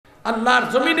আল্লাহর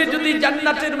জমিনে যদি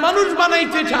জান্নাতের মানুষ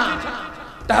বানাইতে চান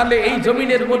তাহলে এই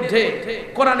জমিনের মধ্যে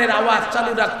কোরআনের আওয়াজ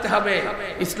চালু রাখতে হবে,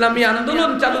 ইসলামী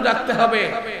আন্দোলন চালু রাখতে হবে,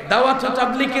 দাওয়াত ও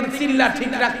তাবলীগের চিল্লা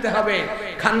ঠিক রাখতে হবে,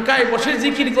 খানকায় বসে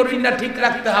জিকির করিনা ঠিক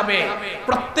রাখতে হবে,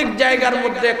 প্রত্যেক জায়গার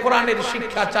মধ্যে কোরআনের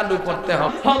শিক্ষা চালু করতে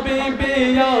হবে। হাবিবি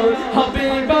ইয়া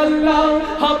হাবিবাল্লাহ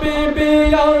হাবিবি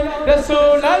ইয়া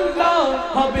রাসূলুল্লাহ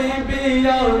হাবিবি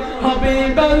ইয়া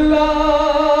হাবিবাল্লাহ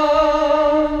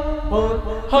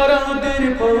হারাদের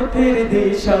পথের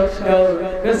দিশা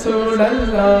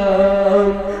রাসূলুল্লাহ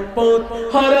পথ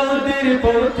হারাদের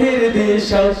পথের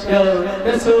দিশা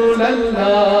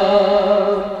রাসূলুল্লাহ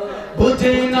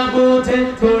বুঝে না বুঝে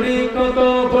করি কত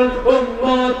ভুল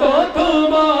উম্মত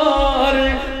তোমার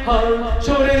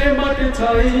হাশরের মাঠ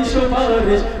চাই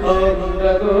সুপারিশ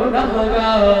আমরা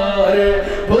গুনাহগার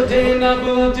বুঝে না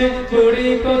বুঝে করি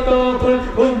কত ভুল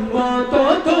উম্মত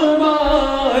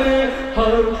তোমার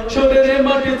হাশরের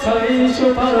মাঠ চাই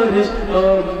সুপারিশ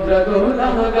আমরা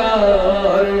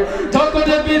গুনাহগার যখন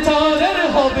বিচারের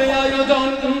হবে আয়োজন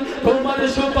তোমার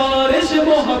সুপারিশ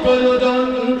মহাপ্রয়োজন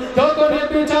যখন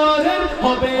বিচারের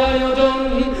হবে আয়োজন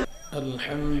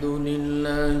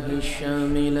আলহামদুলিল্লাহি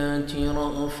শামিলাতি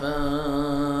রাফা'আল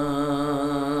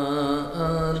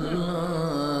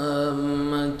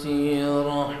আম্মাতি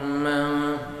রাহমা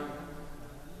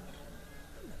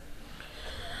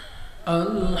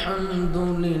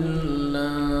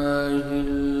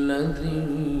আলহামদুলিল্লাহিল্লাযী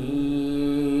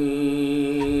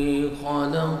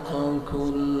খালাকা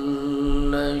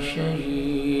কুল্লা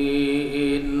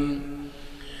শাইইন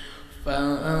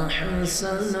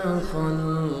فأحسن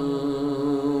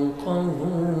خلقه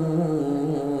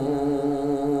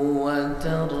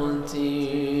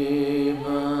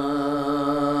وترتيبا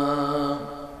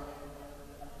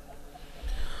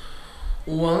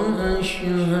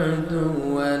وأشهد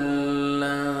أن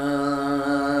لا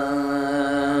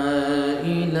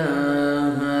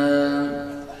إله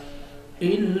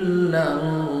إلا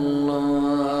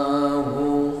الله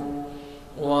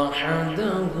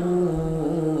وحده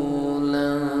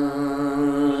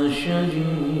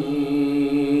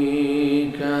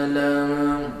شريك له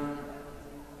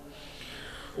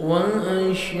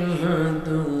وأشهد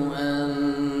أن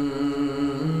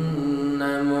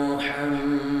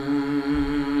محمدًا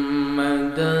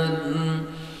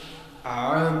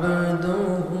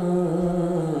عبده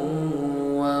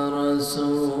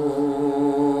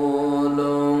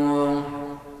ورسوله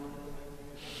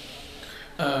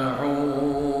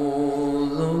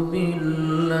أعوذ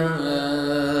بالله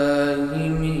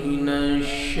من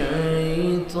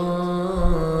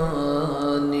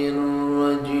الشيطان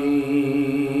الرجيم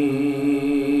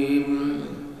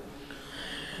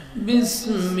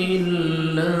بسم الله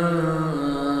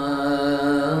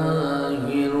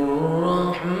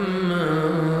الرحمن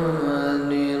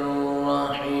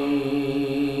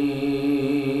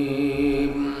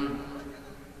الرحيم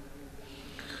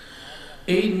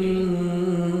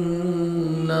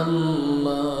إن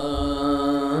الله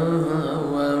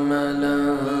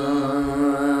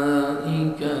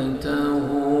وملائكته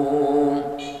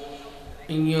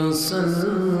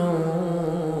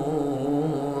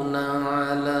يصلون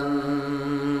على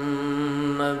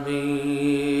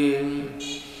النبي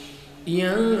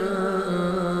يا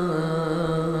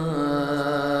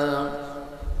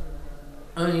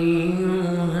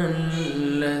أيها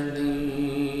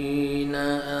الذين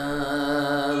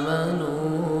آمنوا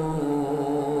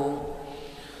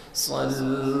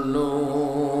صلوا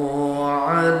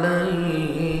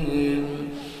عليه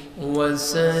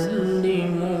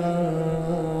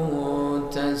وسلموا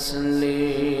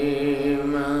تسليما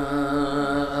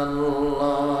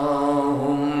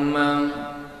اللهم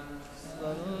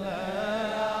صل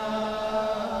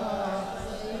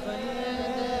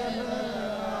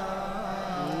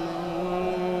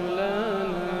على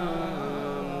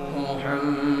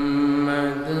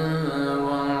محمد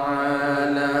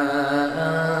وعلى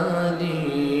آل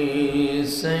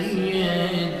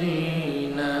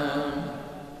سيدنا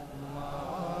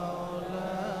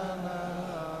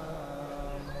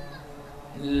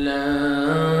لا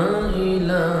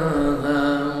إله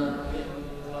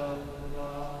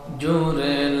جور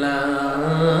لا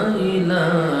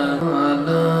إله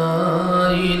لا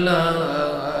إله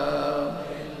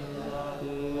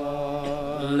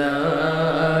لا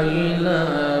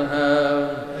إله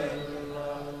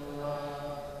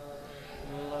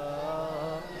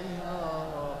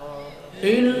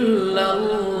إلا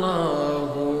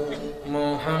الله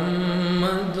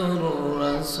محمد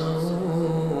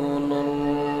رسول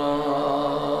الله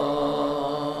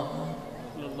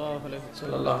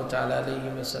صلى الله تعالى عليه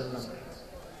وسلم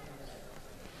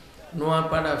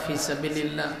নোয়াপাড়া ফি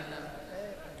সাবিলিল্লাহ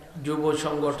যুব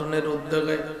সংগঠনের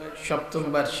উদ্যোগে সপ্তম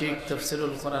বার্ষিক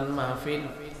তাফসীরুল কোরআন মাহফিল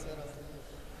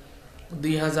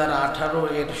 2018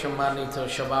 এর সম্মানিত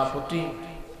সভাপতি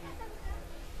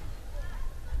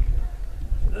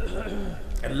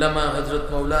আল্লামা হযরত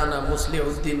মাওলানা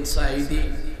মুসলিউদ্দিন সাঈদী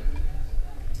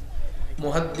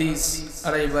মুহাদ্দিস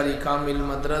আড়াইবাড়ি কামিল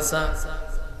মাদ্রাসা,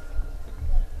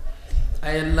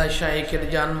 আয় আল্লাহ শাইখের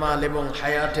জানমাল এবং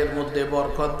হায়াতের মধ্যে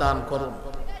বরকত দান করুন।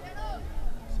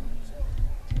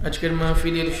 আজকের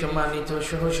মাহফিলের সম্মানিত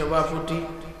সহসভাপতি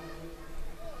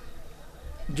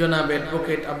জনাব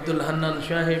অ্যাডভোকেট আব্দুল হান্নান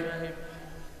সাহেব,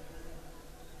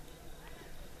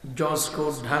 জজ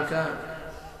কোর্ট, ঢাকা।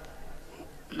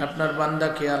 আপনার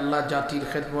বান্দাকে আল্লাহ জাতির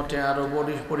খেদমতে আরো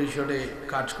বড় পরিসরে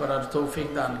কাজ করার তৌফিক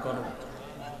দান করুন।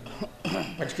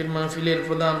 আজকের মাহফিলের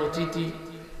প্রধান অতিথি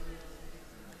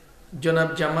জনাব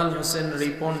Jamal Hossain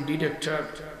Ripon, director,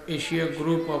 Asia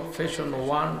group of fashion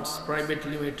once private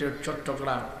limited,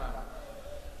 Chittagong.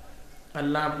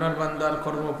 আল্লাহ আপনার বান্দার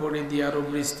কর্মপরিধি আরো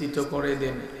বিস্তৃত করে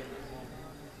দেন।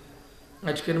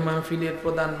 আজকের মাহফিলের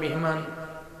প্রধান মেহমান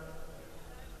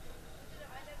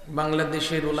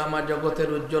বাংলাদেশের উলামা জগতের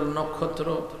উজ্জ্বল নক্ষত্র।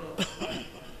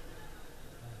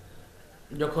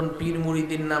 যখন পীর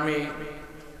মুরিদির নামে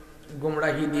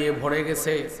গুমরাহি দিয়ে ভরে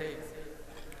গেছে,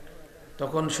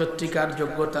 তখন সত্যিকার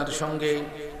যোগ্যতার সঙ্গে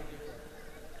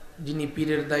যিনি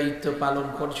পীরের দায়িত্ব পালন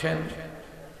করছেন,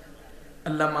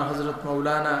 আল্লামা হযরত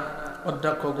মাওলানা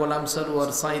অধ্যক্ষ গোলাম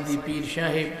সরওয়ার সাঈদী পীর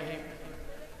সাহেব,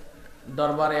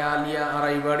 দরবারে আলিয়া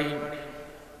আড়াইবাড়ি,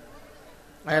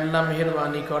 আল্লাহ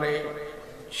মেহেরবানি করে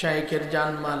শাইখের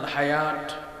জানমাল, হায়াত,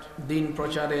 দিন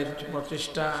প্রচারের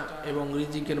প্রচেষ্টা এবং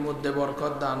রিজিকের মধ্যে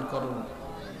বরকত দান করুন।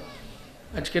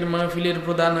 আজকের মাহফিলের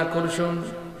প্রধান আকর্ষণ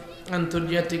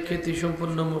আন্তর্জাতিক খ্যাতি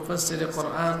সম্পন্ন মুফাসসিরে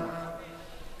কোরআন,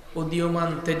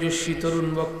 উদীয়মান তেজস্বী তরুণ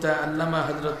বক্তা আল্লামা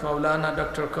হযরত মাওলানা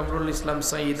ডক্টর কামরুল ইসলাম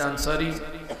সাঈদ আনসারী,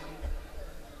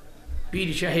 পীর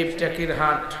সাহেব,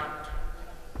 টাকিরহাট,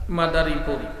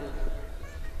 মাদারীপুর।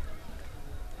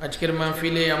 আজকের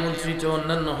মাহফিলে আমন্ত্রিত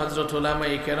অন্যান্য হযরত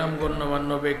উলামায়ে কেরাম,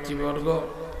 গণ্যমান্য ব্যক্তিবর্গ,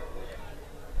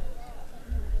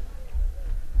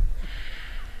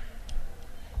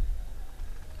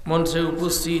 মঞ্চে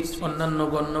উপস্থিত অন্যান্য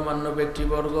গণ্যমান্য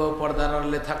ব্যক্তিবর্গ, পর্দার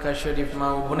আড়ালে থাকা শরীফ মা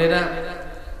ও বোনেরা,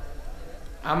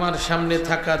 আমার সামনে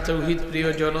থাকা তৌহিদ প্রিয়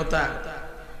জনতা,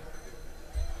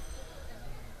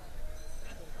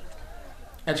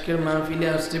 আজকের মাহফিলে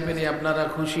আসতে পেরে আপনারা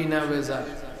খুশি না বেজার?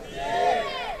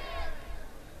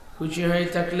 খুশি হয়ে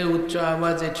থাকলে উচ্চ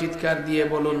আওয়াজে চিৎকার দিয়ে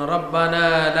বলুন, রব্বানা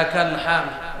লাকাল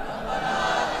হামদ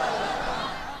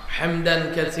হামদান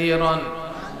কাসীরান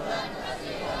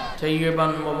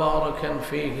তাইয়িবান মুবারাকান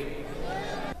ফীহি।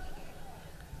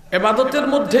 ইবাদতের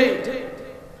মধ্যে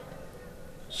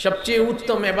সবচেয়ে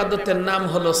উত্তম ইবাদতের নাম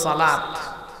হলো সালাত।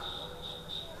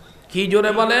 কি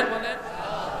জোরে বলেন?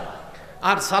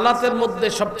 আর সালাতের মধ্যে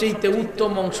সবচেয়ে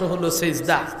উত্তম অংশ হলো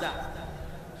সিজদা।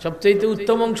 সবচেয়ে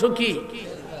উত্তম অংশ কি?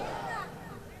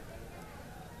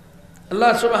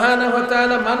 আল্লাহ সুবহানাহু ওয়া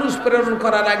তাআলা মানুষ প্রেরণ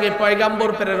করার আগে পয়গাম্বর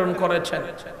প্রেরণ করেছেন।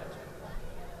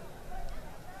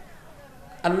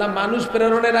 আল্লাহ মানুষ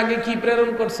প্রেরণের আগে কি প্রেরণ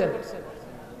করছেন?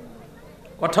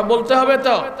 কথা বলতে হবে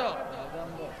তো।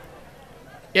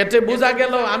 এতে বোঝা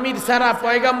গেল আমির ছাড়া,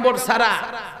 পয়গাম্বর ছাড়া,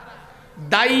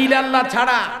 দাঈ আল্লাহ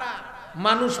ছাড়া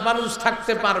মানুষ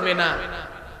থাকতে পারবে না।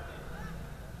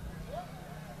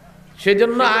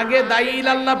 সেজন্য আগে দাঈ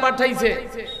আল্লাহ পাঠাইছে,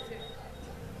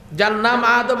 যার নাম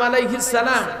আদম আলাইহিস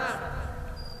সালাম।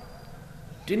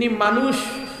 তিনি মানুষ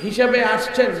হিসেবে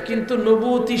আসছেন, কিন্তু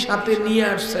নবুয়তি সাথে নিয়ে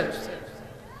আসছেন।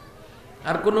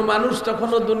 আর কোন মানুষ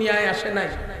তখনও দুনিয়ায় আসে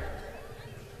নাই।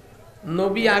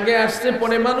 নবী আগে আসছে,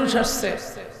 পরে মানুষ আসছে।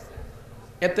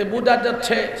 এতে বোঝা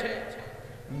যাচ্ছে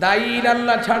দাঈ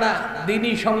আল্লাহ ছাড়া,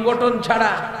 দ্বীনি সংগঠন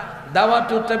ছাড়া, দাওয়াত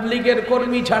ও তাবলীগের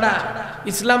কর্মী ছাড়া,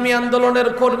 ইসলামী আন্দোলনের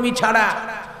কর্মী ছাড়া,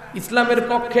 ইসলামের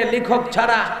পক্ষে লেখক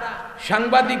ছাড়া,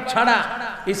 সাংবাদিক ছাড়া,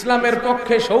 ইসলামের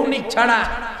পক্ষে সৈনিক ছাড়া,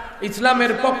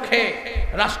 ইসলামের পক্ষে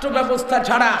রাষ্ট্র ব্যবস্থা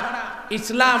ছাড়া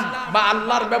ইসলাম বা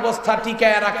আল্লাহর ব্যবস্থা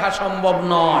টিকায় রাখা সম্ভব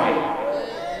নয়।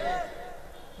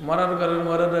 মরার ঘরের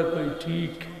মরারা কই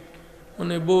ঠিক,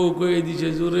 মানে বউ কয়ে দিছে,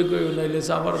 জোরে কয়ে নাইলে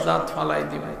সাবার দাঁত ফালাই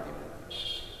দিবে।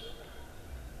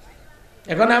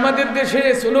 এখন আমাদের দেশে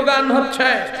স্লোগান হচ্ছে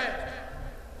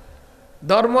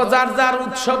ধর্ম যার যার,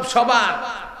 উৎসব সবার।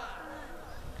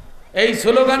 এই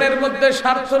স্লোগানের মধ্যে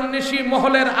স্বার্থন্বেষী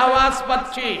মহলের আওয়াজ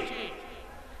পাচ্ছি,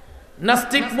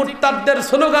 নাস্তিক মুরতাদদের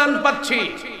স্লোগান পাচ্ছি।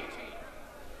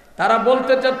 তারা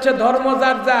বলতে চাচ্ছে ধর্ম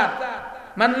যার যার,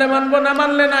 মানলে মানবো, না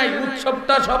মানলে নাই,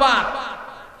 উৎসবটা সবার।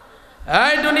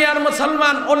 এই দুনিয়ার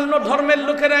মুসলমান, অন্য ধর্মের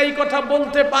লোকেরা এই কথা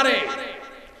বলতে পারে,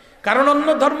 কারণ অন্য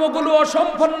ধর্মগুলো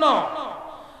অসম্পূর্ণ।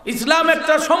 ইসলাম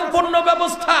একটা সম্পূর্ণ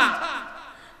ব্যবস্থা।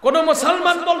 কোন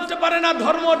মুসলমান বলতে পারে না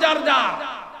ধর্ম যার যার,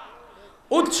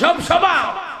 উৎসব সভা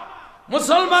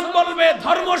মুসলমান বলবে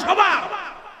ধর্ম সভা,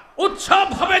 উৎসব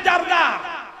হবে যার যার।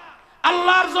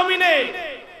 আল্লাহর জমিনে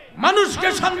মানুষকে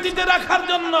শান্তিতে রাখার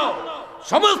জন্য,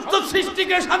 সমস্ত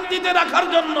সৃষ্টিকে শান্তিতে রাখার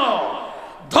জন্য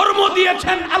ধর্ম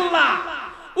দিয়েছেন আল্লাহ।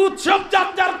 উৎসব যার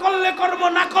যার করলে কর্ম,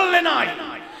 না করলে নয়।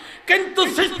 কিন্তু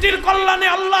সৃষ্টির কল্যাণে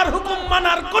আল্লাহর হুকুম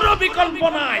মানার কোনো বিকল্প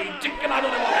নাই। ঠিক কিনা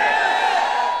বলে?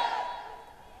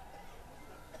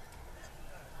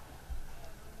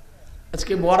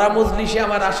 আজকে বড়া মজলিসে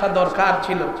আমার আসা দরকার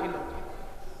ছিল।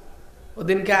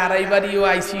 ওদিনকে আড়াইবাড়িও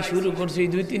আইসি শুরু করছি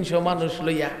 200-300 মানুষ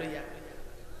লইয়া।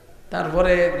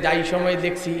 তারপরে যাই সময়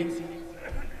দেখছি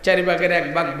 4 ভাগের 1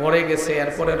 ভাগ ভরে গেছে।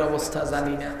 এরপরের অবস্থা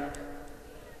জানি না।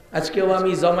 আজকেও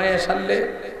আমি জমায়ে সারলে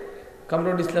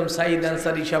কামরুল ইসলাম সাইদ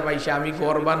আনসারী সাহেব আইসা, আমি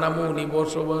ঘর বানাবো, উনি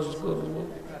বসবাস করব।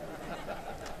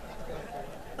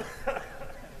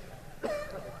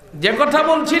 যে কথা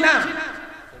বলছি না,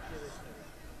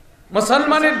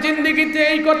 মুসলমানের জিন্দেগিতে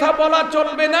এই কথা বলা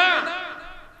চলবে না।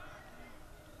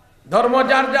 ধর্ম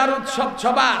যার যার, উৎসব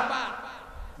সবার,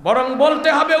 বরং বলতে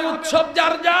হবে উৎসব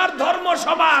যার যার, ধর্ম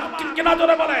সবার। ঠিক কিনা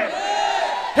জোরে বলেন?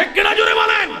 ঠিক কিনা জোরে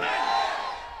বলেন?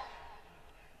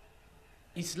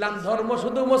 ইসলাম ধর্ম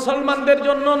শুধু মুসলমানদের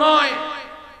জন্য নয়।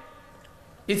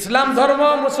 ইসলাম ধর্ম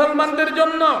মুসলমানদের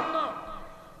জন্য,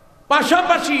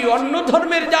 পাশাপাশি অন্য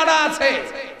ধর্মের যারা আছে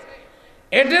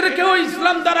এদেরকেও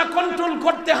ইসলাম দ্বারা কন্ট্রোল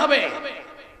করতে হবে।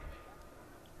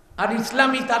 আর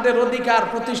ইসলামই তাদের অধিকার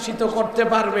প্রতিষ্ঠিত করতে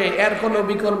পারবে, এর কোনো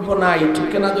বিকল্প নাই।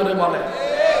 ঠিক না জোরে বলে?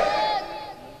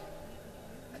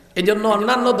 এই জন্য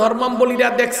অন্যান্য ধর্মাবলীরা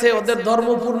দেখছে ওদের ধর্ম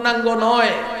পূর্ণাঙ্গ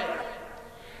নয়।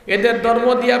 এদের ধর্ম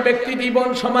দিয়া ব্যক্তি জীবন,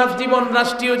 সমাজ জীবন,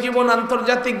 রাষ্ট্রীয় জীবন,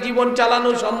 আন্তর্জাতিক জীবন চালানো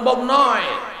সম্ভব নয়।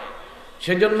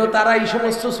 সেজন্য তারা এই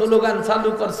সমস্ত স্লোগান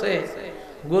চালু করছে।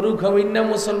 গরু খাওয়াই না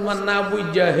মুসলমান না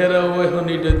বুঝা, হেরা এখন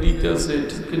এটা দিতেছে।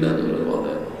 ঠিক কিনা জোরে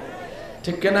বলে?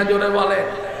 ঠিক কিনা জোরে বলে?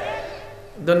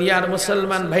 দুনিয়ার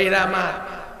মুসলমান ভাইরা আমার,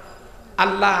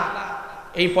 আল্লাহ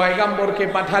এই পয়গাম্বরকে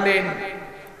পাঠালেন।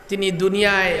 তিনি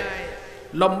দুনিয়ায়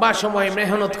লম্বা সময়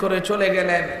মেহনত করে চলে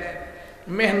গেলেন।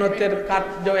 মেহনতের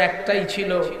কার্য একটাই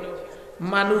ছিল,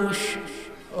 মানুষ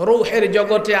রূহের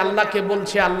জগতে আল্লাহকে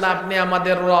বলছে, আল্লাহ আপনি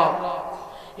আমাদের রব।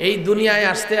 এই দুনিয়ায়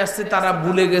আস্তে আস্তে তারা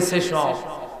ভুলে গেছে সব।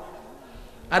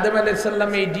 আদম আলাইহিস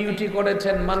সালাম এই ডিউটি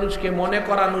করেছেন, মানুষকে মনে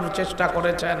করানোর চেষ্টা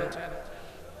করেছেন।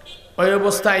 ওই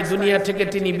অবস্থায় দুনিয়া থেকে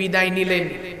তিনি বিদায় নিলেন।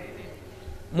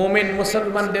 মুমিন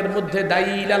মুসলমানদের মধ্যে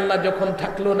দায়ী আল্লাহ যখন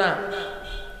থাকলো না,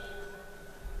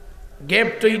 গ্যাপ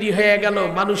তৈরি হয়ে গেল,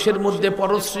 মানুষের মধ্যে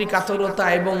পরশ্রী কাতরতা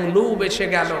এবং লোভ এসে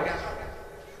গেল।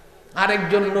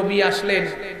 আরেকজন নবী আসলেন,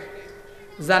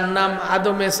 যার নাম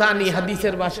আদমে সানি।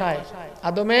 হাদিসের ভাষায়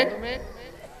আদমে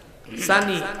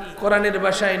সানি, কোরআনের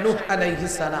ভাষায় নূহ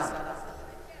আলাইহিস সালাম।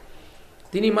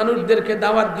 তিনি মানুষদেরকে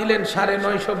দাওয়াত দিলেন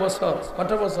 950 বছর।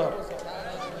 কত বছর?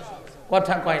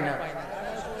 কথা কয় না।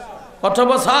 কত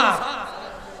বছর?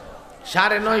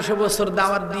 950 বছর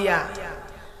দাওয়াত দিয়া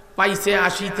পাইছে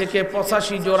 80 থেকে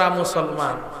 85 জোড়া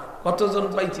মুসলমান। কতজন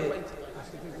পাইছে?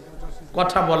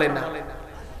 কথা বলে না।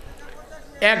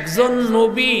 একজন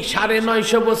নবী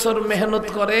 950 বছর মেহনত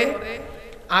করে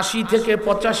 80 থেকে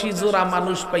 85 জোড়া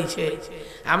মানুষ পাইছে।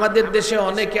 আমাদের দেশে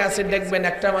অনেকে আছে দেখবেন,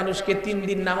 একটা মানুষকে 3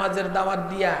 দিন নামাজের দাওয়াত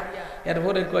দিয়া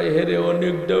এরপরে কয়, হেরে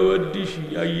অনেক দাওয়াত দিছি,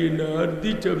 আইয়ে না, আর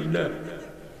দিতাম না,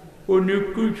 অনেক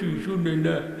কিছু শুনে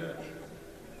না।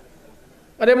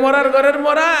 আরে মরার ঘরের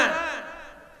মরা,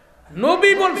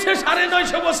 নবী বলছে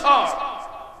 950 বছর,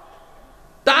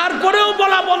 তারপরেও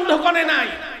বলা বন্ধ করে নাই।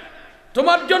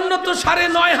 তোমার জন্য তো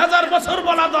 9500 বছর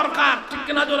বলা দরকার। ঠিক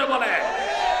কিনা জোরে বলে?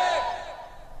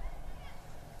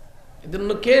 এজন্য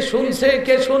কে শুনছে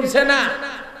কে শুনছে না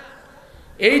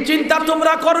এই চিন্তা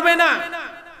তোমরা করবে না।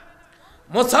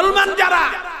 মুসলমান যারা,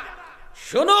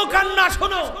 শোনো কান্না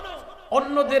শোনো,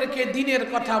 অন্যদেরকে দ্বীনের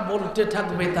কথা বলতে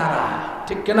থাকবে তারা।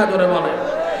 ঠিক কিনা জোরে বলে?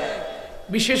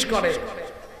 বিশেষ করে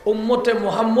উম্মতে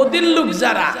মুহাম্মদীর লোক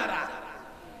যারা,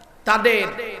 তাদের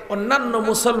অন্যান্য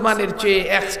মুসলমানের চেয়ে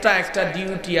এক্সট্রা একটা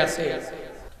ডিউটি আছে।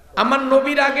 আমার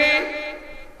নবীর আগে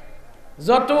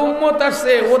যত উম্মত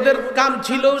আছে ওদের কাম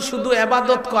ছিল শুধু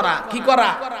ইবাদত করা। কি করা?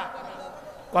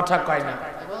 কথা কয় না।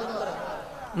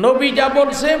 নবী যা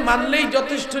বলছে মানলেই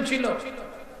যথেষ্ট ছিল।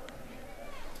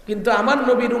 কিন্তু আমার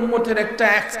নবীর উম্মতের একটা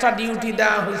এক্সট্রা ডিউটি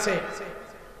দেওয়া হয়েছে।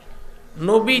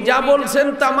 নবী যা বলছেন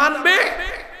তা মানবে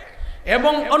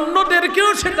এবং অন্যদেরকেও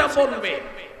সেটা বলবে।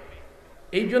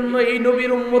 এই জন্য এই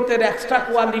নবীর উম্মতের এক্সট্রা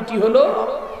কোয়ালিটি হলো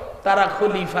তারা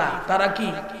খলিফা। তারা কি?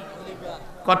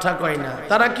 কথা কয় না।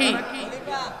 তারা কি?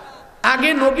 আগে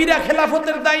নবীরা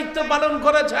খেলাফতের দায়িত্ব পালন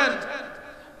করেছেন,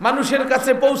 মানুষের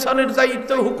কাছে পৌঁছানোর দায়িত্ব,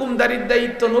 হুকুমদারির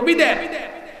দায়িত্ব নবীদের।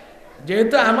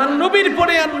 যেহেতু আমার নবীর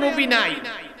পরে আর নবী নাই,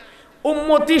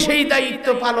 উম্মতি সেই দায়িত্ব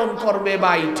পালন করবে।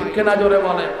 ভাই ঠিক না? জোরে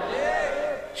বলে।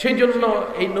 সেই জন্য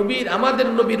এই নবীর, আমাদের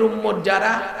নবীর উম্মত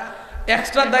যারা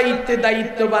এক্সট্রা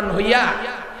দায়িত্ববান হইয়া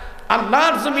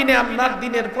আল্লাহর জমিনে আল্লাহর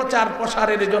দ্বীনের প্রচার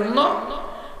প্রসারের জন্য,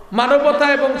 মানবতা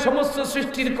এবং সমস্ত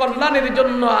সৃষ্টির কল্যাণের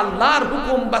জন্য আল্লাহর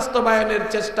হুকুম বাস্তবায়নের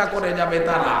চেষ্টা করে যাবে,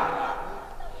 তারা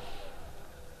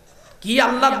কি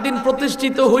আল্লাহর দ্বীন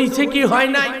প্রতিষ্ঠিত হয়েছে কি হয়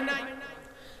নাই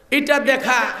এটা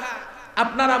দেখা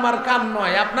আপনার আমার কাম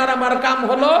নয়। আপনার আমার কাম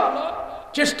হলো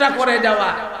চেষ্টা করে যাওয়া,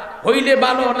 হইলে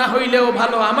ভালো, না হইলেও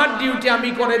ভালো। আমার ডিউটি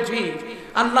আমি করেছি,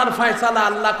 আল্লাহর ফয়সালা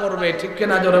আল্লাহ করবে। ঠিক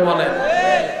কিনা? জোরে বলেন।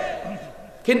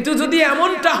 কিন্তু যদি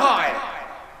এমনটা হয়,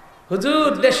 হুজুর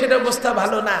দেশের অবস্থা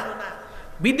ভালো না,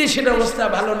 বিদেশের অবস্থা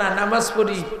ভালো না, নামাজ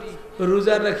পড়ি,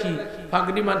 রোজা রাখি,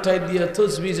 পাগড়ি মাথায় দিয়ে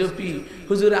তসবিহ জপি,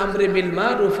 হুজুর আমরে বিল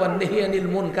মারুফ ওয়া নাহি আনিল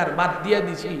মুনকার বাদ দিয়া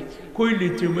দিছি, কইলে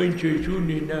তো মানুষ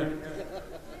শুনে না,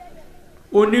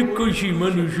 অনেক কইছি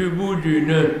মানুষ বুঝে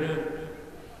না।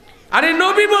 আরে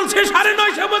নবী বলছে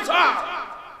 950 বছর,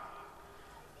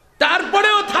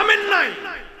 তারপরেও থামেন নাই।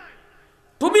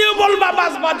 তুমিও বলবা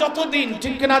বাঁচবা যতদিন।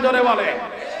 ঠিক কিনা? জোরে বলে।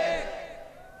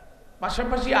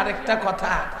 পাশাপাশি আরেকটা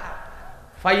কথা,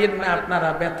 পাইয়েন না আপনারা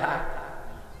ব্যথা,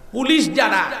 পুলিশ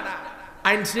যারা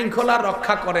আইন শৃঙ্খলা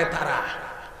রক্ষা করে, তারা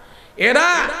এরা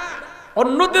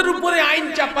অন্যদের উপরে আইন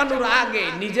চাপানোর আগে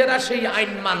নিজেরা সেই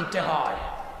আইন মানতে হয়।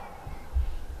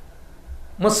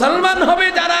 মুসলমান হবে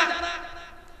যারা,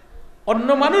 অন্য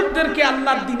মানুষদেরকে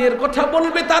আল্লাহর দ্বীনের কথা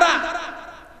বলবে তারা,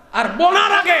 আর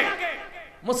বলার আগে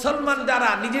মুসলমান যারা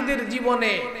নিজেদের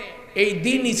জীবনে এই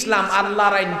দ্বীন ইসলাম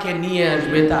আল্লাহর আইনকে নিয়ে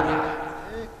আসবে, তারা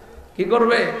কি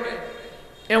করবে?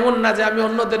 এমন না যে আমি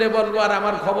অন্যদের বলবো আর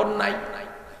আমার খবর নাই,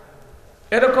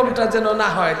 এরকমটা যেন না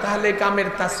হয়, তাহলে কামের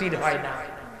তাসির হয় না।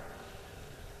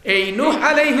 এই নূহ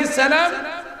আলাইহিস সালাম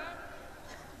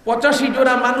 85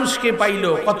 জোড়া মানুষকে পাইল।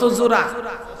 কত জোড়া?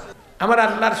 আমার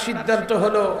আল্লাহর সিদ্ধান্ত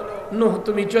হলো, নূহ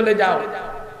তুমি চলে যাও,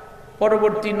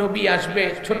 পরবর্তী নবী আসবে,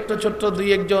 ছোট্ট ছোট্ট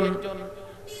 2-1 জন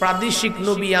প্রাদেশিক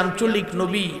নবী, আঞ্চলিক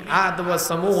নবী, আদ ওয়া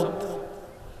সামুদ,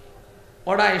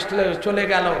 ওরা চলে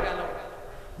গেল।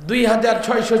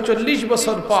 2640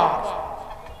 বছর পর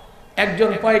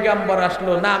একজন পয়গাম্বর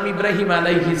আসলো, নাম ইব্রাহিম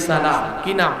আলাইহিস সালাম।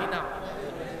 কি নাম?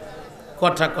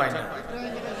 কথা কয় না।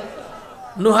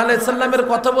 নূহ আলাইহিস সালামের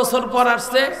কত বছর পর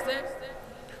আসছে?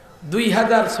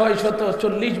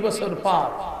 2640 বছর পর।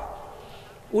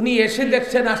 উনি এসে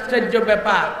দেখছেন আশ্চর্য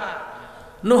ব্যাপার,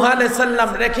 নূহ আলাইহিস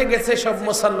সালাম রেখে গেছে সব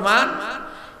মুসলমান,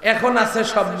 এখন আছে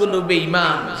সবগুলো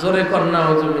বেঈমান। জোরে কর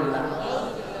নাউজুবিল্লাহ।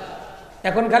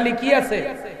 এখন খালি কি আছে?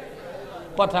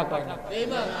 কথা কয় না।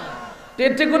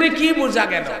 এতে করে কি বোঝা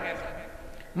গেল?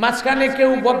 মাঝখানে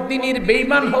কেউ বদ্দিনীর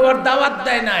বেঈমান হওয়ার দাওয়াত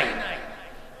দেয় নাই,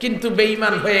 কিন্তু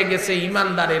বেঈমান হয়ে গেছে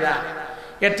ইমানদারেরা।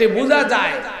 এতে বোঝা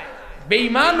যায়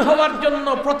বেঈমান হওয়ার জন্য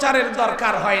প্রচারের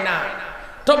দরকার হয় না,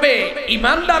 তবে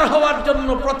ইমানদার হওয়ার জন্য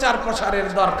প্রচার প্রসারের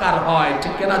দরকার হয়।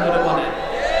 ঠিক না? জোরে বলেন।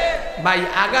 ভাই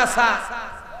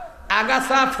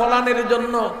আগাছা ফলানোর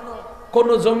জন্য কোন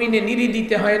জমিনে নিরি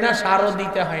দিতে হয় না, সারও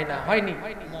দিতে হয় না, হয়নি?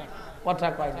 কথা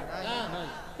কয় না।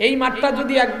 এই মাঠটা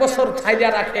যদি 1 বছর ছাইরা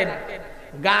রাখেন,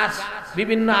 গাছ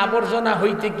বিভিন্ন আবর্জনা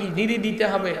হইতে কি নিরি দিতে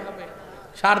হবে,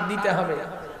 সার দিতে হবে।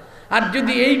 আর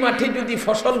যদি এই মাঠে যদি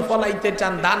ফসল ফলাইতে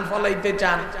চান, ধান ফলাইতে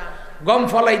চান, গম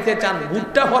ফলাইতে চান,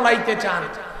 ভুট্টা ফলাইতে চান,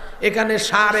 এখানে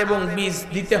সার এবং বীজ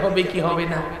দিতে হবে কি হবে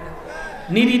না?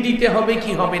 নিরি দিতে হবে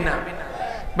কি হবে না?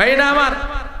 ভাইরা আমার,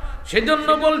 সেজন্য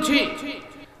বলছি,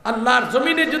 আল্লাহর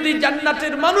জমিনে যদি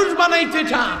জান্নাতের মানুষ বানাইতে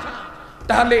চান,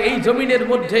 তাহলে এই জমিনের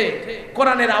মধ্যে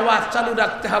কোরআনের আওয়াজ চালু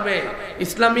রাখতে হবে,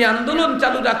 ইসলামী আন্দোলন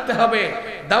চালু রাখতে হবে,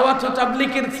 দাওয়াত ও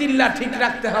তাবলীগের চিল্লা ঠিক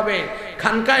রাখতে হবে,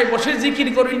 খানকায় বসে জিকির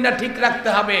করি না ঠিক রাখতে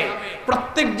হবে,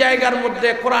 প্রত্যেক জায়গার মধ্যে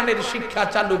কোরআনের শিক্ষা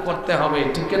চালু করতে হবে।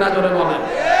 ঠিক না? জোরে বলেন।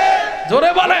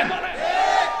 জোরে বলেন।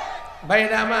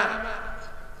 ভাইরা আমার,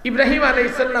 ইব্রাহিম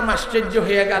আলাইহিস সালাম আশ্চর্য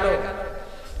হয়ে গেল,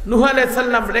 নূহ আলাইহিস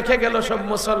সালাম রেখে গেল সব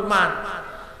মুসলমান,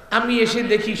 আমি এসে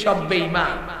দেখি সব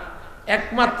বেঈমান।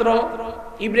 একমাত্র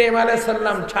ইব্রাহিম আলাইহিস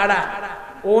সালাম ছাড়া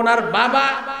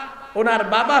ওনার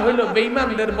বাবা হইল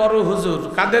বেঈমানদের বড় হুজুর।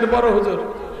 কাদের বড় হুজুর?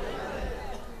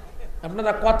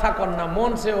 আপনারা কথা কন না,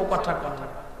 মন সেও কথা কন না।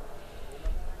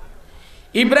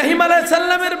 ইব্রাহিম আলাইহিস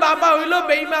সালামের বাবা হইল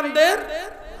বেঈমানদের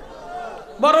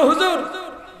বড় হুজুর।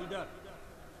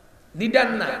 লিডার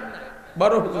না,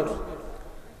 বড় হুজুর।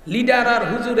 লিডার আর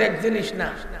হুজুর এক জিনিস না।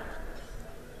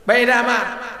 ভাইরা আমার,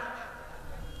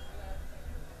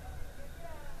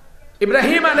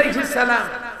 ইব্রাহিম আলাইহিস সালাম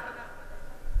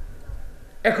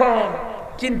এখন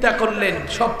চিন্তা করলেন,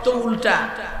 সব তো উল্টা।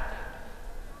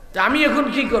 আমি এখন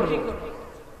কি করব?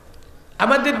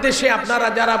 আমাদের দেশে আপনারা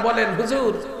যারা বলেন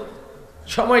হুজুর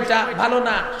সময়টা ভালো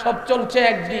না, সব চলছে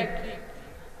একদিক,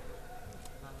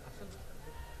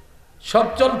 সব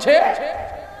চলছে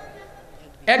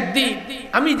একদিক,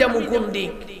 আমি যাবো কোন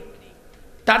দিক?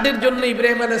 তাদের জন্য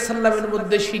ইব্রাহিম আলাইহিস সালামের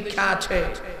মধ্যে শিক্ষা আছে।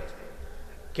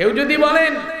 কেউ যদি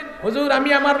বলেন হুজুর আমি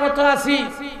আমার মতো আছি,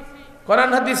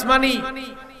 কোরআন হাদিস মানি,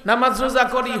 নামাজ রোজা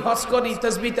করি, হজ করি,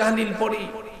 তাসবিহ তাহলিল পড়ি,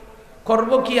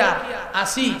 করব কি আর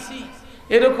আসি,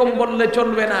 এরকম বললে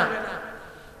চলবে না।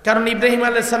 কারণ ইব্রাহিম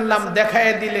আলাইহিস সালাম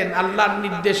দেখায় দিলেন আল্লাহর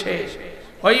নির্দেশে,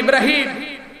 ও ইব্রাহিম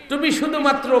তুমি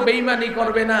শুধুমাত্র বেঈমানি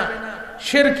করবে না,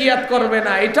 শিরকিয়াত করবে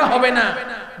না, এটা হবে না,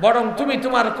 বরং তুমি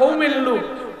তোমার কওমের লোক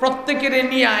প্রত্যেকের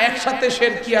নিয়ে একসাথে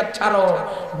শিরকিয়াত ছাড়ো,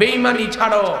 বেঈমানি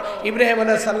ছাড়ো। ইব্রাহিম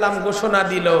আলাইহিস সালাম ঘোষণা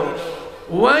দিল,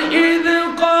 ওয়া ইয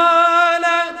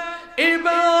ক্বালা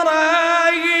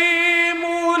ইব্রাহিম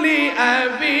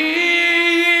লিআবি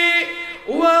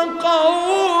ওয়া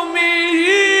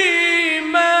কওমিহি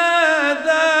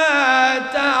মাযা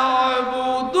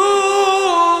তা'বুদুন।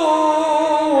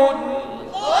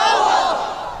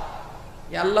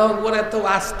 আল্লাহু আকবার, এত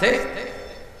আস্তে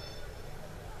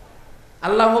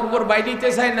আল্লাহু আকবার বাইদিতে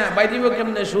চায় না, বাইদিব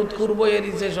কেমনে? সুদ করবো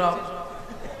এরিছে সব,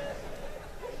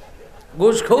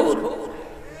 ঘুষখোর,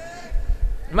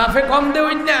 মাফে কম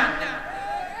দেওই না,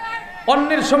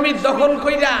 অন্যের জমি দখল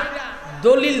কইরা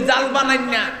দলিল জাল বানাই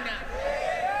না,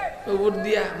 উপর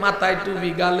দিয়া মাথায়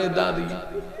টুপি, গালে দাড়ি,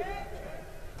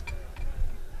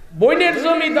 বইনের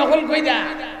জমি দখল কইরা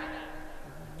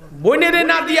বইনেরে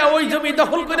না দিয়া ওই জমি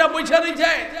দখল কইরা বৈশা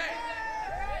রইছে।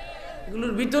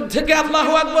 এগুলোর ভিতর থেকে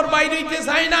আল্লাহু আকবার বাইরে হইতে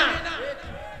চায় না।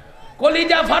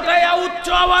 কলিজা ফাটাইয়া উচ্চ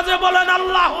আওয়াজে বলেন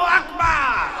আল্লাহু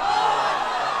আকবার।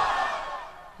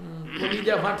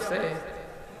 কলিজা ফাটছে,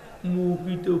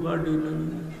 মুখই তো ফাটে না,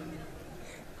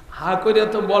 হা করে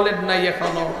তো বলেন নাই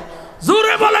এখনো,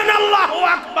 জোরে বলেন আল্লাহু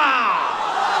আকবার।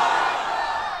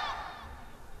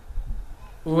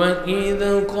 وَإِذْ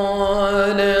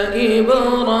قَالَ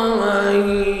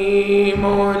إِبْرَاهِيمُ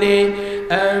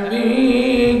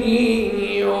لِأَبِيهِ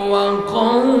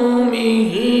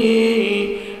وَقَوْمِهِ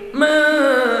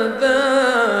مَاذَا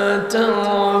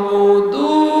تَعْبُدُونَ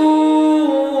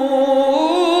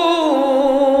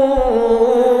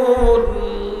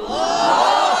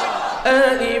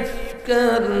أَئِفْكًا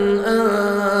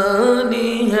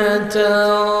آلِهَةً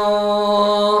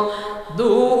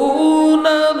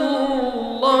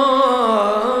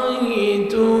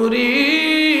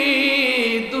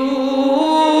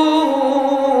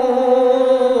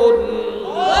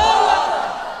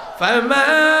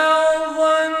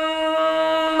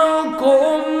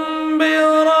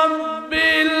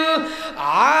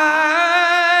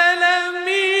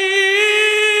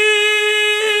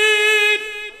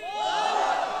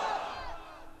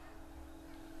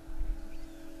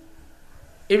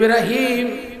ইব্রাহিম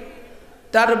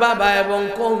তার বাবা এবং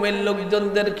কওমের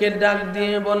লোকজনদেরকে ডাক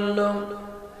দিয়ে বলল,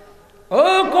 ও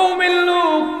কওমের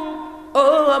লোক, ও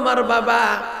আমার বাবা,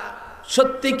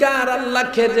 সত্যিকার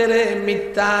আল্লাহকে জেনে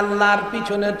মিথ্যা আল্লাহর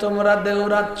পিছনে তোমরা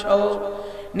দৌড়াচ্ছ,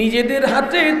 নিজেদের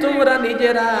হাতে তোমরা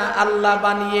নিজেরা আল্লাহ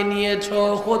বানিয়ে নিয়েছো,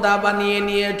 খোদা বানিয়ে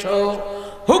নিয়েছো,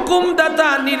 হুকুমদাতা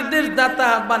নির্দেশদাতা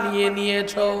বানিয়ে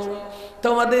নিয়েছো।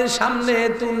 তোমাদের সামনে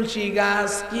তুলসী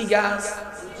গাছ, কি গাছ?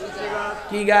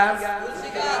 কি গাছ?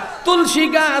 তুলসী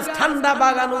গাছ ঠান্ডা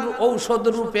বাগানোর ঔষধ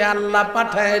রূপে আল্লাহ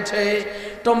পাঠায়েছে।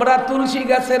 তোমরা তুলসী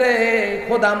গাছের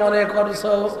খোদা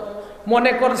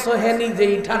মনে করছো হে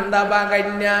নিজেই ঠান্ডা বাগাই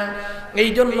না, এই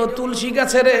জন্য তুলসী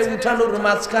গাছের উঠানোর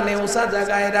মাঝখানে ওসা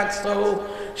জায়গায় রাখছো।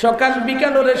 সকাল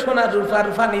বিকাল ওরে সোনা রূপার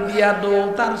পানি দিয়া দো,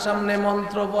 তার সামনে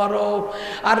মন্ত্র পড়ো,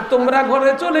 আর তোমরা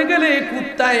ঘরে চলে গেলে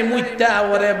কুত্তায় মুইত্তা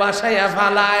ওরে বাসায়া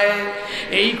ফালায়।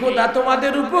 এই খোদা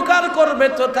তোমাদের উপকার করবে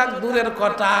তো থাক দূরের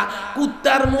কথা,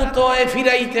 কুত্তার মতো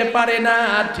ফিরাইতে পারে না,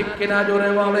 ঠিক কিনা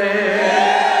জোরে বলে?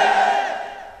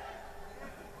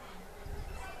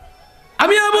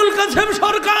 আমি আবুল কাসেম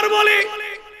সরকার বলি,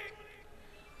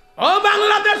 ও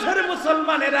বাংলাদেশের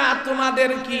মুসলমানেরা, তোমাদের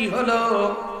কি হলো?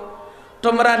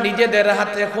 তোমরা নিজেদের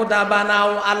হাতে খোদা বানাও,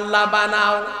 আল্লাহ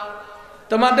বানাও,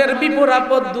 তোমাদের বিপদ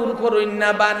আপদ দূর করুন না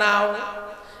বানাও।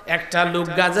 একটা লোক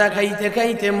গাঁজা খাইতে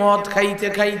খাইতে, মদ খাইতে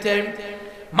খাইতে,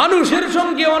 মানুষের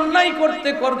সঙ্গে অন্যায় করতে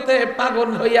করতে পাগল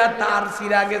হইয়া তার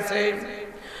ছিঁড়া গেছে।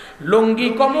 লুঙ্গি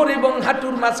কোমর এবং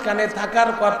হাঁটুর মাঝখানে থাকার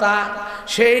কথা,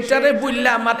 সেইটারে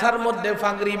বুইল্লা মাথার মধ্যে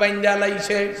ফাগড়ি বাইন্দা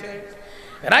লাইছে,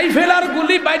 রাইফেল আর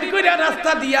গুলি বাইর কইরা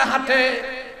রাস্তা দিয়া হাঁটে।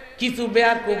 কিছু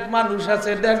বেয়াকুব মানুষ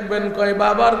আছে, দেখবেন কয়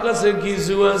বাবার কাছে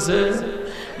কিছু আছে।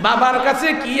 বাবার কাছে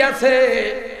কি আছে?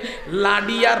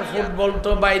 লাডি আর ফুটবল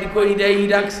তো বাইর কইরাই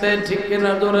রাখছে, ঠিক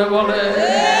কিনা জোরে বলে?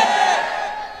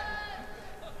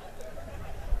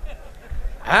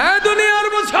 হ্যাঁ দুনিয়ার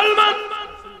মুসলমান,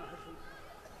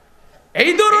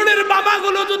 এই ধরনের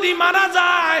বাবাগুলো যদি মারা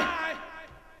যায়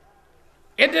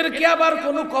এদেরকে আবার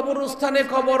কোনো কবরস্থানে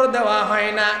কবর দেওয়া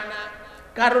হয় না।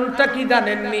 কারণটা কি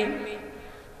জানেননি?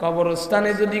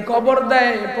 কবরস্থানে যদি কবর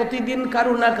দেয় প্রতিদিন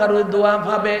কারো না কারো দোয়া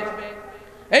পাবে।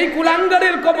 এই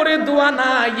কুলাঙ্গারের কবরে দোয়া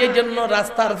নাই, এই জন্য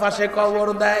রাস্তার পাশে কবর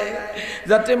দেয়,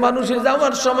 যাতে মানুষে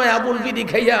যাওয়ার সময় আবুল বিড়ি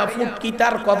খাইয়া ফুটকি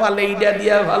তার কপালে ইডা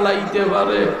দিয়া ভালাইতে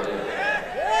পারে।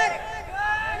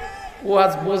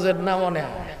 ওয়াজ বোঝেন না মনে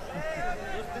হয়।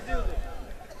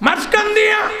 মাঝখান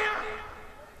দিয়া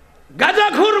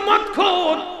গাঁজাখোর,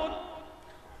 মদখোর,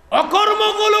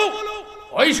 অকর্মগুলো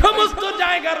ওই সমস্ত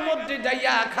জায়গার মধ্যে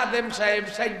যাইয়া খাদেম সাহেব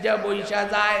সাজ্জা বইসা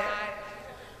যায়।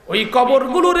 ওই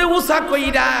কবরগুলোরে উষা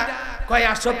কইরা কয়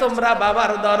আসো তোমরা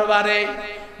বাবার দরবারে,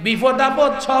 বিপদ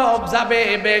আপদ সব যাবে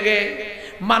বেগে।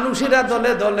 মানুষেরা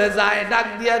দলে দলে যায়, ডাক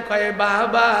দিয়া কয়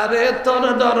বাবা রে তোর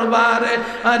দরবারে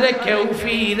আরে কেউ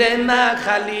ফিরে না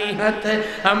খালি হাতে।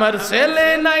 আমার ছেলে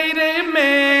নাই রে,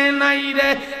 মেয়ে নাই রে,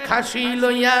 খাসি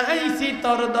লইয়া আইছি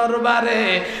তোর দরবারে,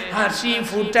 হাসি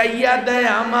ফুটাইয়া দে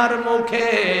আমার মুখে।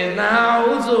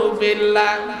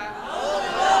 নাউজুবিল্লাহ,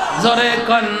 জোরে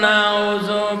কন্যা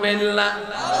নাউজুবিল্লাহ।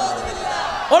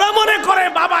 ওরা মনে করে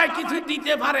বাবায় কিছু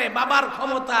দিতে পারে, বাবার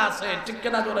ক্ষমতা আছে, ঠিক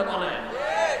কিনা জোরে বলে।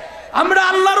 আমরা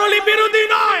আল্লাহর ওলি বিরোধী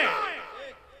নয়,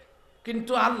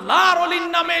 কিন্তু আল্লাহর ওলির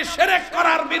নামে শিরক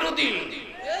করার বিরোধী।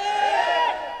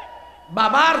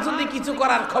 বাবার যদি কিছু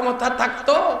করার ক্ষমতা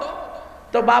থাকতো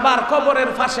তো বাবার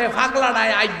কবরের পাশে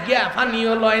ফাগলাডায় আজ্ঞা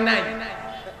পানিও লয় নাই।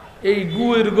 এই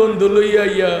গুয়ের গন্ধ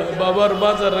লইয়া বাবার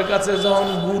বাজারের কাছে যখন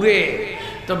ঘুরে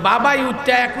তো বাবাই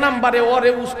উঠতে এক নম্বরে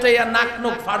ওরে উষ্টাইয়া নাক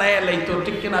নখ ফাড়াইয়া লাইতো,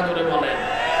 ঠিক কিনা জোরে বলেন,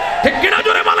 ঠিক কিনা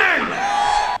জোরে বলেন।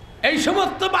 এই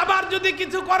সমস্ত বাবার যদি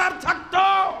কিছু করার থাকতো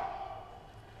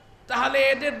তাহলে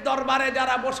এদের দরবারে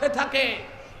যারা বসে থাকে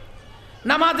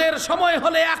নামাজের সময়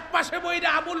হলে এক পাশে বইরা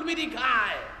আবুল বিড়ি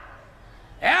খায়,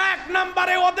 এক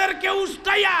নম্বরে ওদেরকে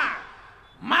উস্তাইয়া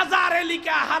মাজারে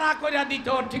লিখা হারা কইরা দিত,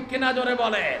 ঠিক কিনা জোরে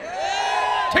বলেন,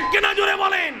 ঠিক কিনা জোরে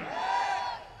বলেন।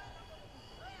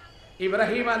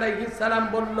 ইব্রাহিম আলাইহিস সালাম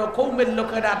বলল, কওমের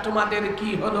লোকেরা তোমাদের কি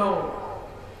হলো?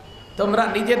 তোমরা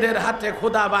নিজেদের হাতে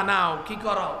খোদা বানাও। কি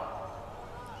করো?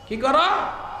 কি করো?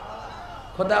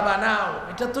 খোদা বানাও।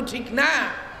 এটা তো ঠিক না।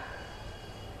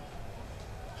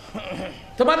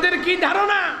 তোমাদের কি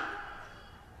ধারণা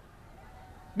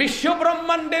বিশ্ব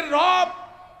ব্রহ্মাণ্ডের রব,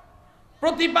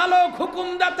 প্রতিপালক,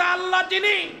 হুকুমদাতা আল্লাহ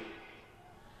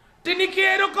তিনি কি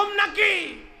এরকম নাকি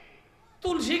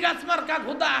তুলসী গাছ মার্কা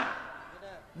খোদা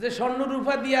যে স্বর্ণ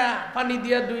রূপা দিয়া পানি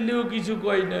দিয়া ধুইলেও কিছু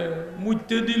কয় না,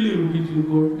 মুইতে দিলেও কিছু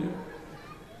কয় না?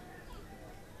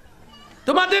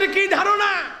 তোমাদের কি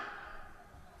ধারণা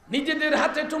নিজেদের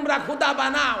হাতে তোমরা খোদা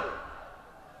বানাও,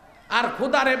 আর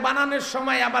খোদারে বানানোর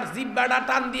সময় আবার জিব্বাটা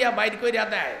টান দিয়া বাইর কইরা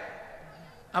দেয়?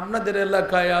 আপনাদের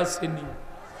এলাকায় আসেনি?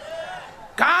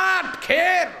 কাঠ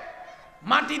খের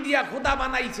মাটি দিয়া খোদা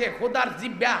বানাইছে, খোদার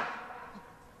জিব্বা।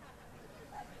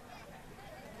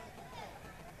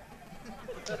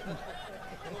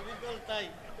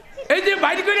 এই যে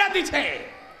বাইর কইরা দিছে,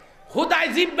 খোদায়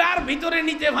জিব্বার ভিতরে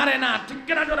নিতে পারে না, ঠিক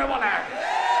কিনা জোরে বলে।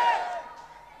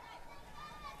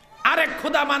 আরেক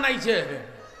খোদা বানাইছে,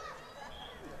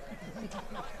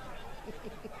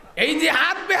 এই যে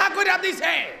হাত বেহা কইরা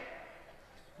দিছে,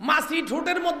 মাছি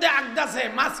ঠোঁটের মধ্যে আগদাছে,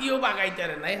 মাছিও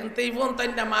বাগাইতারে না, এখন তো এই বোন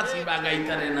তাইনা মাছি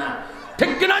বাগাইতারে না,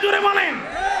 ঠিক কিনা জোরে বলেন।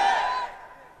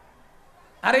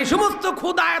 আর এই সমস্ত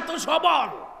খোদা এত সবল,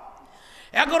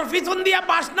 একর পিছন দিয়া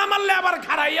বাস না মারলে আবার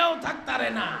খাড়াইয়াও থাকতারে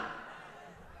না।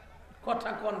 কথা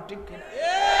কোন ঠিক কিনা?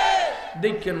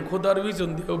 দেখেন খোদার পিছন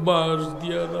দিয়ে বাস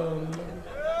দিয়া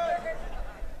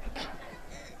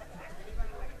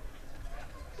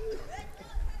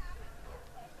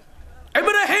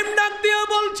ইব্রাহিম ডাক দিয়া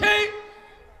বলছে,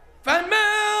 ফামা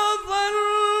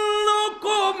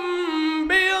যান্নুকুম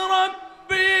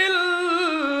বিরাব্বিল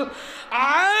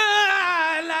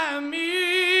আলামিন।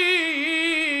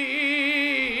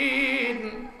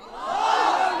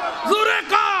 জোরে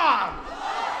কর।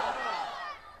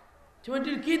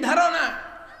 তোমাদের কি ধারণা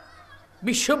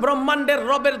বিশ্ব ব্রহ্মাণ্ডের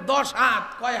রবের 10 হাত?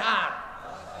 কয় হাত?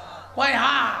 কয়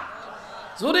হাত?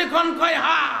 জোরে কোন কয়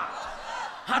হাত?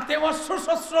 হাতে অস্ত্র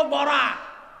শস্ত্র বরা,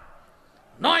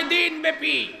 9 দিন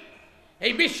ব্যাপী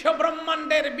এই বিশ্ব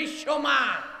ব্রহ্মাণ্ডের বিশ্বমা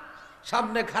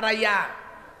সামনে খাড়াইয়া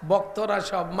ভক্তরা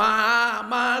সব মা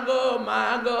মা গো মা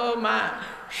গো মা,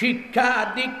 শিক্ষা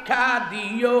দীক্ষা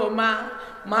দিও মা,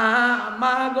 মা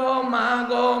মা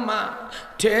গো মা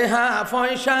ঠেহা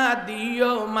পয়সা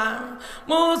দিও মা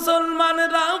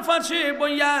মুসলমানরা ফাঁসে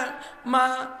বইয়া মা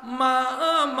মা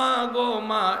মা গো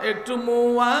মা একটু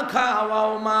মুয়া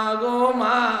খাওয়াও মা গো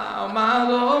মা মা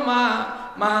গো মা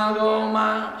মা গো মা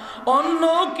অন্য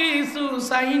কিছু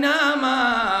চাই না মা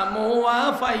মুয়া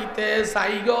পাইতে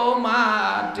চাই গো মা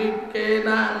ঠিক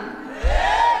না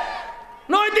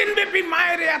 9 দিন ব্যাপী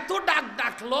মায়ের এত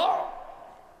ডাকলো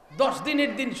 10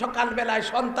 দিনের দিন সকাল বেলায়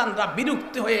সন্তানরা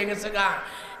বিরক্ত হয়ে গেছে গা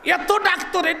এত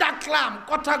ডাক্তারে ডাকলাম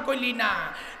কথা কইলি না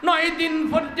 9 দিন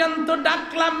পর্যন্ত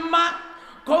ডাকলাম মা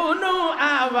কোনো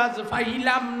আওয়াজ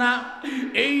পাইলাম না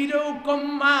এইরকম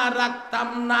মা রাখতাম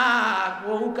না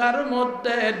নৌকার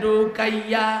মধ্যে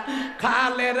ঢুকাইয়া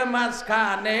খালের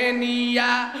মাঝখানে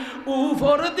নিয়া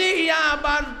উপর দিয়া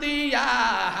বাস দিয়া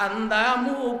হান্দা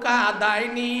মুকা দায়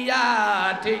নিয়া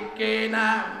ঠিক না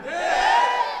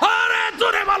আরে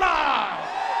জোরে বলো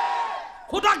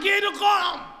খোদা কি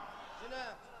এরকম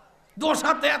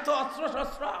দোষাতে এত অস্ত্র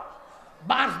শস্ত্র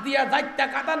বাস দিয়া যাইতা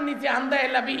কাদার নিচে হান্দা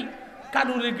এলাবি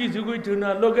কানুরে কিছু কইতো না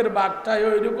লোকের বাঘটাই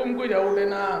ওইরকম কইরা উঠে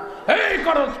না এই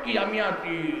করস কি আমি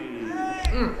আছি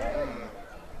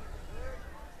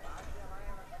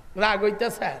রাগ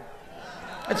হইতাছে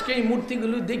আজকে এই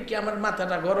মূর্তিগুলো দেখে আমার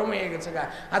মাথাটা গরম হয়ে গেছে গা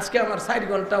আজকে আমার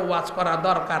 4 ঘন্টা ওয়াজ করা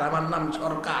দরকার আমার নাম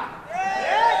সরকার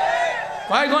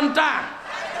কয় ঘন্টা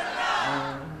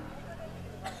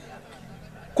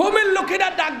কমের লোকেরা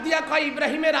ডাক দিয়া কয়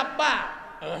ইব্রাহিমের আব্বা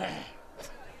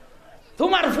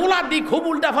তোমার ফুলা দি খুব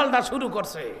উল্টা ফাল্টা শুরু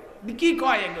করছে কি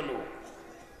কয় এগুলো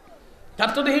তার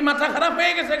তো দেখি মাথা খারাপ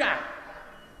হয়ে গেছে গা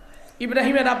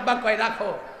ইব্রাহিমের আব্বা কয়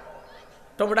রাখো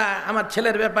তোমরা আমার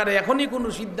ছেলের ব্যাপারে এখনই কোনো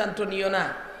সিদ্ধান্ত নিও না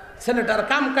ছেলেটার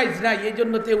কাম কাজ নাই এই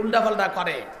জন্য তে উল্টা ফাল্টা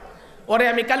করে ওরে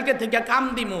আমি কালকে থেকে কাম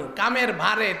দিমু কামের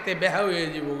ভারে তে বেহা হয়ে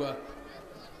যাব গা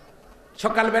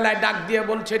সকালবেলায় ডাক দিয়ে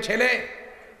বলছে ছেলে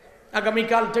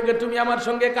আগামীকাল থেকে তুমি আমার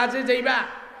সঙ্গে কাজে যাইবা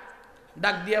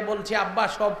ডাক দিয়া বলছে আব্বা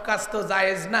সব কাজ তো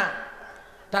জায়েজ না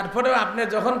তারপরেও আপনি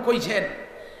যখন কইছেন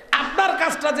আপনার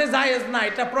কাজটা যে জায়েজ না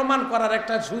এটা প্রমাণ করার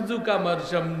একটা সুযোগ আমার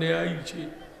সামনে আইছে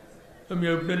আমি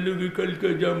আপনার লগে কালকে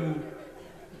যাবো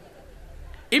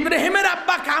ইব্রাহিমের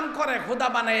আব্বা কাম করে খোদা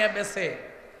বানাইয়া বেছে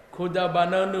খোদা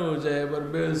বানানো যায় আবার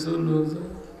বেচনো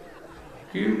যায়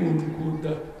কি মন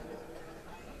খোদা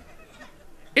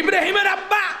ইব্রাহিমের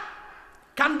আব্বা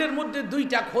কান্ডের মধ্যে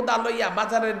 2টা খোদা লইয়া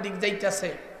বাজারের দিক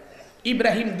যাইতেছে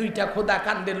ইব্রাহিম 2টা খোদা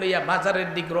কান্দে লইয়া বাজারের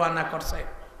দিক রওনা করছে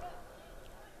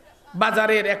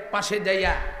বাজারের এক পাশে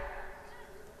যাইয়া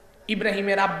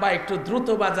ইব্রাহিমের আব্বা একটু দ্রুত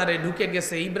বাজারে ঢুকে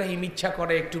গেছে ইব্রাহিম ইচ্ছা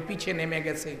করে একটু পিছে নেমে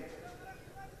গেছে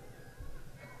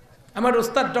আমার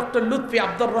ওস্তাদ ডক্টর লুৎফি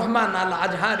আব্দুর রহমান আল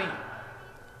আজহারি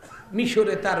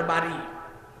মিশরে তার বাড়ি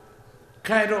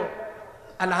কায়রো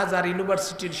আল আজহার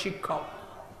ইউনিভার্সিটির শিক্ষক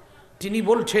তিনি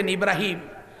বলছেন ইব্রাহিম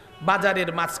বাজারের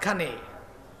মাঝখানে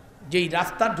যেই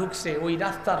রাস্তা ঢুকছে ওই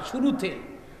রাস্তার শুরুতে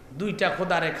 2টা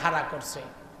খোদারে খাড়া করছে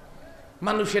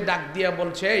মানুষে ডাক দিয়া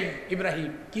বলছে এই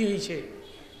ইব্রাহিম কি হয়েছে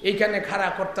এইখানে খাড়া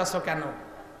করতেছ কেন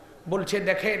বলছে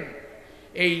দেখেন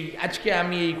এই আজকে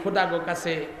আমি এই খোদাগো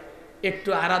কাছে একটু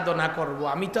আরাধনা করব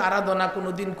আমি তো আরাধনা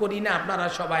কোনোদিন করি না আপনারা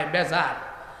সবাই বেজার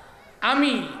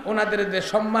আমি ওনাদের যে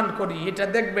সম্মান করি এটা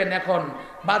দেখবেন এখন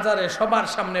বাজারে সবার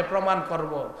সামনে প্রমাণ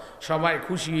করব সবাই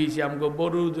খুশি হয়েছে আমগো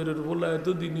বড় হুজুরের বলা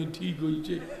এতদিনে ঠিক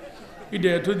হয়েছে এটা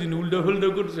এতদিন উল্টা ফুল্টা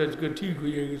করছে আজকে ঠিক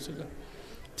হয়ে গেছে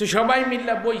তো সবাই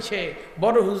মিল্লা বইছে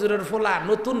বড় হুজুরের ফোলা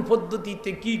নতুন পদ্ধতিতে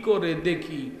কি করে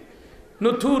দেখি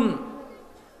নতুন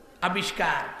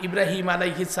আবিষ্কার ইব্রাহিম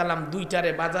আলাইহিস সালাম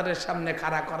 2টারে বাজারের সামনে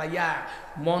খাড়া করাইয়া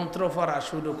মন্ত্র পড়া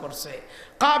শুরু করছে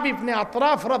কাব ইবনে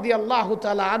আতরাফ রাদিয়াল্লাহু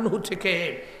তাআলা আনহু থেকে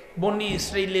বনি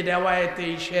ইসরাইলের রিওয়ায়াতে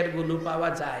এই শেরগুলো পাওয়া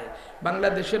যায়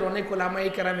বাংলাদেশের অনেক উলামায়ে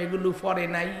কেরাম এগুলো পড়ে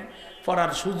নাই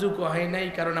পড়ার সুযোগও হয় নাই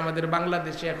কারণ আমাদের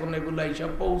বাংলাদেশে এখন এগুলো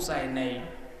এইসব পৌঁছায় নাই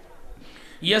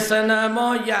Ya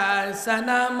sanamo, ya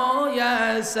sanamo,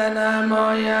 ya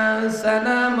sanamo, ya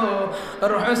sanamo,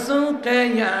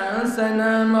 ruhsuke ya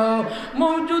sanamo,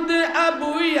 mawjud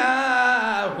abu ya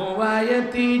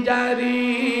huwayati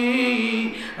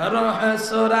jari, ruh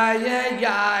suraya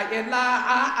ya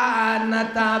ilaha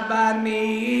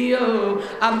anatabaniyo,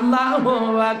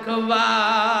 Allahu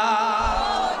akbar.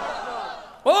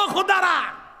 Oh khudara,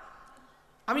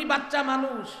 আমি বাচ্চা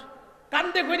মানুষ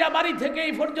কান্দে কইরা বাড়ি থেকে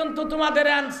এই পর্যন্ত তোমাদের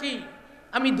আনছি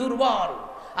আমি দুর্বল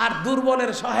আর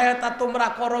দুর্বলের সহায়তা তোমরা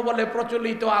করো বলে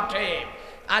প্রচলিত আছে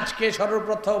আজকে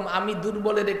সর্বপ্রথম আমি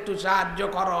দুর্বলের একটু সাহায্য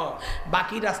করো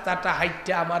বাকি রাস্তাটা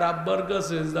হাইটটা আমার আব্বার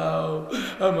কাছে যাও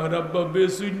আমার আব্বা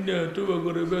বেচুন না তোমার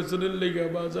করে বেচনের লেগে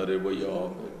বাজারে বইয়া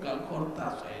অপেক্ষা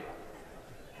করতেছে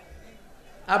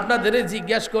আপনাদের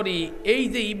জিজ্ঞাসা করি, এই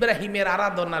যে ইব্রাহিমের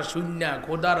আরাধনা শূন্য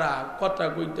খোদারা কথা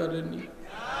কইতারেনি,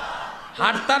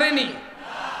 হাঁটতারেনি,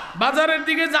 বাজারের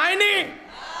দিকে যায়নি।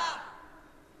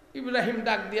 ইব্রাহিম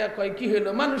ডাক দিয়া কয়, কি হলো?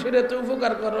 মানুষের এত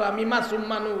উপকার করো, আমি মাসুম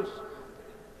মানুষ,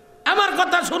 আমার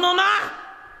কথা শুনো না?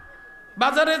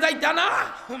 বাজারে যাইতা না?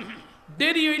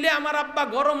 দেরি হইলে আমার আব্বা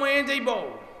গরম হয়ে যাইব।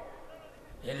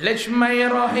 লেশমাই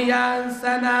রহিয়া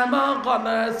সালাম কন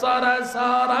সরা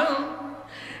সরা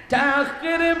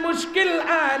তাখির মুশকিল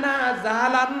আনা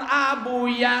জালান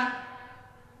আবুয়া।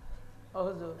 ও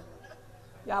হুজুর,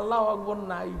 আল্লাহু আকবার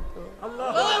নাই তো?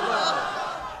 আল্লাহু আকবার।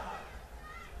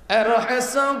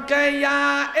 রহসুকা ইয়া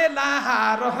ইলাহা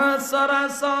রহসরা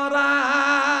সরা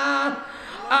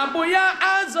আবুয়া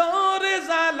আজর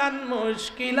জালান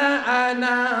মুশকিলা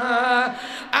আনা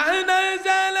আনা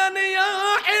জালান ইয়া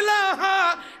ইলাহা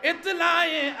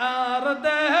ইতলাই আরদ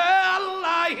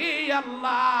আল্লাহি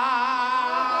আল্লাহ।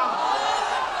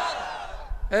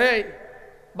 এই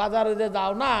বাজারে যে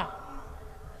যাও না,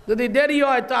 যদি দেরি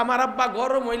হয় তো আমার আব্বা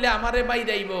গরম হইলে আমারে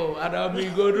বাইরাইব, আর আমি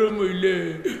গরম হইলে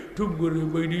টুক করে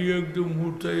বাইরে একদম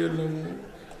হুটাই এলাম।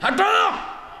 হাঁটো,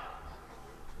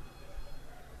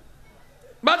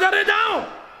 বাজারে যাও।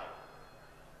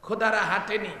 খোদারা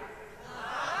হাঁটেনি,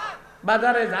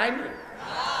 বাজারে যায়নি।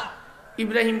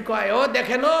 ইব্রাহিম কয়, ও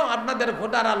দেখেন আপনাদের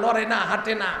খোদারা লড়ে না,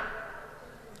 হাঁটে না।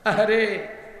 আরে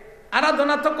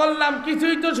আরাধনা তো করলাম,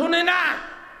 কিছুই তো শুনে না।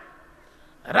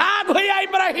 রাগ হইয়া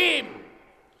ইব্রাহিম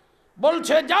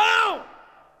বলছে, যাও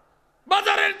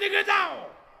বাজারের দিকে যাও,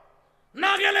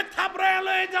 না গেলে থাপড়ায়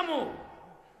লয়ে যাবো।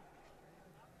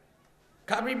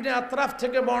 কাবিবনে আতরাফ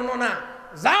থেকে বর্ণনা,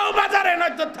 যাও বাজারে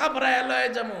নয়তো থাপড়ায় লয়ে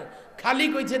যাবো। খালি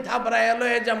কইছে থাপড়ায়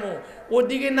লয়ে যাবো,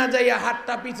 ওদিকে না যাইয়া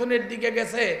হাতটা পিছনের দিকে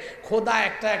গেছে। খোদা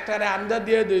একটা একটারে আন্দা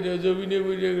দিয়ে দিল, জমিনে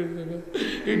বুঝে গেছে,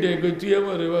 এটাই কই তুই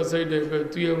আমারে বাসা, এটাই কই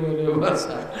তুই আমারে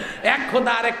বাসা। এক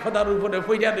খোদা আরেক খোদার উপরে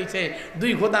ফইরা দিছে,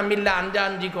 দুই খোদা মিল্লা আঞ্জা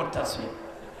আঞ্জি করতেছে।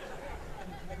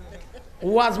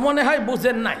 ওয়াজ মনে হয়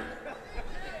বুঝেন নাই।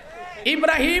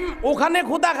 ইব্রাহিম ওখানে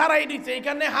খোদা খারাই দিছে,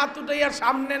 এখানে হাত উঠাইয়া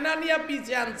সামনে না নিয়া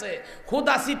পিছে আনছে।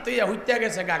 খোদা চিত্তাইয়া হইতে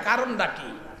গেছে গা, কারণটা কি?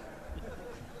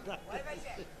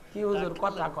 কি হুজুর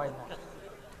কথা কয় না?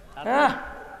 হ্যাঁ,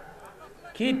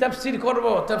 কি তাফসীর করব?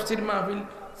 তাফসীর মাহফিল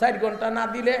 4 ঘন্টা না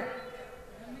দিলে।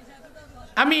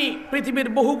 আমি পৃথিবীর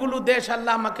বহুগুলো দেশ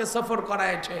আল্লাহ আমাকে সফর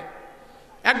করাইছে।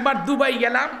 একবার দুবাই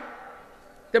গেলাম,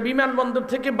 তো বিমানবন্দর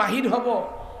থেকে বাহির হব,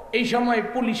 এই সময়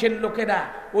পুলিশের লোকেরা,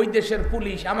 ওই দেশের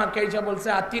পুলিশ আমাকে এসে বলছে,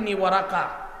 আতিনি ওয়ারাকা,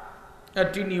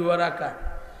 আতিনি ওয়ারাকা।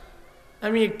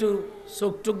 আমি একটু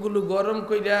চোখ টোকগুলো গরম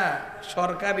কইরা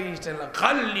সরকারি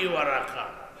খাল্লি ওয়ারাকা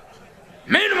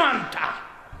মেহমানটা।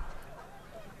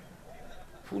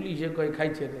 পুলিশে কয়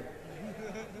খাইছে রে,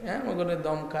 হ্যাঁ মগরে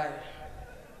দম খায়।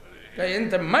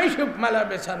 এনতে মাইসুক মালা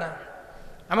বেছানা,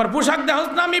 আমার পোশাক দেহস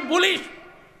না, আমি পুলিশ।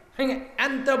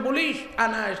 এন্ত পুলিশ,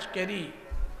 আনা আশকারি,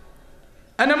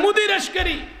 আনা মুদির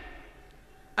আশকারি,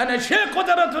 আনা শেখ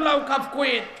ওজারাতুল আওকাফ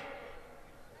কুয়েত।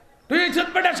 তুই হচ্ছিস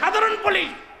বেটা সাধারণ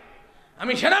পুলিশ,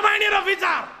 আমি সেনাবাহিনীর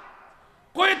অফিসার,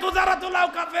 কুয়েত ওজারাতুল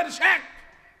আওকাফের শেখ।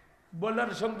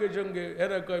 বলার সঙ্গে সঙ্গে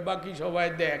এরা কয়, বাকি সবাই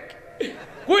দেখ,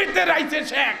 কুয়েতের আইছে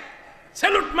শেখ,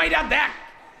 স্যালুট মাইরা দেখ।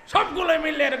 সবগুলো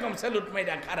মিলে এরকম স্যালুট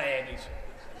মাইরা খাড়াইয়া দিছে।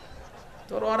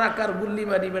 তোর ওরাকার গুল্লি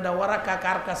মারি বেটা, ওরাকা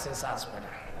কার কাছে চাস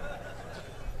বেটা?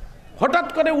 হঠাৎ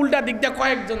করে উল্টা দিক দিয়ে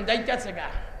কয়েকজন যাইতেছে গা।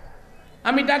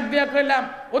 আমি ডাক দিয়া কইলাম,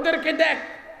 ওদেরকে দেখ,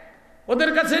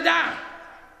 ওদের কাছে যা।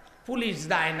 পুলিশ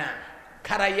যায় না,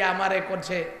 খারাইয়া আমারে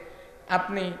করছে,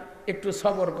 আপনি একটু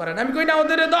সবর করেন। আমি কই না,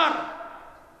 ওদের ধর।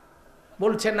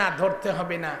 বলছে না, ধরতে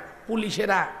হবে না।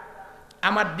 পুলিশেরা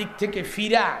আমার দিক থেকে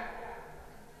ফিরা,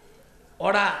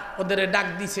 ওরা ওদের ডাক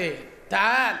দিছে,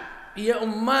 তাল ইয়ে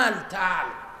উম্মাল তাল,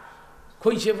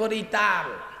 খইছে পরি তাল।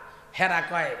 হেরা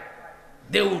কয়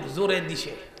দেউর, জোরে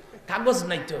দিছে, কাগজ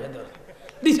নাই তো হেদর,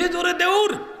 দিছে জোরে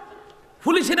দেউর।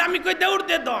 পুলিশের আমি কই দেউর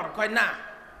দে ধর, কয় না।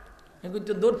 কই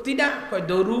তো ধরতি না, কয়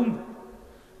দৌড়ুম।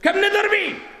 কেমনে ধরবি?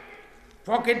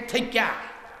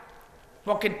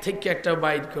 পকেট থেকে একটা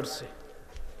বাইর করছে।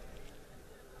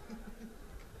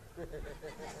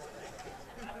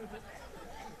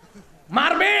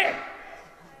 মারবে।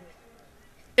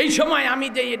 এই সময় আমি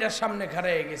যে এটার সামনে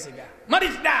খাড়াই গেছি গা,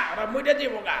 মারিস না, ওরা মইটা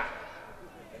দিব গা,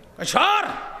 সর।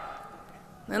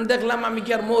 দেখলাম আমি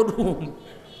কি আর মরুম,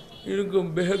 এরকম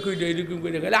বেহা কইরা এরকম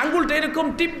করে আঙ্গুলটা এরকম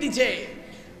টিপ দিছে।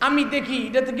 আমি দেখি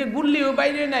এটা থেকে গুল্লিও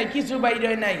বাইরে নাই, কিছু বাইরে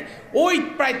নাই। ওই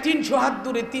প্রায় 300 হাত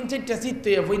দূরে 3-4টা চিত্ত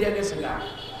হইয়া গেছে গা।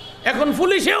 এখন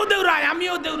পুলিশেও দৌড়ায়,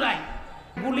 আমিও দৌড়াই,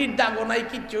 গুলির দাগও নাই,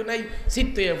 কিচ্ছু নাই,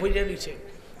 চিত্ত হইয়া দিছে।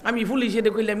 আমি পুলিশের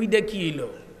কইলাম, ইটা কি হইলো?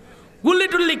 গুল্লি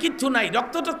টুল্লি কিচ্ছু নাই,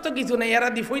 রক্ত টক্ত কিছু নাই, এরা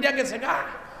দি ফইরা গেছে গা।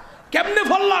 কেমনে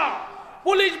ফলল?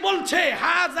 পুলিশ বলছে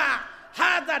হাজা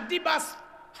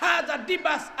হাজা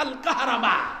ডিবাস আল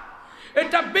কাহরাবা,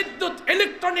 এটা বিদ্যুৎ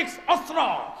ইলেকট্রনিক্স অস্ত্র।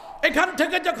 এখান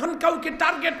থেকে যখন কাউকে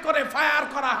টার্গেট করে ফায়ার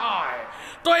করা হয়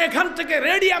তো এখান থেকে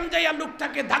রেডিয়াম যাইয়া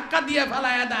লোকটাকে ধাক্কা দিয়ে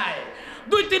ফেলাইয়া দেয়।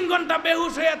 2-3 ঘন্টা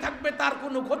বেহুশ হয়ে থাকবে, তার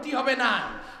কোনো ক্ষতি হবে না।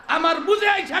 আমার বুঝে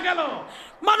আইসা গেল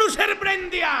মানুষের ব্রেন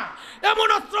দিয়া এমন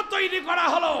অস্ত্র তৈরি করা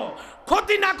হলো,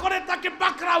 ক্ষতি না করে তাকে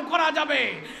পাকড়াও করা যাবে,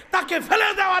 তাকে ফেলে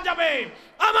দেওয়া যাবে।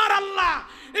 আমার আল্লাহ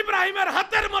ইব্রাহিমের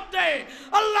হাতের মধ্যে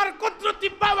আল্লাহর কুদরতি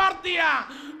পাওয়ার দিয়া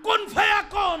কুন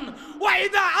ফায়াকুন, ওয়া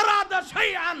ইযা আরাদা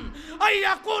শাইআন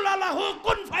আইয়াকুল লাহু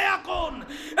কুন ফায়াকুন,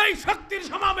 এই শক্তির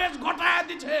সমাবেশ ঘটায়া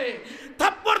দিছে।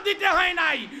 থাপ্পড় দিতে হয়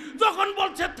নাই, যখন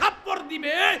বলছে থাপ্পড়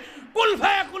দিবে, কুল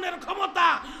ফায়াকুনের ক্ষমতা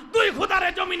 2 খুদারে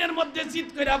জমিনের মধ্যে চিৎ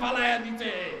কইরা ফালাইয়া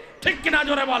দিতে। ঠিক কিনা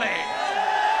জোরে বলে?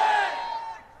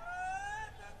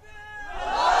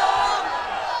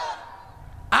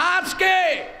 আজকে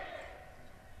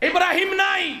ইব্রাহিম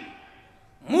নাই,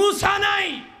 মুসা নাই,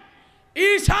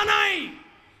 ঈসা নাই,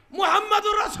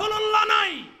 মুহাম্মদুর রাসূলুল্লাহ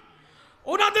নাই,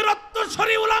 ওনাদের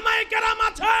উত্তরসূরি উলামায়ে কেরাম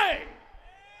আছে।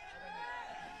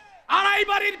 আড়াই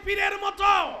বাড়ির পীরের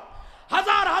মতো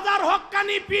হাজার হাজার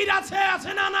হক্কানি পীর আছে,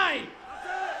 আছে না নাই?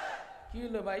 কি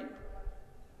হলো ভাই,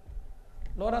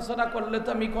 লড়াচড়া করলে তো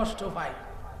আমি কষ্ট পাই।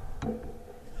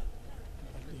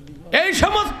 এই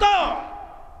সমস্ত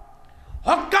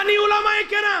হক্কানি উলামায়ে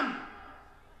কেরাম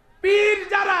পীর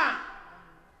যারা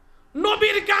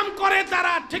নবীর কাম করে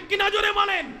তারা, ঠিক কিনা জোরে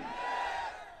বলেন?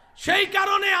 সেই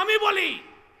কারণে আমি বলি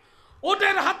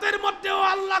ওদের হাতের মধ্যেও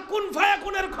আল্লাহ কুন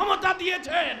ফায়াকুনের ক্ষমতা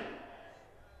দিয়েছেন।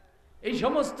 এই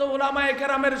সমস্ত উলামায়ে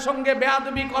কেরামের সঙ্গে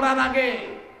বেয়াদবি করার আগে,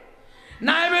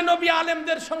 নায়েবে নবী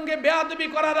আলেমদের সঙ্গে বেয়াদবি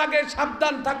করার আগে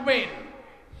সাবধান থাকবেন।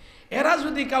 এরা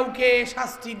যদি কাউকে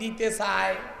শাস্তি দিতে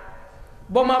চায়,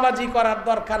 বোমাবাজি করার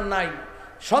দরকার নাই,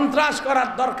 সন্ত্রাস করার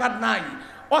দরকার নাই,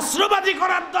 অস্ত্রবাজি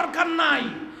করার দরকার নাই।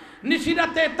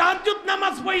 নিশিরাতে তাহাজ্জুদ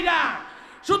নামাজ পড়া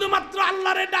শুধুমাত্র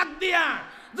আল্লাহরে ডাক দিয়া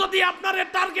যদি আপনারে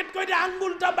টার্গেট করে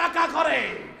আঙ্গুলটা বাঁকা করে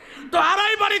তো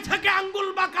আড়াই বাড়ি থেকে আঙ্গুল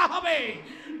বাঁকা হবে।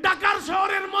 ঢাকার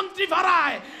শহরের মন্ত্রী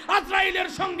ভাড়ায় আজরাইলের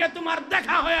সঙ্গে তোমার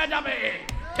দেখা হয়ে যাবে।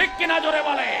 ঠিক কিনা জোরে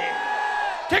বলে?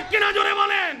 ঠিক কিনা জোরে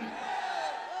বলেন?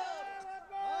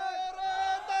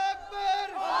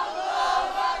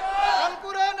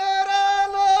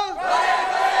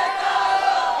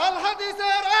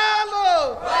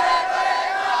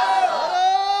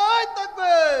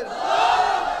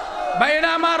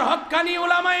 ভাইরা আমার, হক্কানি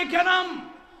উলামায়ে কেরাম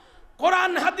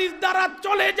কোরআন হাদিস দ্বারা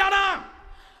চলে যারা,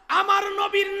 আমার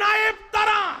নবীর নায়েব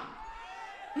তারা।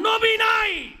 নবী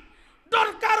নাই,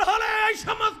 দরকার হলে এই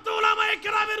সমস্ত উলামায়ে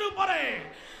কেরামের উপরে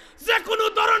যে কোনো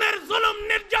ধরনের জুলুম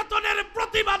নির্যাতনের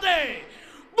প্রতিবাদে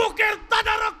বুকের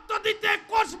তাজা রক্ত দিতে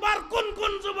কসবার কোন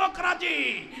কোন যুবক রাজি?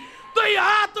 2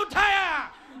 হাত উঠায়া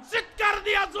চিৎকার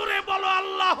দিয়া জোরে বলো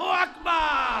আল্লাহু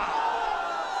আকবার।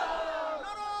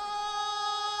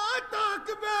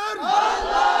 তাকবীর,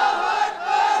 আল্লাহু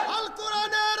আকবার। আল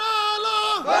কোরআনের আলো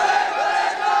ঘরে ঘরে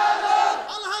জ্বালো,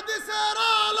 আল হাদিসের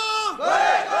আলো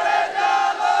ঘরে ঘরে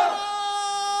জ্বালো।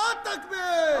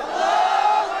 তাকবীর,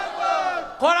 আল্লাহু আকবার।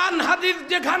 কোরআন হাদিস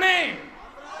যেখানে,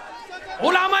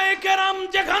 উলামায়ে কেরাম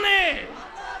যেখানে,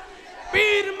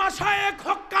 পীর মাশায়েখ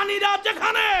হক্কানিরা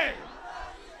যেখানে,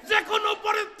 যে কোনো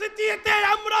পরিস্থিতিতে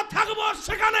আমরা থাকব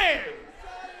সেখানে।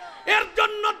 এর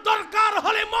জন্য দরকার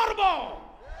হলে মরব,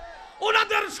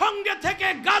 ওনাদের সঙ্গে থেকে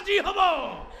গাজী হব।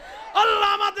 আল্লাহ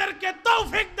আমাদেরকে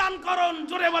তৌফিক দান করুন,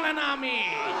 জোরে বলেন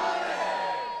আমিন।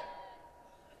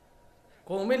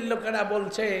 কওমের লোকেরা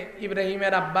বলছে,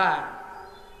 ইব্রাহিমের আব্বা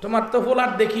তোমার তো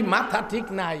ফুলার দেখি মাথা ঠিক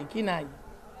নাই, কি নাই?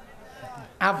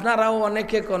 আপনারাও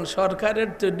অনেকে কোন সরকারের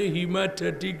তো দেখি মাথা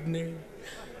ঠিক নেই।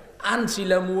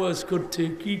 আনছিলাম ওয়াজ করতে,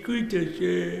 কি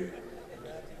কইতেছে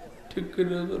ঠিক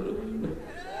করে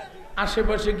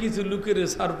আশেপাশে কিছু লোকের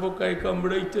সারপোকায়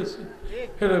কামড়াইতেছে,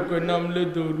 এরকম নামলে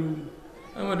দৌড়ুন,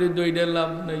 আমার এই দইটা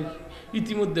লাভ নাই।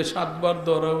 ইতিমধ্যে 7 বার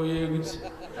ধরা হয়ে গেছে,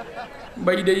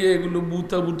 বাইরে এগুলো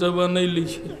বুতা বুতা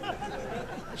বানাইলেছে,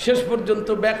 শেষ পর্যন্ত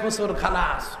বেকসর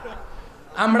খালাস।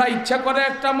 আমরা ইচ্ছা করে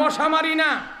একটা মশা মারি না,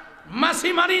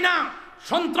 মাছি মারি না,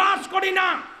 সন্ত্রাস করি না,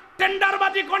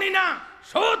 টেন্ডারবাজি করি না,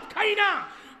 সুদ খাই না,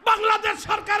 বাংলাদেশ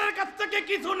সরকারের কাছ থেকে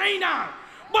কিছু নেই না,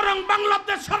 বরং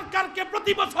বাংলাদেশ সরকারকে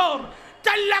প্রতি বছর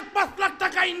 4 লাখ 5 লাখ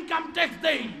টাকা ইনকাম ট্যাক্স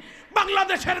দেই।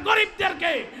 বাংলাদেশের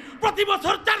গরিবদেরকে প্রতি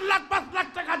বছর 4 লাখ 5 লাখ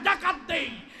টাকা জাকাত দেই।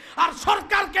 আর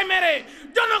সরকারকে মেরে,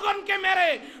 জনগণকে মেরে,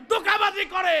 ধোঁকাবাজি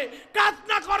করে, কাজ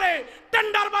না করে,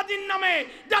 টেন্ডারবাজির নামে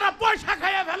যারা পয়সা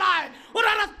খাইয়ে ফেলায়,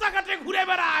 ওরা রাস্তাঘাটে ঘুরে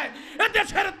বেড়ায়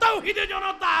এদেশের তাওহীদি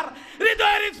জনতার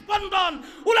হৃদয়ের স্পন্দন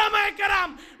উলামায়ে কেরাম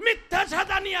মিথ্যা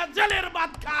সাজা নিয়ে জেলের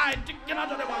ভাত খায় ঠিক কিনা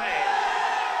জোরে বলে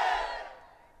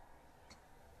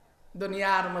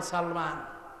দুনিয়ার মুসলমান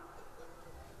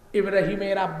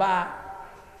ইব্রাহিমের আব্বা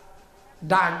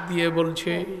ডাক দিয়ে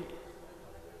বলছে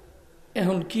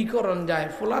এখন কি করন যায়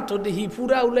ফোলা তো দেখি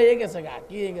পুরা উলাইয়ে গেছে গা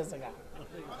কি হয়ে গেছে গা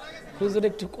হুজুর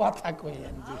একটু কথা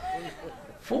কইলেন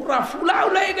পুরা ফুলা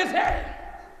উলাইয়ে গেছে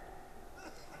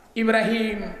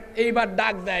ইব্রাহিম এইবার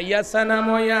ডাক দেয় ইয়া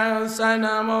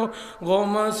সানামো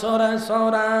গোম সরা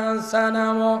সরা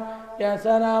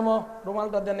সানামো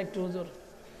রুমালটা দেন একটু হুজুর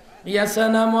ইয়া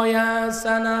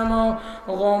সানামো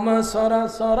গোম সরা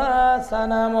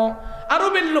সানামো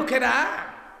আরবের লোকেরা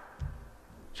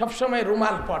সবসময়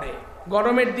রুমাল পরে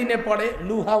গরমের দিনে পরে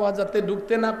লু হাওয়া যাতে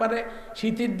ঢুকতে না পারে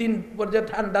শীতের দিন পর্যন্ত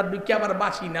ঠান্ডার ঢুকে আবার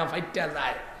বাসি না ফাইটা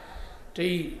যায়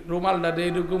এই রুমালটা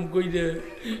এরকম কইরে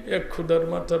এক খুদার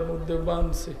মাথার মধ্যে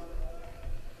বাঁধছে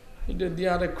এটা দিয়ে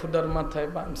আরেক খুদার মাথায়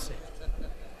বাঁধছে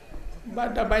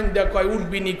বাটা বাইন্দা কয়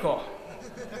উঠবি নি ক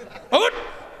উঠ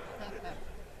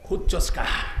হুচ্চস্কা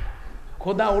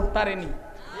খোদা উঠতারেনি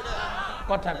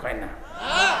কথা কয় না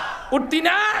উঠতি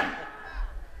না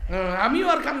আমিও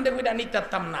আর কান্দে কইরা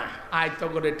নিতাম না আয় তো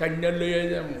করে ঠান্ডা লইয়া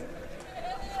যাব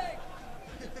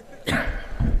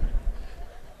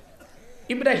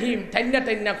ইব্রাহিম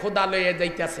ঠান্ডা খোদা লইয়া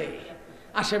যাইতেছে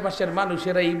আশেপাশের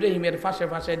মানুষেরা ইব্রাহিমের পাশে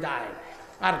পাশে যায়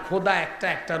আর খোদা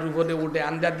একটা উপরে উঠে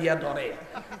আন্দা দিয়া ধরে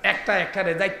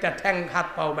একটারে যাইতা ঠ্যাং হাত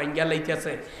পাও ভাঙ্গা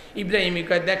লাইতেছে ইব্রাহিমই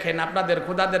কয় দেখেন আপনাদের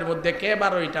খোদাদের মধ্যে কে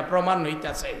বার ওইটা প্রমাণ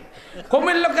হইতেছে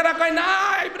কমের লোকেরা কয় না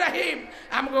ইব্রাহিম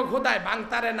আমাকে খোদায়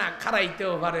ভাঙতারে না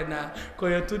খারাইতেও পারে না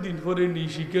কয় এতদিন পরে নি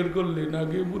স্বীকার করলেন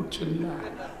আগে বুঝছেন না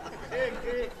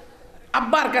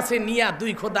আব্বার কাছে নিয়া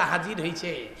দুই খোদা হাজির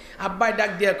হয়েছে আব্বাই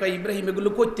ডাক দিয়া কয় ইব্রাহিম এগুলো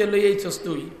করতে লই আইছস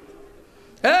তুই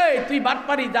এই তুই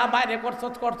বাটপারি যা বাইরে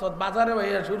করছস বাজারে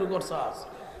হইয়া শুরু করছস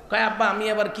কয় আব্বা আমি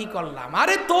আবার কি করলাম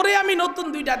আরে তোরে আমি নতুন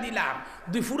দুইটা দিলাম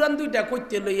দুই ফুরান দুইটা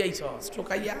করতে লই আইছস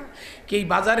ঠোকাইয়া কি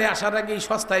বাজারে আসার আগে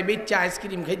সস্তায় বেচা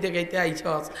আইসক্রিম খাইতে খাইতে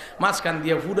আইছস মাঝখান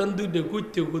দিয়া ফুরান দুইটা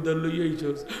করতে খোদা লই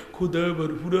আইছস খোদা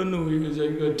আবার পুরানো হয়ে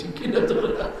যায় ঠিক কিনা তোর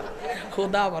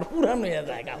খোদা আবার পুরানো হয়ে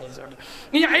যায় গাবজন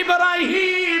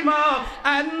ইব্রাহিম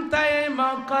আনতা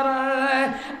মাকর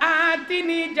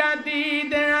আতিনি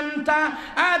জাদিদ আনতা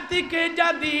আতিকে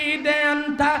জাদিদ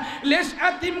আনতা লিস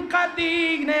আতিম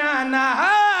কাদিন আনা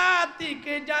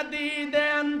আতিকে জাদিদ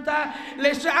আনতা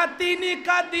লিস আতিনি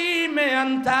কাদিম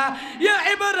আনতা ইয়া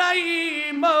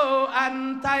ইব্রাহিম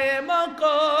আনতা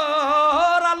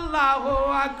মাকর আল্লাহু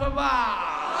আকবার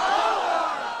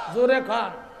জোরে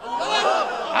খান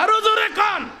আরো জোরে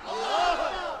খান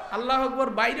আল্লাহু আকবার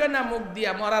বাইরে না মুখ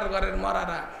দিয়া মরার ঘরের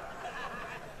মরারা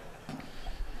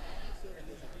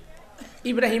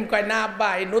ইব্রাহিম কয় না আব্বা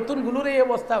এই নতুন গুলোর এই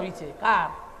অবস্থা হইছে কার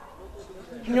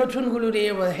নতুন গুলোর এই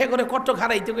হে করে কত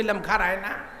খারাইতে কইলাম খারায়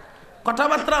না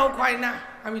কথাবার্তাও কয় না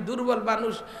আমি দুর্বল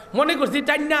মানুষ মনে করছি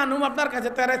টাইনা আনুম আপনার কাছে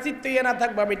তারা চিত্তে না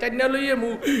থাকবো আমি টাইনা লইয়ে মু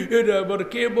এটা আবার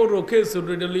কে বড় কে ছোট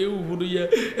এটা লইয়ে উড়িয়ে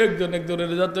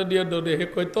একজনের যাতে নিয়ে ধরে হে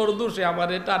কয় তোর দোষে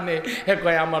আমারে টানে হে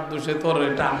কয় আমার দোষে তোরে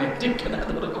টানে ঠিক না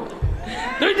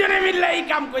দুইজনে মিললে এই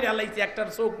কাম করে লাইছে একটার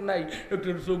চোখ নাই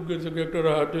একটার চোখ গেছে একটার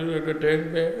হাতে একটা ঠ্যাং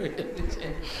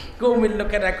কৌমিল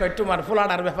লোকেরা কয় তোমার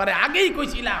ফোলাটার ব্যাপারে আগেই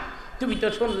কইছিলাম তুমি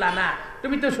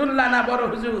তো শুনলা না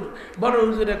বড়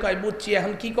হুজুরে কয় বুঝছি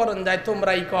এখন কি করন যায়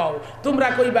তোমরাই কও তোমরা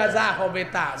কইবা যা হবে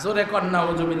তা জোরে কর না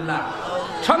ওজুবিল্লাহ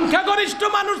সংখ্যাগরিষ্ঠ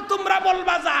মানুষ তোমরা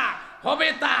বলবা যা হবে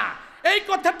তা এই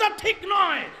কথাটা ঠিক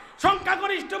নয়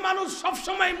সংখ্যাগরিষ্ঠ মানুষ সব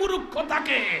সময় মূর্খ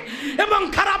থাকে এবং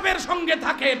খারাপের সঙ্গে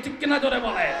থাকে ঠিক কিনা জোরে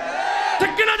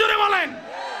বলেন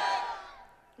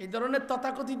এই ধরনের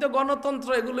তথাকথিত গণতন্ত্র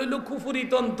এগুলো হইল কুফুরি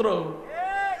তন্ত্র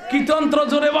কি তন্ত্র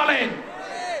জোরে বলেন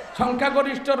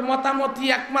সংখ্যাগরিষ্ঠর মতামতই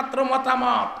একমাত্র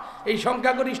মতামত এই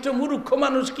সংখ্যাগরিষ্ঠ মূর্খ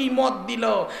মানুষ কি মত দিল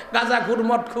গাঁজাখুর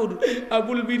মদখুর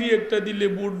আবুল বিড়ি একটা দিলে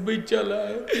ভোট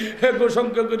বেচালায় এগো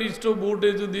সংখ্যাগরিষ্ঠ ভোটে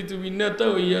যদি তুমি নেতা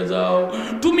হইয়া যাও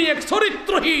তুমি এক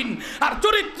চরিত্রহীন আর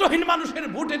চরিত্রহীন মানুষের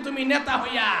ভোটে তুমি নেতা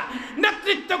হইয়া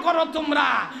নেতৃত্ব করো তোমরা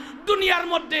দুনিয়ার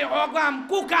মধ্যে অকাম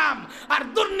কুকাম আর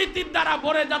দুর্নীতির দ্বারা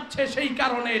ভরে যাচ্ছে সেই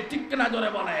কারণে ঠিক কিনা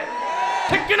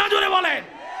জোরে বলেন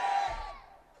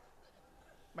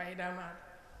ভাইরা আমার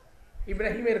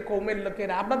ইব্রাহিমের কওমের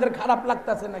লোকেরা আপনাদের খারাপ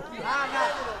লাগতেছে নাকি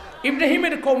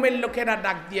ইব্রাহিমের কওমের লোকেরা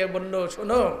ডাক দিয়ে বলল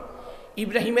শোনো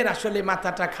ইব্রাহিমের আসলে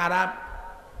মাথাটা খারাপ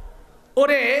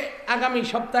ওরে আগামী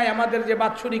সপ্তাহে আমাদের যে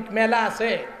বাৎসরিক মেলা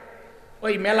আছে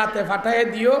ওই মেলাতে পাঠিয়ে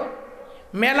দিও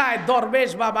মেলায়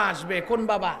দরবেশ বাবা আসবে কোন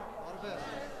বাবা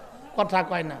কথা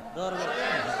কয় না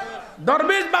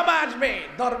দরবেশ বাবা আসবে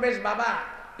দরবেশ বাবা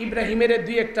ইব্রাহিমের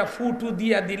দুই একটা ফুটু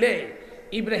দিয়া দিলে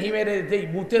ইব্রাহিমের যেই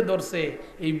বুতে ধরছে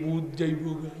এই বুত যাইব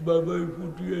বাবা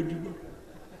ফুটিয়ে দিব।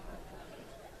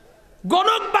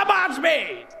 গণক বাবা আসবে,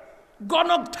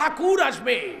 গণক ঠাকুর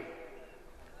আসবে,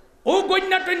 ও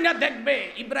গন্যা টন্যা দেখবে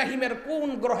ইব্রাহিমের কোন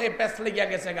গ্রহে প্যাঁচ লেগে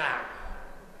গেছে গা,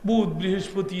 বুধ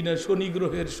বৃহস্পতি না শনি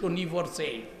গ্রহের শনি পড়ছে,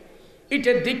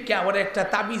 এটার দিককে আবার একটা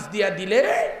তাবিজ দিয়া দিলে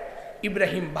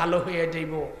ইব্রাহিম ভালো হয়ে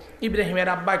যাইব। ইব্রাহিমের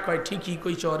আব্বা কয় ঠিকই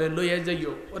কইছ, ওরে লইয়া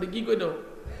যাইও। ওরে কি কইল?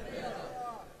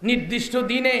 নির্দিষ্ট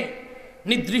দিনে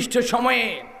নির্দিষ্ট সময়ে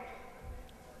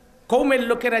কৌমের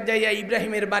লোকেরা যাইয়া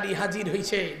ইব্রাহিমের বাড়ি হাজির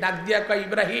হইছে। ডাক দিয়া কয়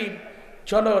ইব্রাহিম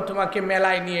চলো তোমাকে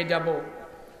মেলায় নিয়ে যাব।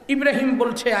 ইব্রাহিম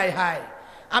বলছে আয় হায়,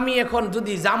 আমি এখন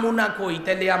যদি যামু না কই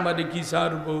তাহলে আমারে কি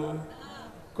ছাড়বো?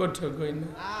 কোঠা কই না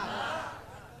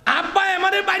আব্বা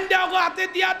আমারে বান্ধা হাতে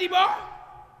দিয়া দিব,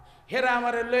 হেরা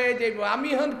আমারে লয়ে যাইব, আমি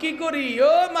এখন কি করি?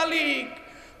 ও মালিক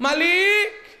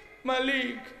মালিক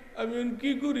মালিক, আমি এখন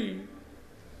কি করি?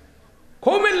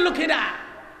 কৌমের লোকেরা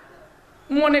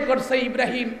মনে করছে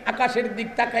ইব্রাহিম আকাশের দিক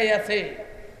তাকাই আছে,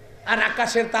 আর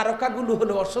আকাশের তারকাগুলো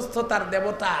হলো অসুস্থতার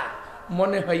দেবতা,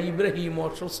 মনে হয় ইব্রাহিম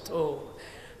অসুস্থ।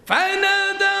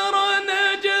 فنظر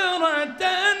نجرة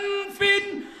في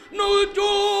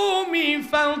النجوم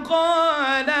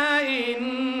فقال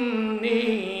إني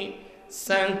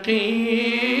سقيم।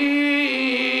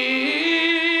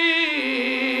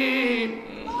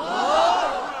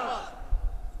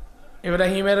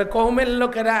 ইব্রাহিমের কওমের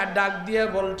লোকেরা ডাক দিয়ে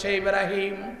বলছে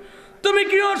ইব্রাহিম তুমি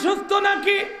কি অসুস্থ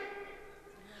নাকি?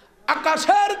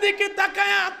 আকাশের দিকে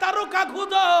তাকায়া তারকা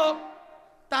খুঁজো,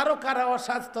 তারকারা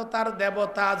অস্বাস্থ্যতার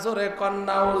দেবতা। জোরে কর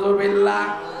নাউজুবিল্লাহ,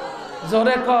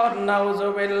 জোরে কর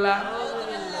নাউজুবিল্লাহ।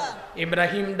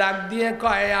 ইব্রাহিম ডাক দিয়ে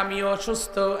কয় আমি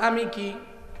অসুস্থ। আমি কি?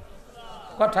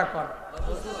 কথা কর।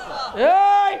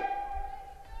 এই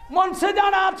মনসে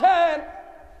যারা আছেন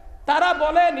তারা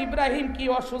বলেন ইব্রাহিম কি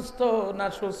অসুস্থ না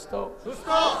সুস্থ?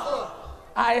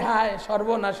 আয় হায়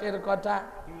সর্বনাশের কথা।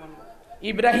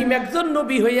 ইব্রাহিম একজন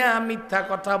নবী হইয়া মিথ্যা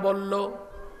কথা বলল।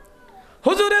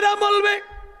 হুজুরেরা বলবে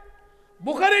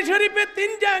বুখারী শরীফে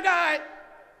 3 জায়গায়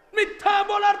মিথ্যা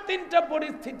বলার 3টা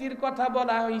পরিস্থিতির কথা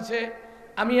বলা হয়েছে।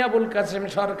 আমি আবুল কাসেম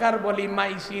সরকার বলি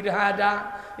মাইসির হাজা,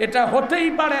 এটা হতেই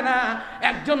পারে না।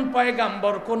 একজন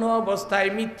পয়গাম্বর কোনো অবস্থায়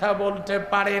মিথ্যা বলতে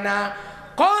পারে না।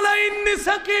 ক্বালা ইন্নী